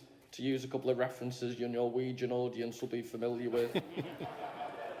quislings, to use a couple of references your Norwegian audience will be familiar with.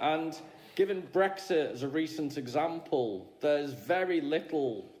 And given Brexit as a recent example, there's very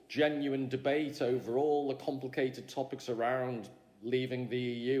little genuine debate over all the complicated topics around leaving the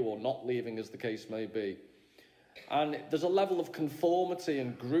EU or not leaving, as the case may be. And there's a level of conformity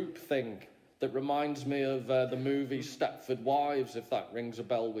and groupthink that reminds me of the movie Stepford Wives, if that rings a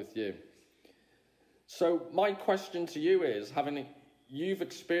bell with you. So my question to you is, you've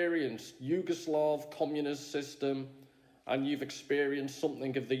experienced Yugoslav communist system and you've experienced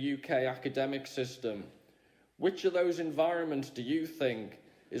something of the UK academic system, which of those environments do you think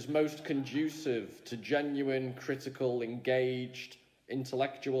is most conducive to genuine, critical, engaged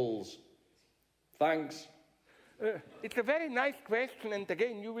intellectuals? Thanks. It's a very nice question, and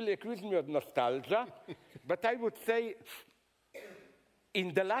again, you will accuse me of nostalgia, but I would say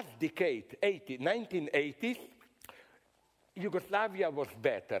in the last decade, 1980s, Yugoslavia was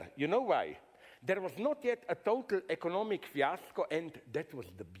better. You know why? There was not yet a total economic fiasco, and that was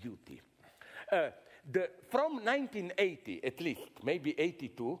the beauty. From 1980, at least, maybe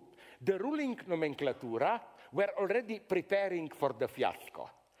 82, the ruling nomenclatura were already preparing for the fiasco.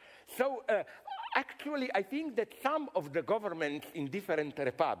 So actually, I think that some of the governments in different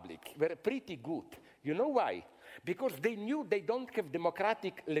republics were pretty good. You know why? Because they knew they don't have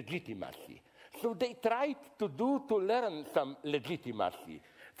democratic legitimacy. So they tried to learn some legitimacy.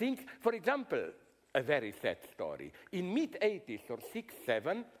 Things, for example, a very sad story. In mid-80s or 6,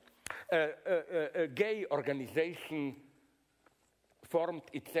 7, a gay organization formed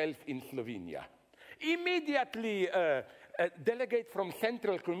itself in Slovenia. Immediately, a delegate from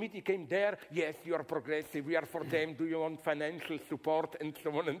Central Committee came there. Yes, you are progressive. We are for them. Do you want financial support? And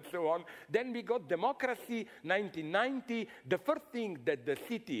so on and so on. Then we got democracy, 1990. The first thing that the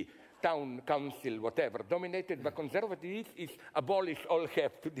city, town council, whatever, dominated by conservatives is abolish all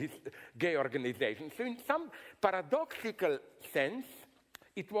help to this gay organization. So in some paradoxical sense,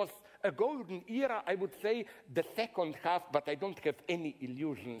 it was a golden era, I would say, the second half, but I don't have any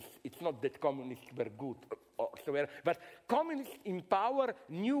illusions. It's not that communists were good, but communists in power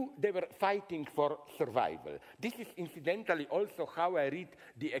knew they were fighting for survival. This is incidentally also how I read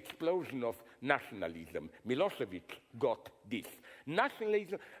the explosion of nationalism. Milosevic got this.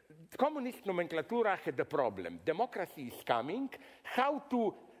 Nationalism, communist nomenclatura had a problem. Democracy is coming. How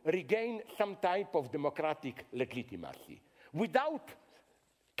to regain some type of democratic legitimacy without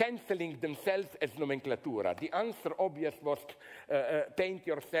cancelling themselves as nomenclatura. The answer, obvious, was paint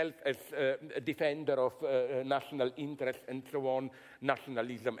yourself as a defender of national interest and so on,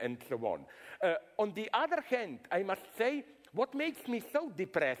 nationalism and so on. On the other hand, I must say, what makes me so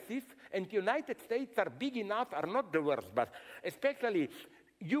depressive, and the United States are big enough, are not the worst, but especially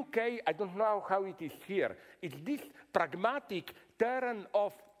UK, I don't know how it is here, it's this pragmatic turn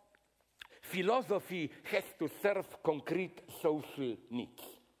of philosophy has to serve concrete social needs.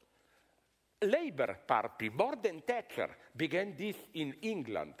 Labour Party, more than Thatcher, began this in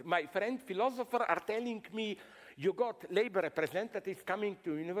England. My friend philosophers are telling me, you got Labour representatives coming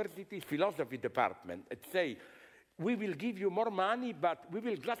to university philosophy department and say, we will give you more money, but we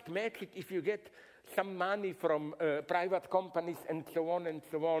will just match it if you get some money from private companies and so on and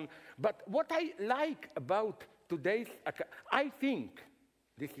so on. But what I like about today's, I think,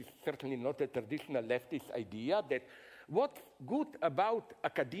 this is certainly not a traditional leftist idea, that what's good about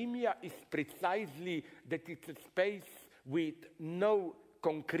academia is precisely that it's a space with no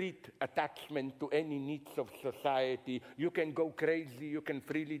concrete attachment to any needs of society. You can go crazy, you can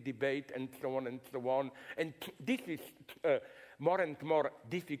freely debate, and so on and so on. And this is more and more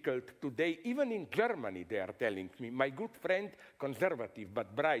difficult today. Even in Germany, they are telling me. My good friend, conservative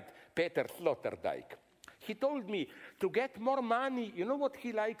but bright, Peter Sloterdijk, he told me to get more money, you know what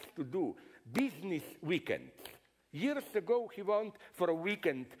he likes to do? Business weekends. Years ago, he went for a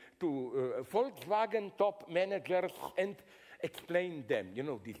weekend to Volkswagen top managers and explain them, you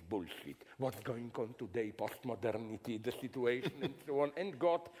know, this bullshit. What's going on today, postmodernity, the situation, and so on. And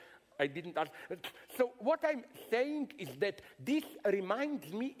God, I didn't ask. So what I'm saying is that this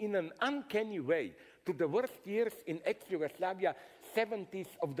reminds me in an uncanny way to the worst years in ex-Yugoslavia, 70s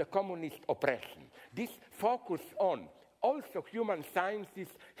of the communist oppression. This focus on also human sciences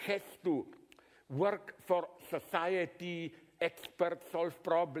has to work for society, experts solve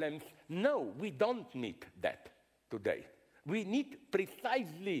problems. No, we don't need that today. We need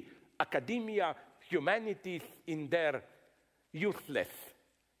precisely academia, humanities in their useless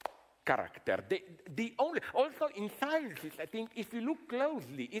character. Also in sciences, I think, if you look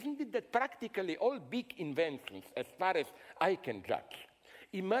closely, isn't it that practically all big inventions, as far as I can judge,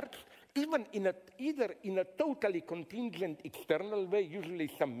 emerge even either in a totally contingent external way, usually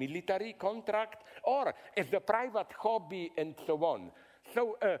some military contract, or as a private hobby and so on.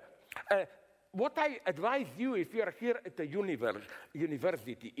 So what I advise you if you are here at the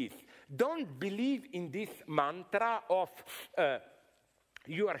university is, don't believe in this mantra of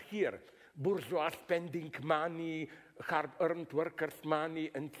you are here, bourgeois spending money, hard-earned workers' money,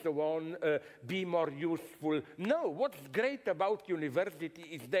 and so on, be more useful. No, what's great about university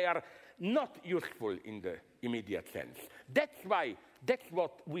is they are not useful in the immediate sense. That's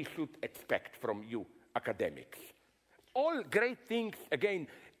what we should expect from you academics. All great things, again,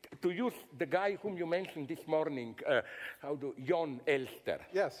 to use the guy whom you mentioned this morning, Jon Elster.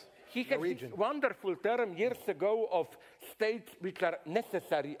 Yes. He had this wonderful term years ago of states which are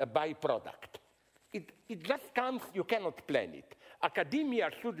necessary a byproduct. It just comes, you cannot plan it. Academia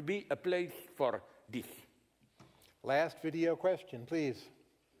should be a place for this. Last video question, please.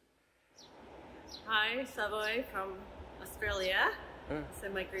 Hi, Slavoj from Australia.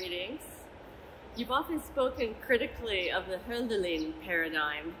 Send my greetings. You've often spoken critically of the Hölderlin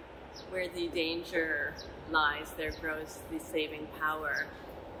paradigm, where the danger lies, there grows the saving power.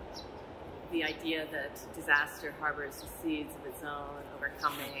 The idea that disaster harbors the seeds of its own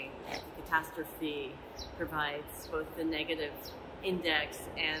overcoming, the catastrophe provides both the negative index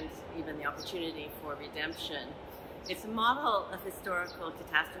and even the opportunity for redemption. It's a model of historical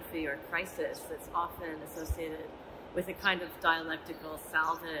catastrophe or crisis that's often associated with a kind of dialectical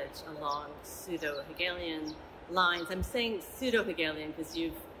salvage along pseudo-Hegelian lines. I'm saying pseudo-Hegelian because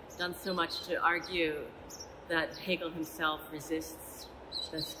you've done so much to argue that Hegel himself resists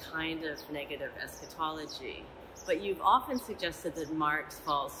this kind of negative eschatology. But you've often suggested that Marx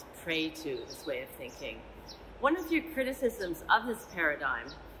falls prey to this way of thinking. One of your criticisms of this paradigm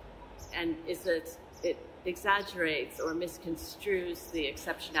is that it exaggerates or misconstrues the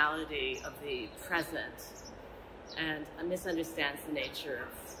exceptionality of the present and misunderstands the nature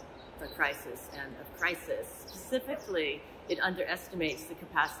of the crisis and of crisis. Specifically, it underestimates the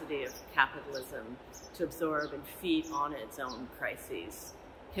capacity of capitalism to absorb and feed on its own crises.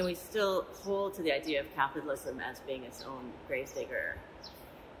 Can we still hold to the idea of capitalism as being its own gravedigger?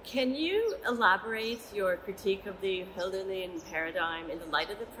 Can you elaborate your critique of the Hölderlin paradigm in the light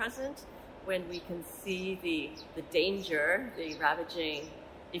of the present, when we can see the danger, the ravaging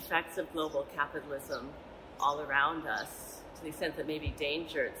effects of global capitalism all around us, to the extent that maybe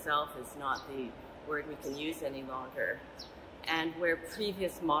danger itself is not the word we can use any longer, and where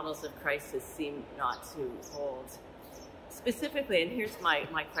previous models of crisis seem not to hold? Specifically, and here's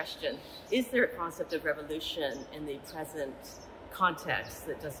my question, is there a concept of revolution in the present context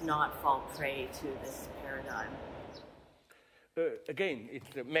that does not fall prey to this paradigm? Again,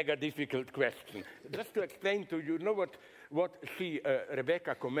 it's a mega difficult question. Just to explain to you, what she,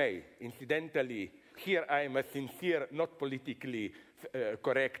 Rebecca Comey, incidentally, here I am a sincere, not politically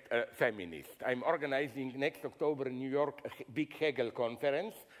correct feminist. I'm organizing next October in New York a big Hegel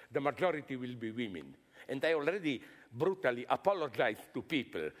conference. The majority will be women. And I already brutally apologize to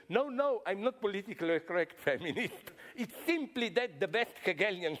people. No, I'm not politically correct feminist. It's simply that the best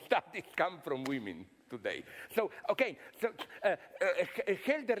Hegelian studies come from women today. So, okay,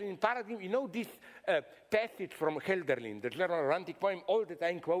 Hölderlin paradigm, you know this passage from Hölderlin, the German romantic poem, all the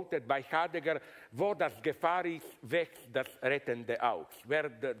time quoted by Heidegger, wo das Gefahr ist, wächst das Rettende aus, where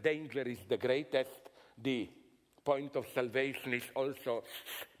the danger is the greatest, the point of salvation is also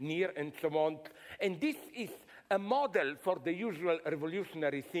near, and so on. And this is a model for the usual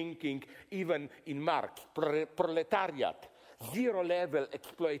revolutionary thinking, even in Marx, proletariat, zero-level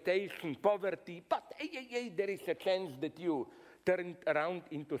exploitation, poverty, but there is a chance that you turn around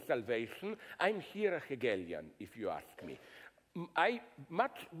into salvation. I'm here a Hegelian, if you ask me. I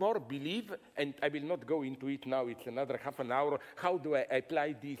much more believe, and I will not go into it now, it's another half an hour, how do I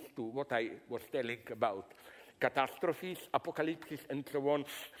apply this to what I was telling about catastrophes, apocalypses, and so on,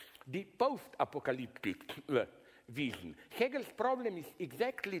 the post-apocalyptic vision. Hegel's problem is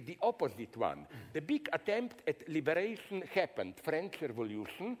exactly the opposite one. The big attempt at liberation happened, French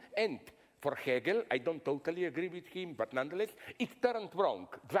Revolution, and for Hegel, I don't totally agree with him, but nonetheless, it turned wrong,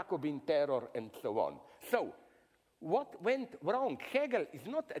 Jacobin terror, and so on. So, what went wrong? Hegel is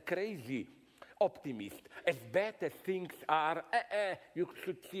not a crazy optimist. As bad as things are, you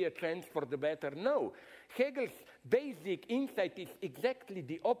should see a chance for the better. No, Hegel's basic insight is exactly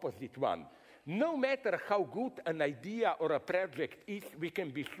the opposite one. No matter how good an idea or a project is, we can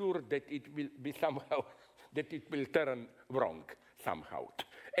be sure that it will be somehow, that it will turn wrong somehow.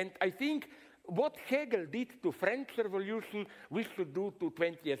 And I think what Hegel did to French Revolution, we should do to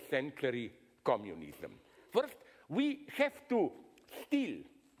 20th century communism. First, we have to still,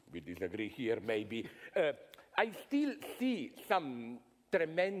 we disagree here maybe, I still see some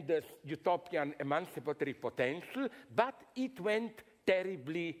tremendous utopian emancipatory potential, but it went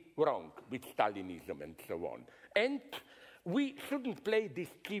terribly wrong with Stalinism and so on. And we shouldn't play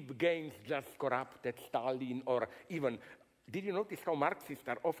these cheap games, just corrupted Stalin, or even, did you notice how Marxists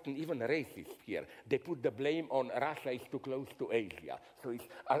are often even racist here? They put the blame on Russia is too close to Asia. So it's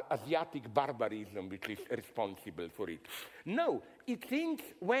Asiatic barbarism which is responsible for it. No, things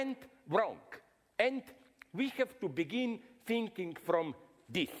went wrong. And we have to begin thinking from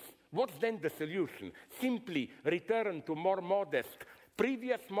this. What's then the solution? Simply return to more modest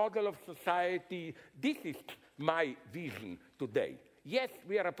previous model of society. This is my vision today. Yes,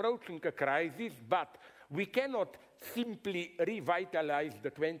 we are approaching a crisis, but we cannot simply revitalize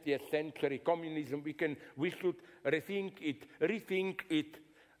the 20th century communism. We should rethink it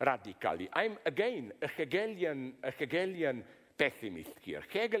radically. I'm again a Hegelian pessimist here.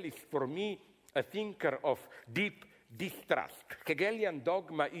 Hegel is for me a thinker of deep distrust. Hegelian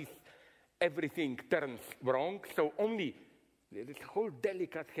dogma is everything turns wrong, so only this whole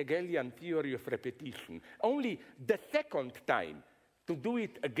delicate Hegelian theory of repetition, only the second time to do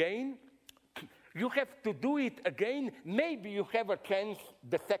it again, you have to do it again. Maybe you have a chance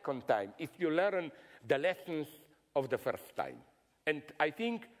the second time if you learn the lessons of the first time. And I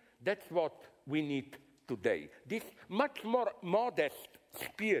think that's what we need today. This much more modest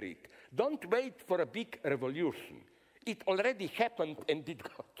spirit. Don't wait for a big revolution. It already happened and it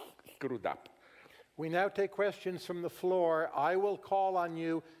got screwed up. We now take questions from the floor. I will call on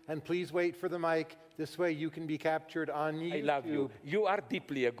you, and please wait for the mic. This way you can be captured on YouTube. I love you. You are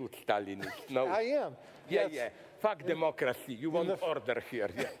deeply a good Stalinist. No? I am. Yeah, Yes. yeah. Fuck democracy. You want order here.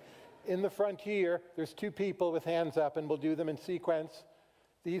 Yeah. In the front here, there's two people with hands up, and we'll do them in sequence.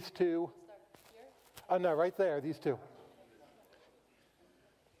 These two. Oh, no, right there, these two.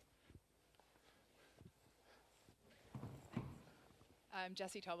 I'm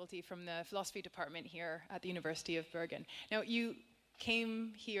Jessie Tobalty from the philosophy department here at the University of Bergen. Now, you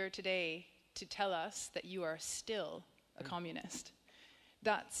came here today to tell us that you are still a communist.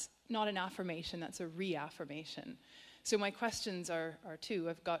 That's not an affirmation, that's a reaffirmation. So my questions are two.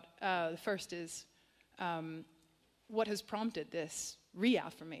 I've got, the first is, what has prompted this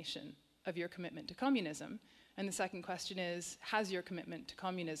reaffirmation of your commitment to communism? And the second question is, has your commitment to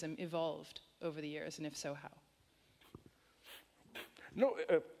communism evolved over the years, and if so, how? No,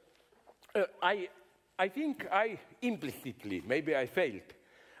 I think I implicitly, maybe I failed,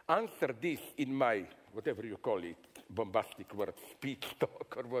 answered this in my, whatever you call it, bombastic word, speech,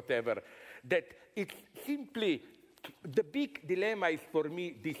 talk, or whatever, that it's simply, the big dilemma is for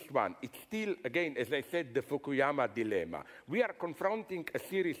me this one. It's still, again, as I said, the Fukuyama dilemma. We are confronting a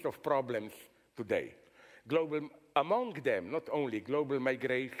series of problems today. Among them, not only global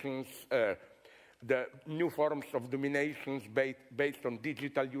migrations, the new forms of dominations based on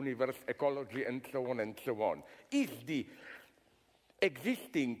digital universe, ecology, and so on and so on. Is the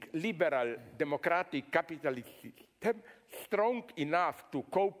existing liberal, democratic, capitalist system strong enough to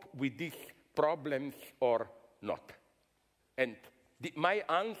cope with these problems or not? And my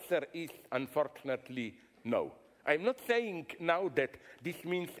answer is, unfortunately, no. I'm not saying now that this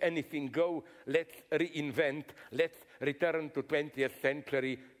means anything go, let's reinvent, let's return to 20th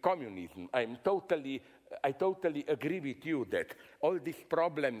century communism. I totally agree with you that all these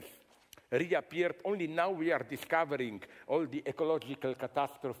problems reappeared. Only now we are discovering all the ecological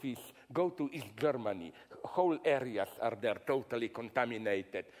catastrophes. Go to East Germany. Whole areas are there totally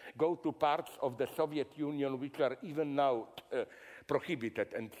contaminated. Go to parts of the Soviet Union which are even now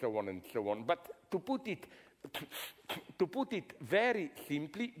prohibited, and so on and so on. But to put it very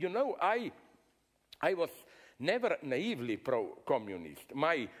simply, you know, I was never naively pro-communist.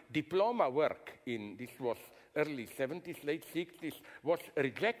 My diploma work this was early 70s, late 60s, was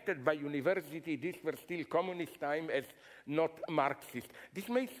rejected by university. These were still communist time as not Marxist. This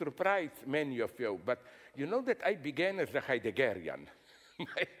may surprise many of you, but you know that I began as a Heideggerian.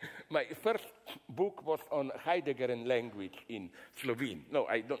 My first book was on Heideggerian language in Slovene. No,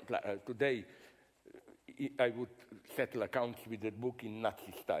 I don't. Today, I would settle accounts with the book in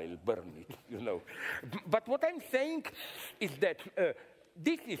Nazi style, burn it, you know. But what I'm saying is that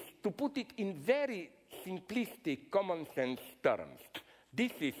this is, to put it in very simplistic, common sense terms,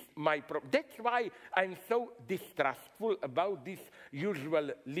 this is my problem. That's why I'm so distrustful about this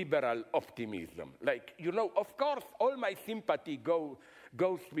usual liberal optimism. Like, you know, of course, all my sympathy goes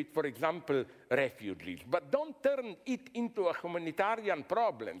with, for example, refugees. But don't turn it into a humanitarian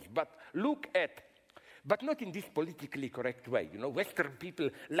problem, but look at, but not in this politically correct way. You know, Western people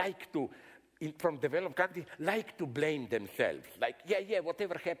like to, from developed countries, like to blame themselves. Like, yeah,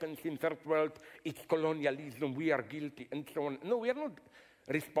 whatever happens in third world, it's colonialism, we are guilty, and so on. No, we are not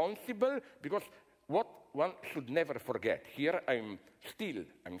responsible, because what one should never forget, here I'm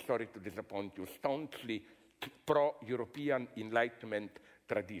sorry to disappoint you, staunchly pro-European Enlightenment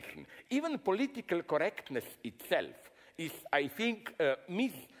tradition. Even political correctness itself is, I think,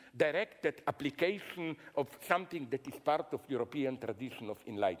 misdirected application of something that is part of European tradition of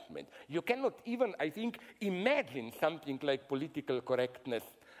Enlightenment. You cannot even, I think, imagine something like political correctness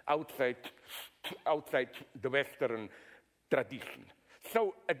outside the Western tradition.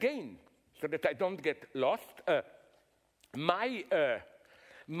 So again, so that I don't get lost,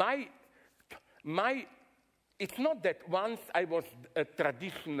 it's not that once I was a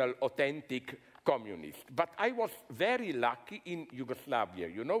traditional, authentic communist, but I was very lucky in Yugoslavia.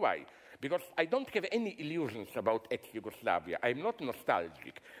 You know why? Because I don't have any illusions about ex-Yugoslavia. I'm not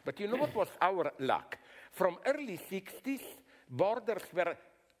nostalgic. But you know what was our luck? From early 60s, borders were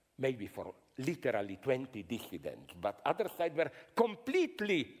maybe for literally 20 dissidents, but other side were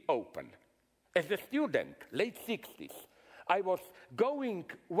completely open. As a student, late 60s, I was going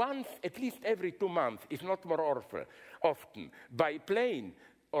once, at least every 2 months, if not more often, by plane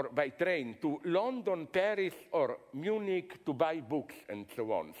or by train to London, Paris, or Munich to buy books and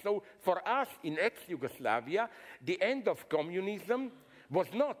so on. So for us in ex-Yugoslavia, the end of communism was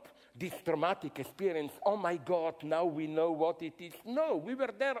not this traumatic experience, oh my God, now we know what it is. No, we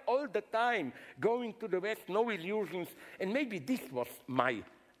were there all the time, going to the West, no illusions. And maybe this was my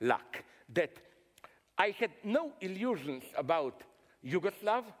luck, that I had no illusions about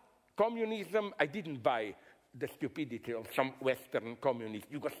Yugoslav communism. I didn't buy the stupidity of some Western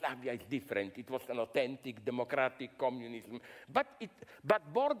communists. Yugoslavia is different. It was an authentic, democratic communism.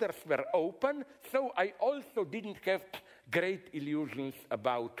 But borders were open, so I also didn't have great illusions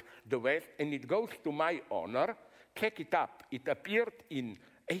about the West, and it goes to my honor. Check it up. It appeared in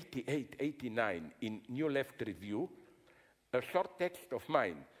 88, 89 in New Left Review, a short text of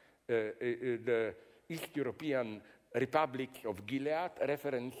mine, the East European Republics of Gilead,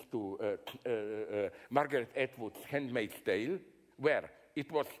 reference to Margaret Atwood's Handmaid's Tale, where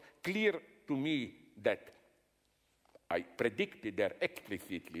it was clear to me that I predicted there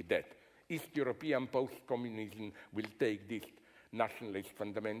explicitly that East European post-communism will take this nationalist,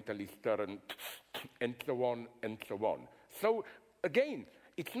 fundamentalist turn, and so on and so on. So again,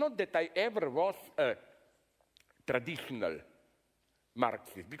 it's not that I ever was a traditional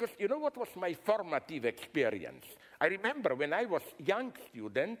Marxist, because you know what was my formative experience? I remember when I was a young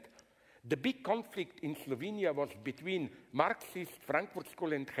student, the big conflict in Slovenia was between Marxists, Frankfurt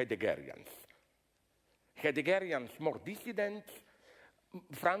School, and Heideggerians. Heideggerians more dissident,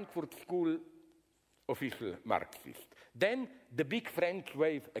 Frankfurt School official Marxist. Then the big French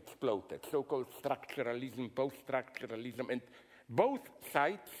wave exploded, so-called structuralism, post-structuralism, and both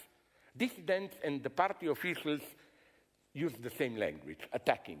sides, dissidents and the party officials, used the same language,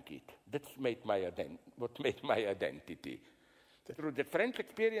 attacking it. That's what made my identity. Through the French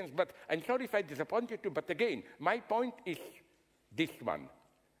experience, but I'm sorry if I disappointed you, but again, my point is this one,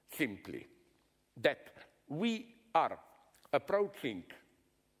 simply, that we are approaching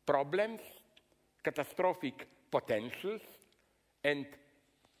problems, catastrophic potentials, and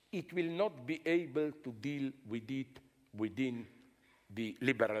it will not be able to deal with it within the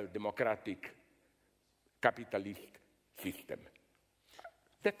liberal, democratic, capitalist system.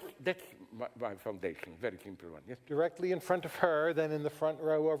 That's my foundation, very simple one. Yes? Directly in front of her, then in the front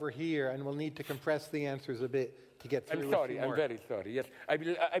row over here, and we'll need to compress the answers a bit to get through. I'm sorry, I'm very sorry. Yes, I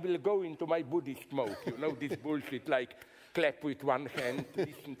will go into my Buddhist mode. You know, this bullshit like clap with one hand,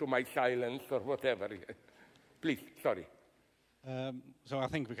 listen to my silence or whatever. Please, sorry. So I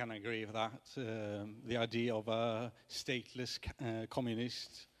think we can agree with that. The idea of a stateless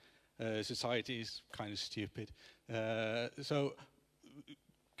communist society is kind of stupid. So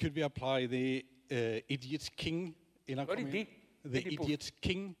could we apply the idiot king in our community? The idiot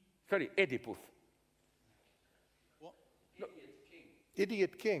king? Sorry, Oedipus. What? No.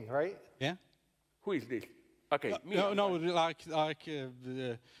 Idiot king, right? Yeah. Who is this? Okay. Like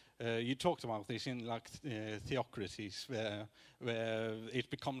you talked about this in like theocracies, where it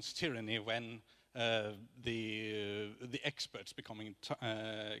becomes tyranny when the experts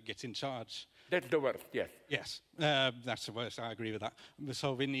gets in charge. That's the worst, yes. Yes, that's the worst, I agree with that.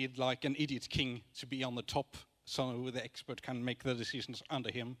 So we need like an idiot king to be on the top so the expert can make the decisions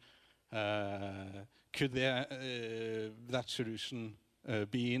under him. Could that solution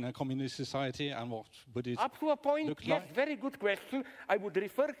be in a communist society, and what would it up to a point, look yes, like? Very good question. I would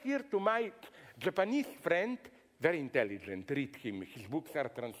refer here to my Japanese friend, very intelligent, read him. His books are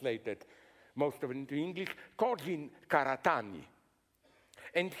translated, most of it into English, Kojin Karatani.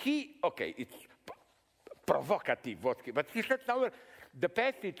 And he, okay, it's provocative, but he said now the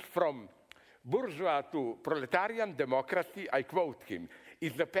passage from bourgeois to proletarian democracy, I quote him,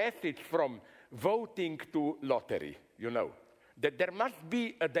 is the passage from voting to lottery, you know. That there must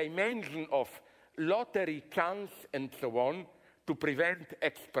be a dimension of lottery, chance, and so on to prevent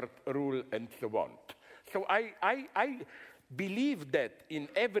expert rule and so on. So I believe that in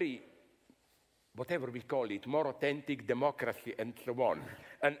every, whatever we call it, more authentic democracy and so on,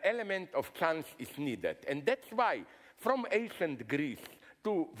 an element of chance is needed. And that's why from ancient Greece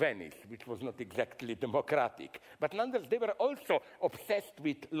to Venice, which was not exactly democratic, but nonetheless they were also obsessed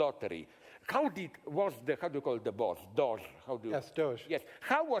with lottery. How do you call the boss? Doge. Yes, Doge. Yes.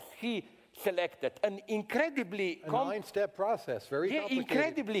 How was he selected? An incredibly... A nine-step process, very complicated.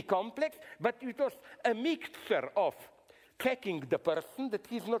 Incredibly complex, but it was a mixture of checking the person that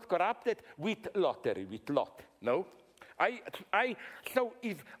he's not corrupted with lottery, with lot, no? So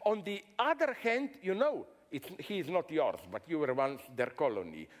if, on the other hand, you know, he is not yours, but you were once their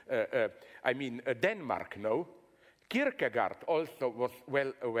colony. Denmark, no? Kierkegaard also was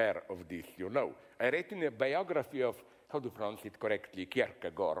well aware of this, you know. I read in a biography of, how to pronounce it correctly,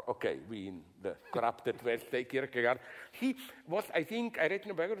 Kierkegaard. Okay, we in the corrupted West say Kierkegaard. He was, I think, I read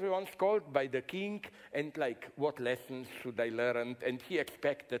in a biography once called by the king, and like, what lessons should I learn? And he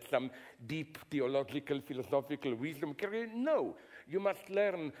expected some deep theological, philosophical wisdom. No, you must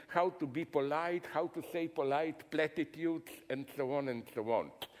learn how to be polite, how to say polite platitudes, and so on and so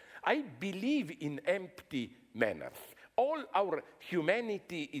on. I believe in empty manners. All our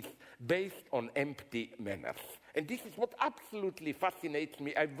humanity is based on empty manners. And this is what absolutely fascinates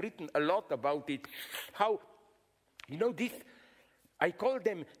me. I've written a lot about it. How, you know, this, I call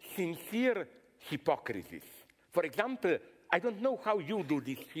them sincere hypocrisies. For example, I don't know how you do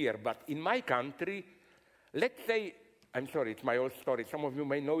this here, but in my country, let's say, I'm sorry, it's my old story, some of you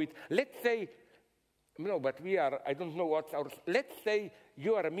may know it. Let's say, no, but we are, I don't know what's ours. Let's say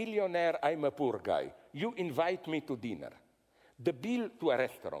you are a millionaire, I'm a poor guy. You invite me to dinner. The bill to a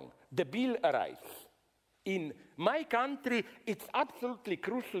restaurant, the bill arrives. In my country, it's absolutely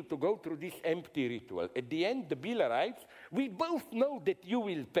crucial to go through this empty ritual. At the end, the bill arrives. We both know that you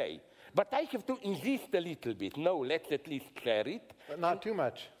will pay. But I have to insist a little bit. No, let's at least share it. But not too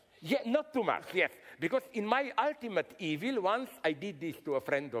much. Yeah, not too much, yes. Because in my ultimate evil, once I did this to a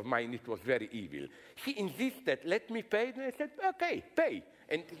friend of mine, it was very evil. He insisted, let me pay. And I said, okay, pay.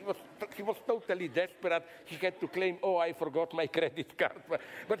 And he was totally desperate. He had to claim, oh, I forgot my credit card.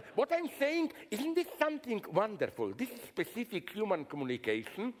 But what I'm saying, isn't this something wonderful? This is specific human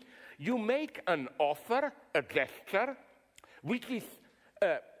communication. You make an offer, a gesture, which is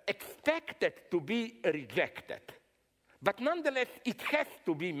expected to be rejected. But nonetheless, it has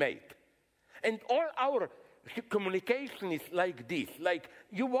to be made. And all our communication is like this. Like,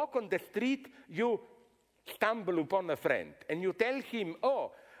 you walk on the street, you stumble upon a friend, and you tell him,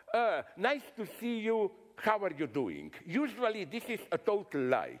 oh, nice to see you, how are you doing? Usually, this is a total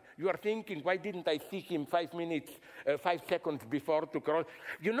lie. You are thinking, why didn't I see him 5 seconds before to cross?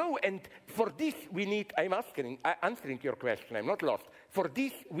 You know, and for this, we need, I'm answering your question, I'm not lost. For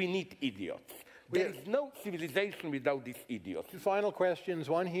this, we need idiots. There is no civilization without these idiots. Two final questions,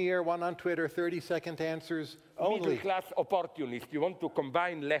 one here, one on Twitter, 30-second answers only. Middle-class opportunist. You want to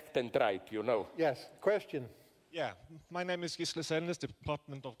combine left and right, you know. Yes, question. Yeah, my name is Gisle Selnes,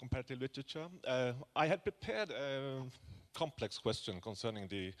 Department of Comparative Literature. I had prepared a complex question concerning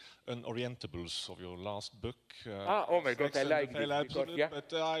the unorientables of your last book. Oh my God, I like this. Because, yeah.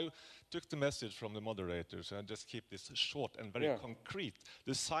 But I took the message from the moderators and just keep this short and very concrete.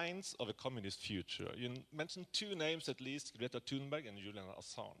 The signs of a communist future. You mentioned two names at least, Greta Thunberg and Julian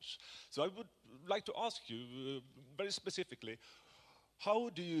Assange. So I would like to ask you very specifically, how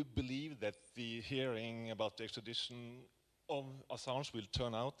do you believe that the hearing about the extradition of Assange will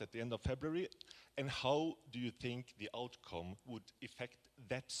turn out at the end of February? And how do you think the outcome would affect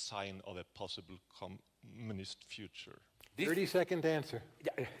that sign of a possible communist future? 30-second answer.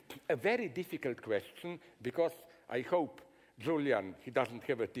 A very difficult question, because I hope Julian, he doesn't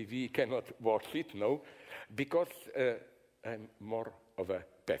have a TV, cannot watch it, no, because I'm more of a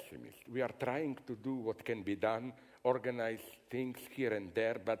pessimist. We are trying to do what can be done, organize things here and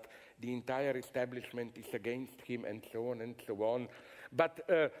there, but the entire establishment is against him, and so on and so on. But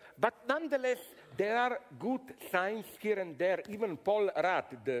nonetheless, there are good signs here and there. Even Paul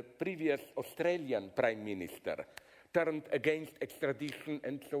Rudd, the previous Australian Prime Minister, turned against extradition,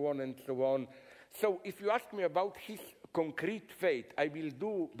 and so on and so on. So if you ask me about his concrete fate, I will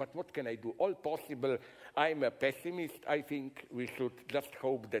do, but what can I do? All possible. I'm a pessimist. I think we should just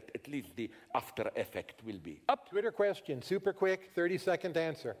hope that at least the after effect will be up. Twitter question, super quick, 30-second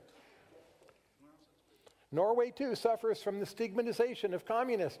answer. Norway, too, suffers from the stigmatization of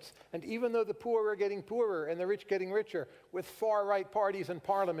communists. And even though the poor are getting poorer and the rich getting richer, with far-right parties in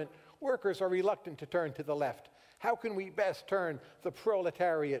parliament, workers are reluctant to turn to the left. How can we best turn the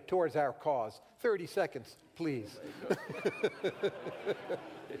proletariat towards our cause? 30 seconds, please.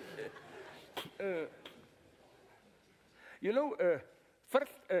 You know,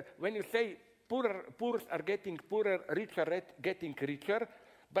 first, when you say poor are getting poorer, rich are getting richer,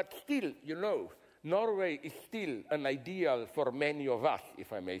 but still, you know, Norway is still an ideal for many of us,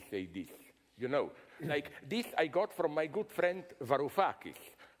 if I may say this. You know, like this I got from my good friend Varoufakis,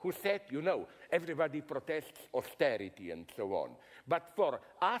 who said, you know, everybody protests austerity and so on. But for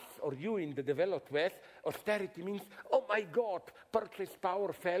us or you in the developed West, austerity means, oh my God, purchase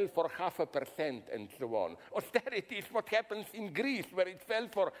power fell for 0.5% and so on. Austerity is what happens in Greece, where it fell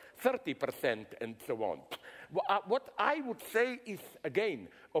for 30% and so on. What I would say is, again,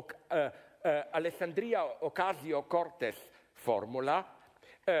 Alessandria Ocasio-Cortez formula,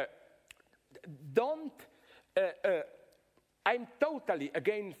 I'm totally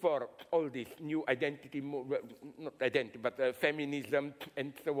again for all this new identity, not identity, but feminism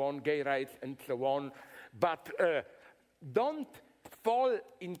and so on, gay rights and so on. But don't fall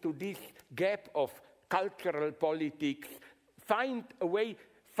into this gap of cultural politics. Find a way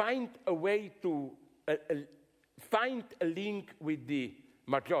to find a link with the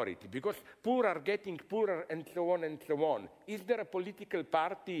majority, because poor are getting poorer and so on and so on. Is there a political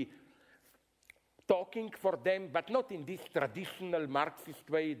party talking for them, but not in this traditional Marxist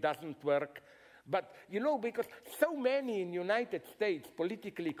way? It doesn't work. But, you know, because so many in the United States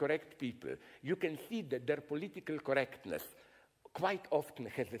politically correct people, you can see that their political correctness quite often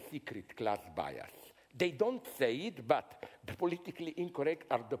has a secret class bias. They don't say it, but the politically incorrect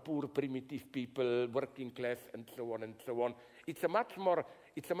are the poor, primitive people, working class, and so on and so on. It's a much more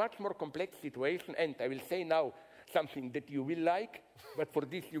complex situation, and I will say now something that you will like, but for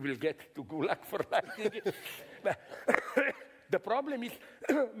this you will get to Gulag for liking it. The problem is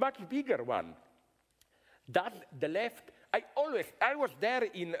a much bigger one. Does the left, I was there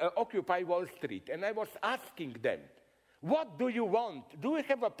in Occupy Wall Street, and I was asking them, what do you want? Do you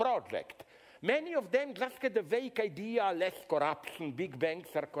have a project? Many of them just had a vague idea, less corruption, big banks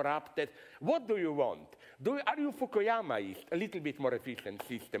are corrupted. What do you want? Are you Fukuyamaist, a little bit more efficient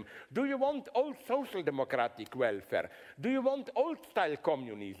system? Do you want old social democratic welfare? Do you want old-style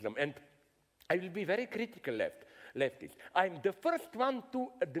communism? And I will be very critical leftist. I'm the first one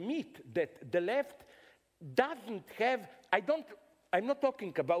to admit that the left doesn't have, I'm not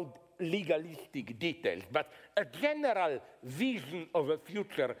talking about legalistic details, but a general vision of a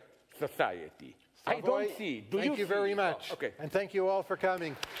future society. Slavoj, I don't see. Thank you very much. Oh, okay. And thank you all for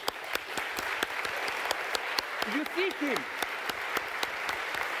coming. You see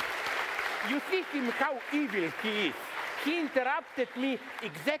him how evil he is. He interrupted me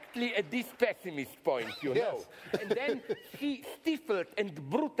exactly at this pessimist point, you know. And then he stifled and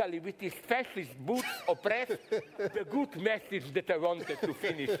brutally with his fascist boots oppressed the good message that I wanted to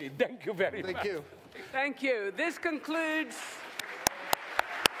finish it. Thank you very much. Thank you. Thank you. This concludes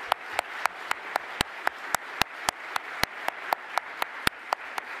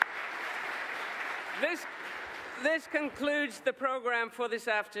This concludes the program for this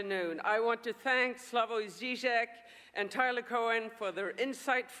afternoon. I want to thank Slavoj Žižek and Tyler Cowen for their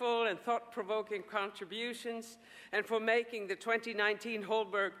insightful and thought-provoking contributions and for making the 2019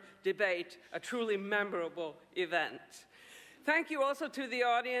 Holberg debate a truly memorable event. Thank you also to the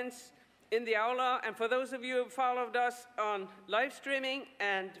audience in the aula and for those of you who followed us on live streaming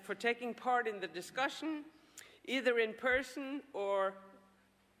and for taking part in the discussion, either in person or,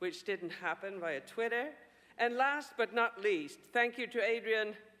 which didn't happen, via Twitter. And last but not least, thank you to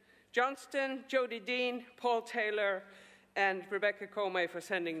Adrian Johnston, Jody Dean, Paul Taylor, and Rebecca Comey for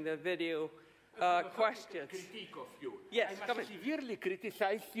sending the video questions. Critique of you. Yes, I must severely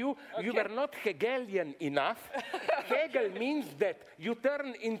criticize you. Okay. You were not Hegelian enough. Hegel means that you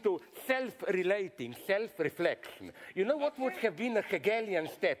turn into self-relating, self-reflection. You know what would have been a Hegelian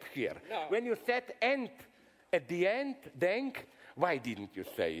step here? No. When you said "and" at the end, denk. Why didn't you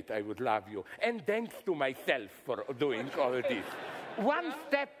say it? I would love you. And thanks to myself for doing all this. One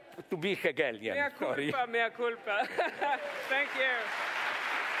step to be Hegelian. Mea culpa, mea culpa. Thank you.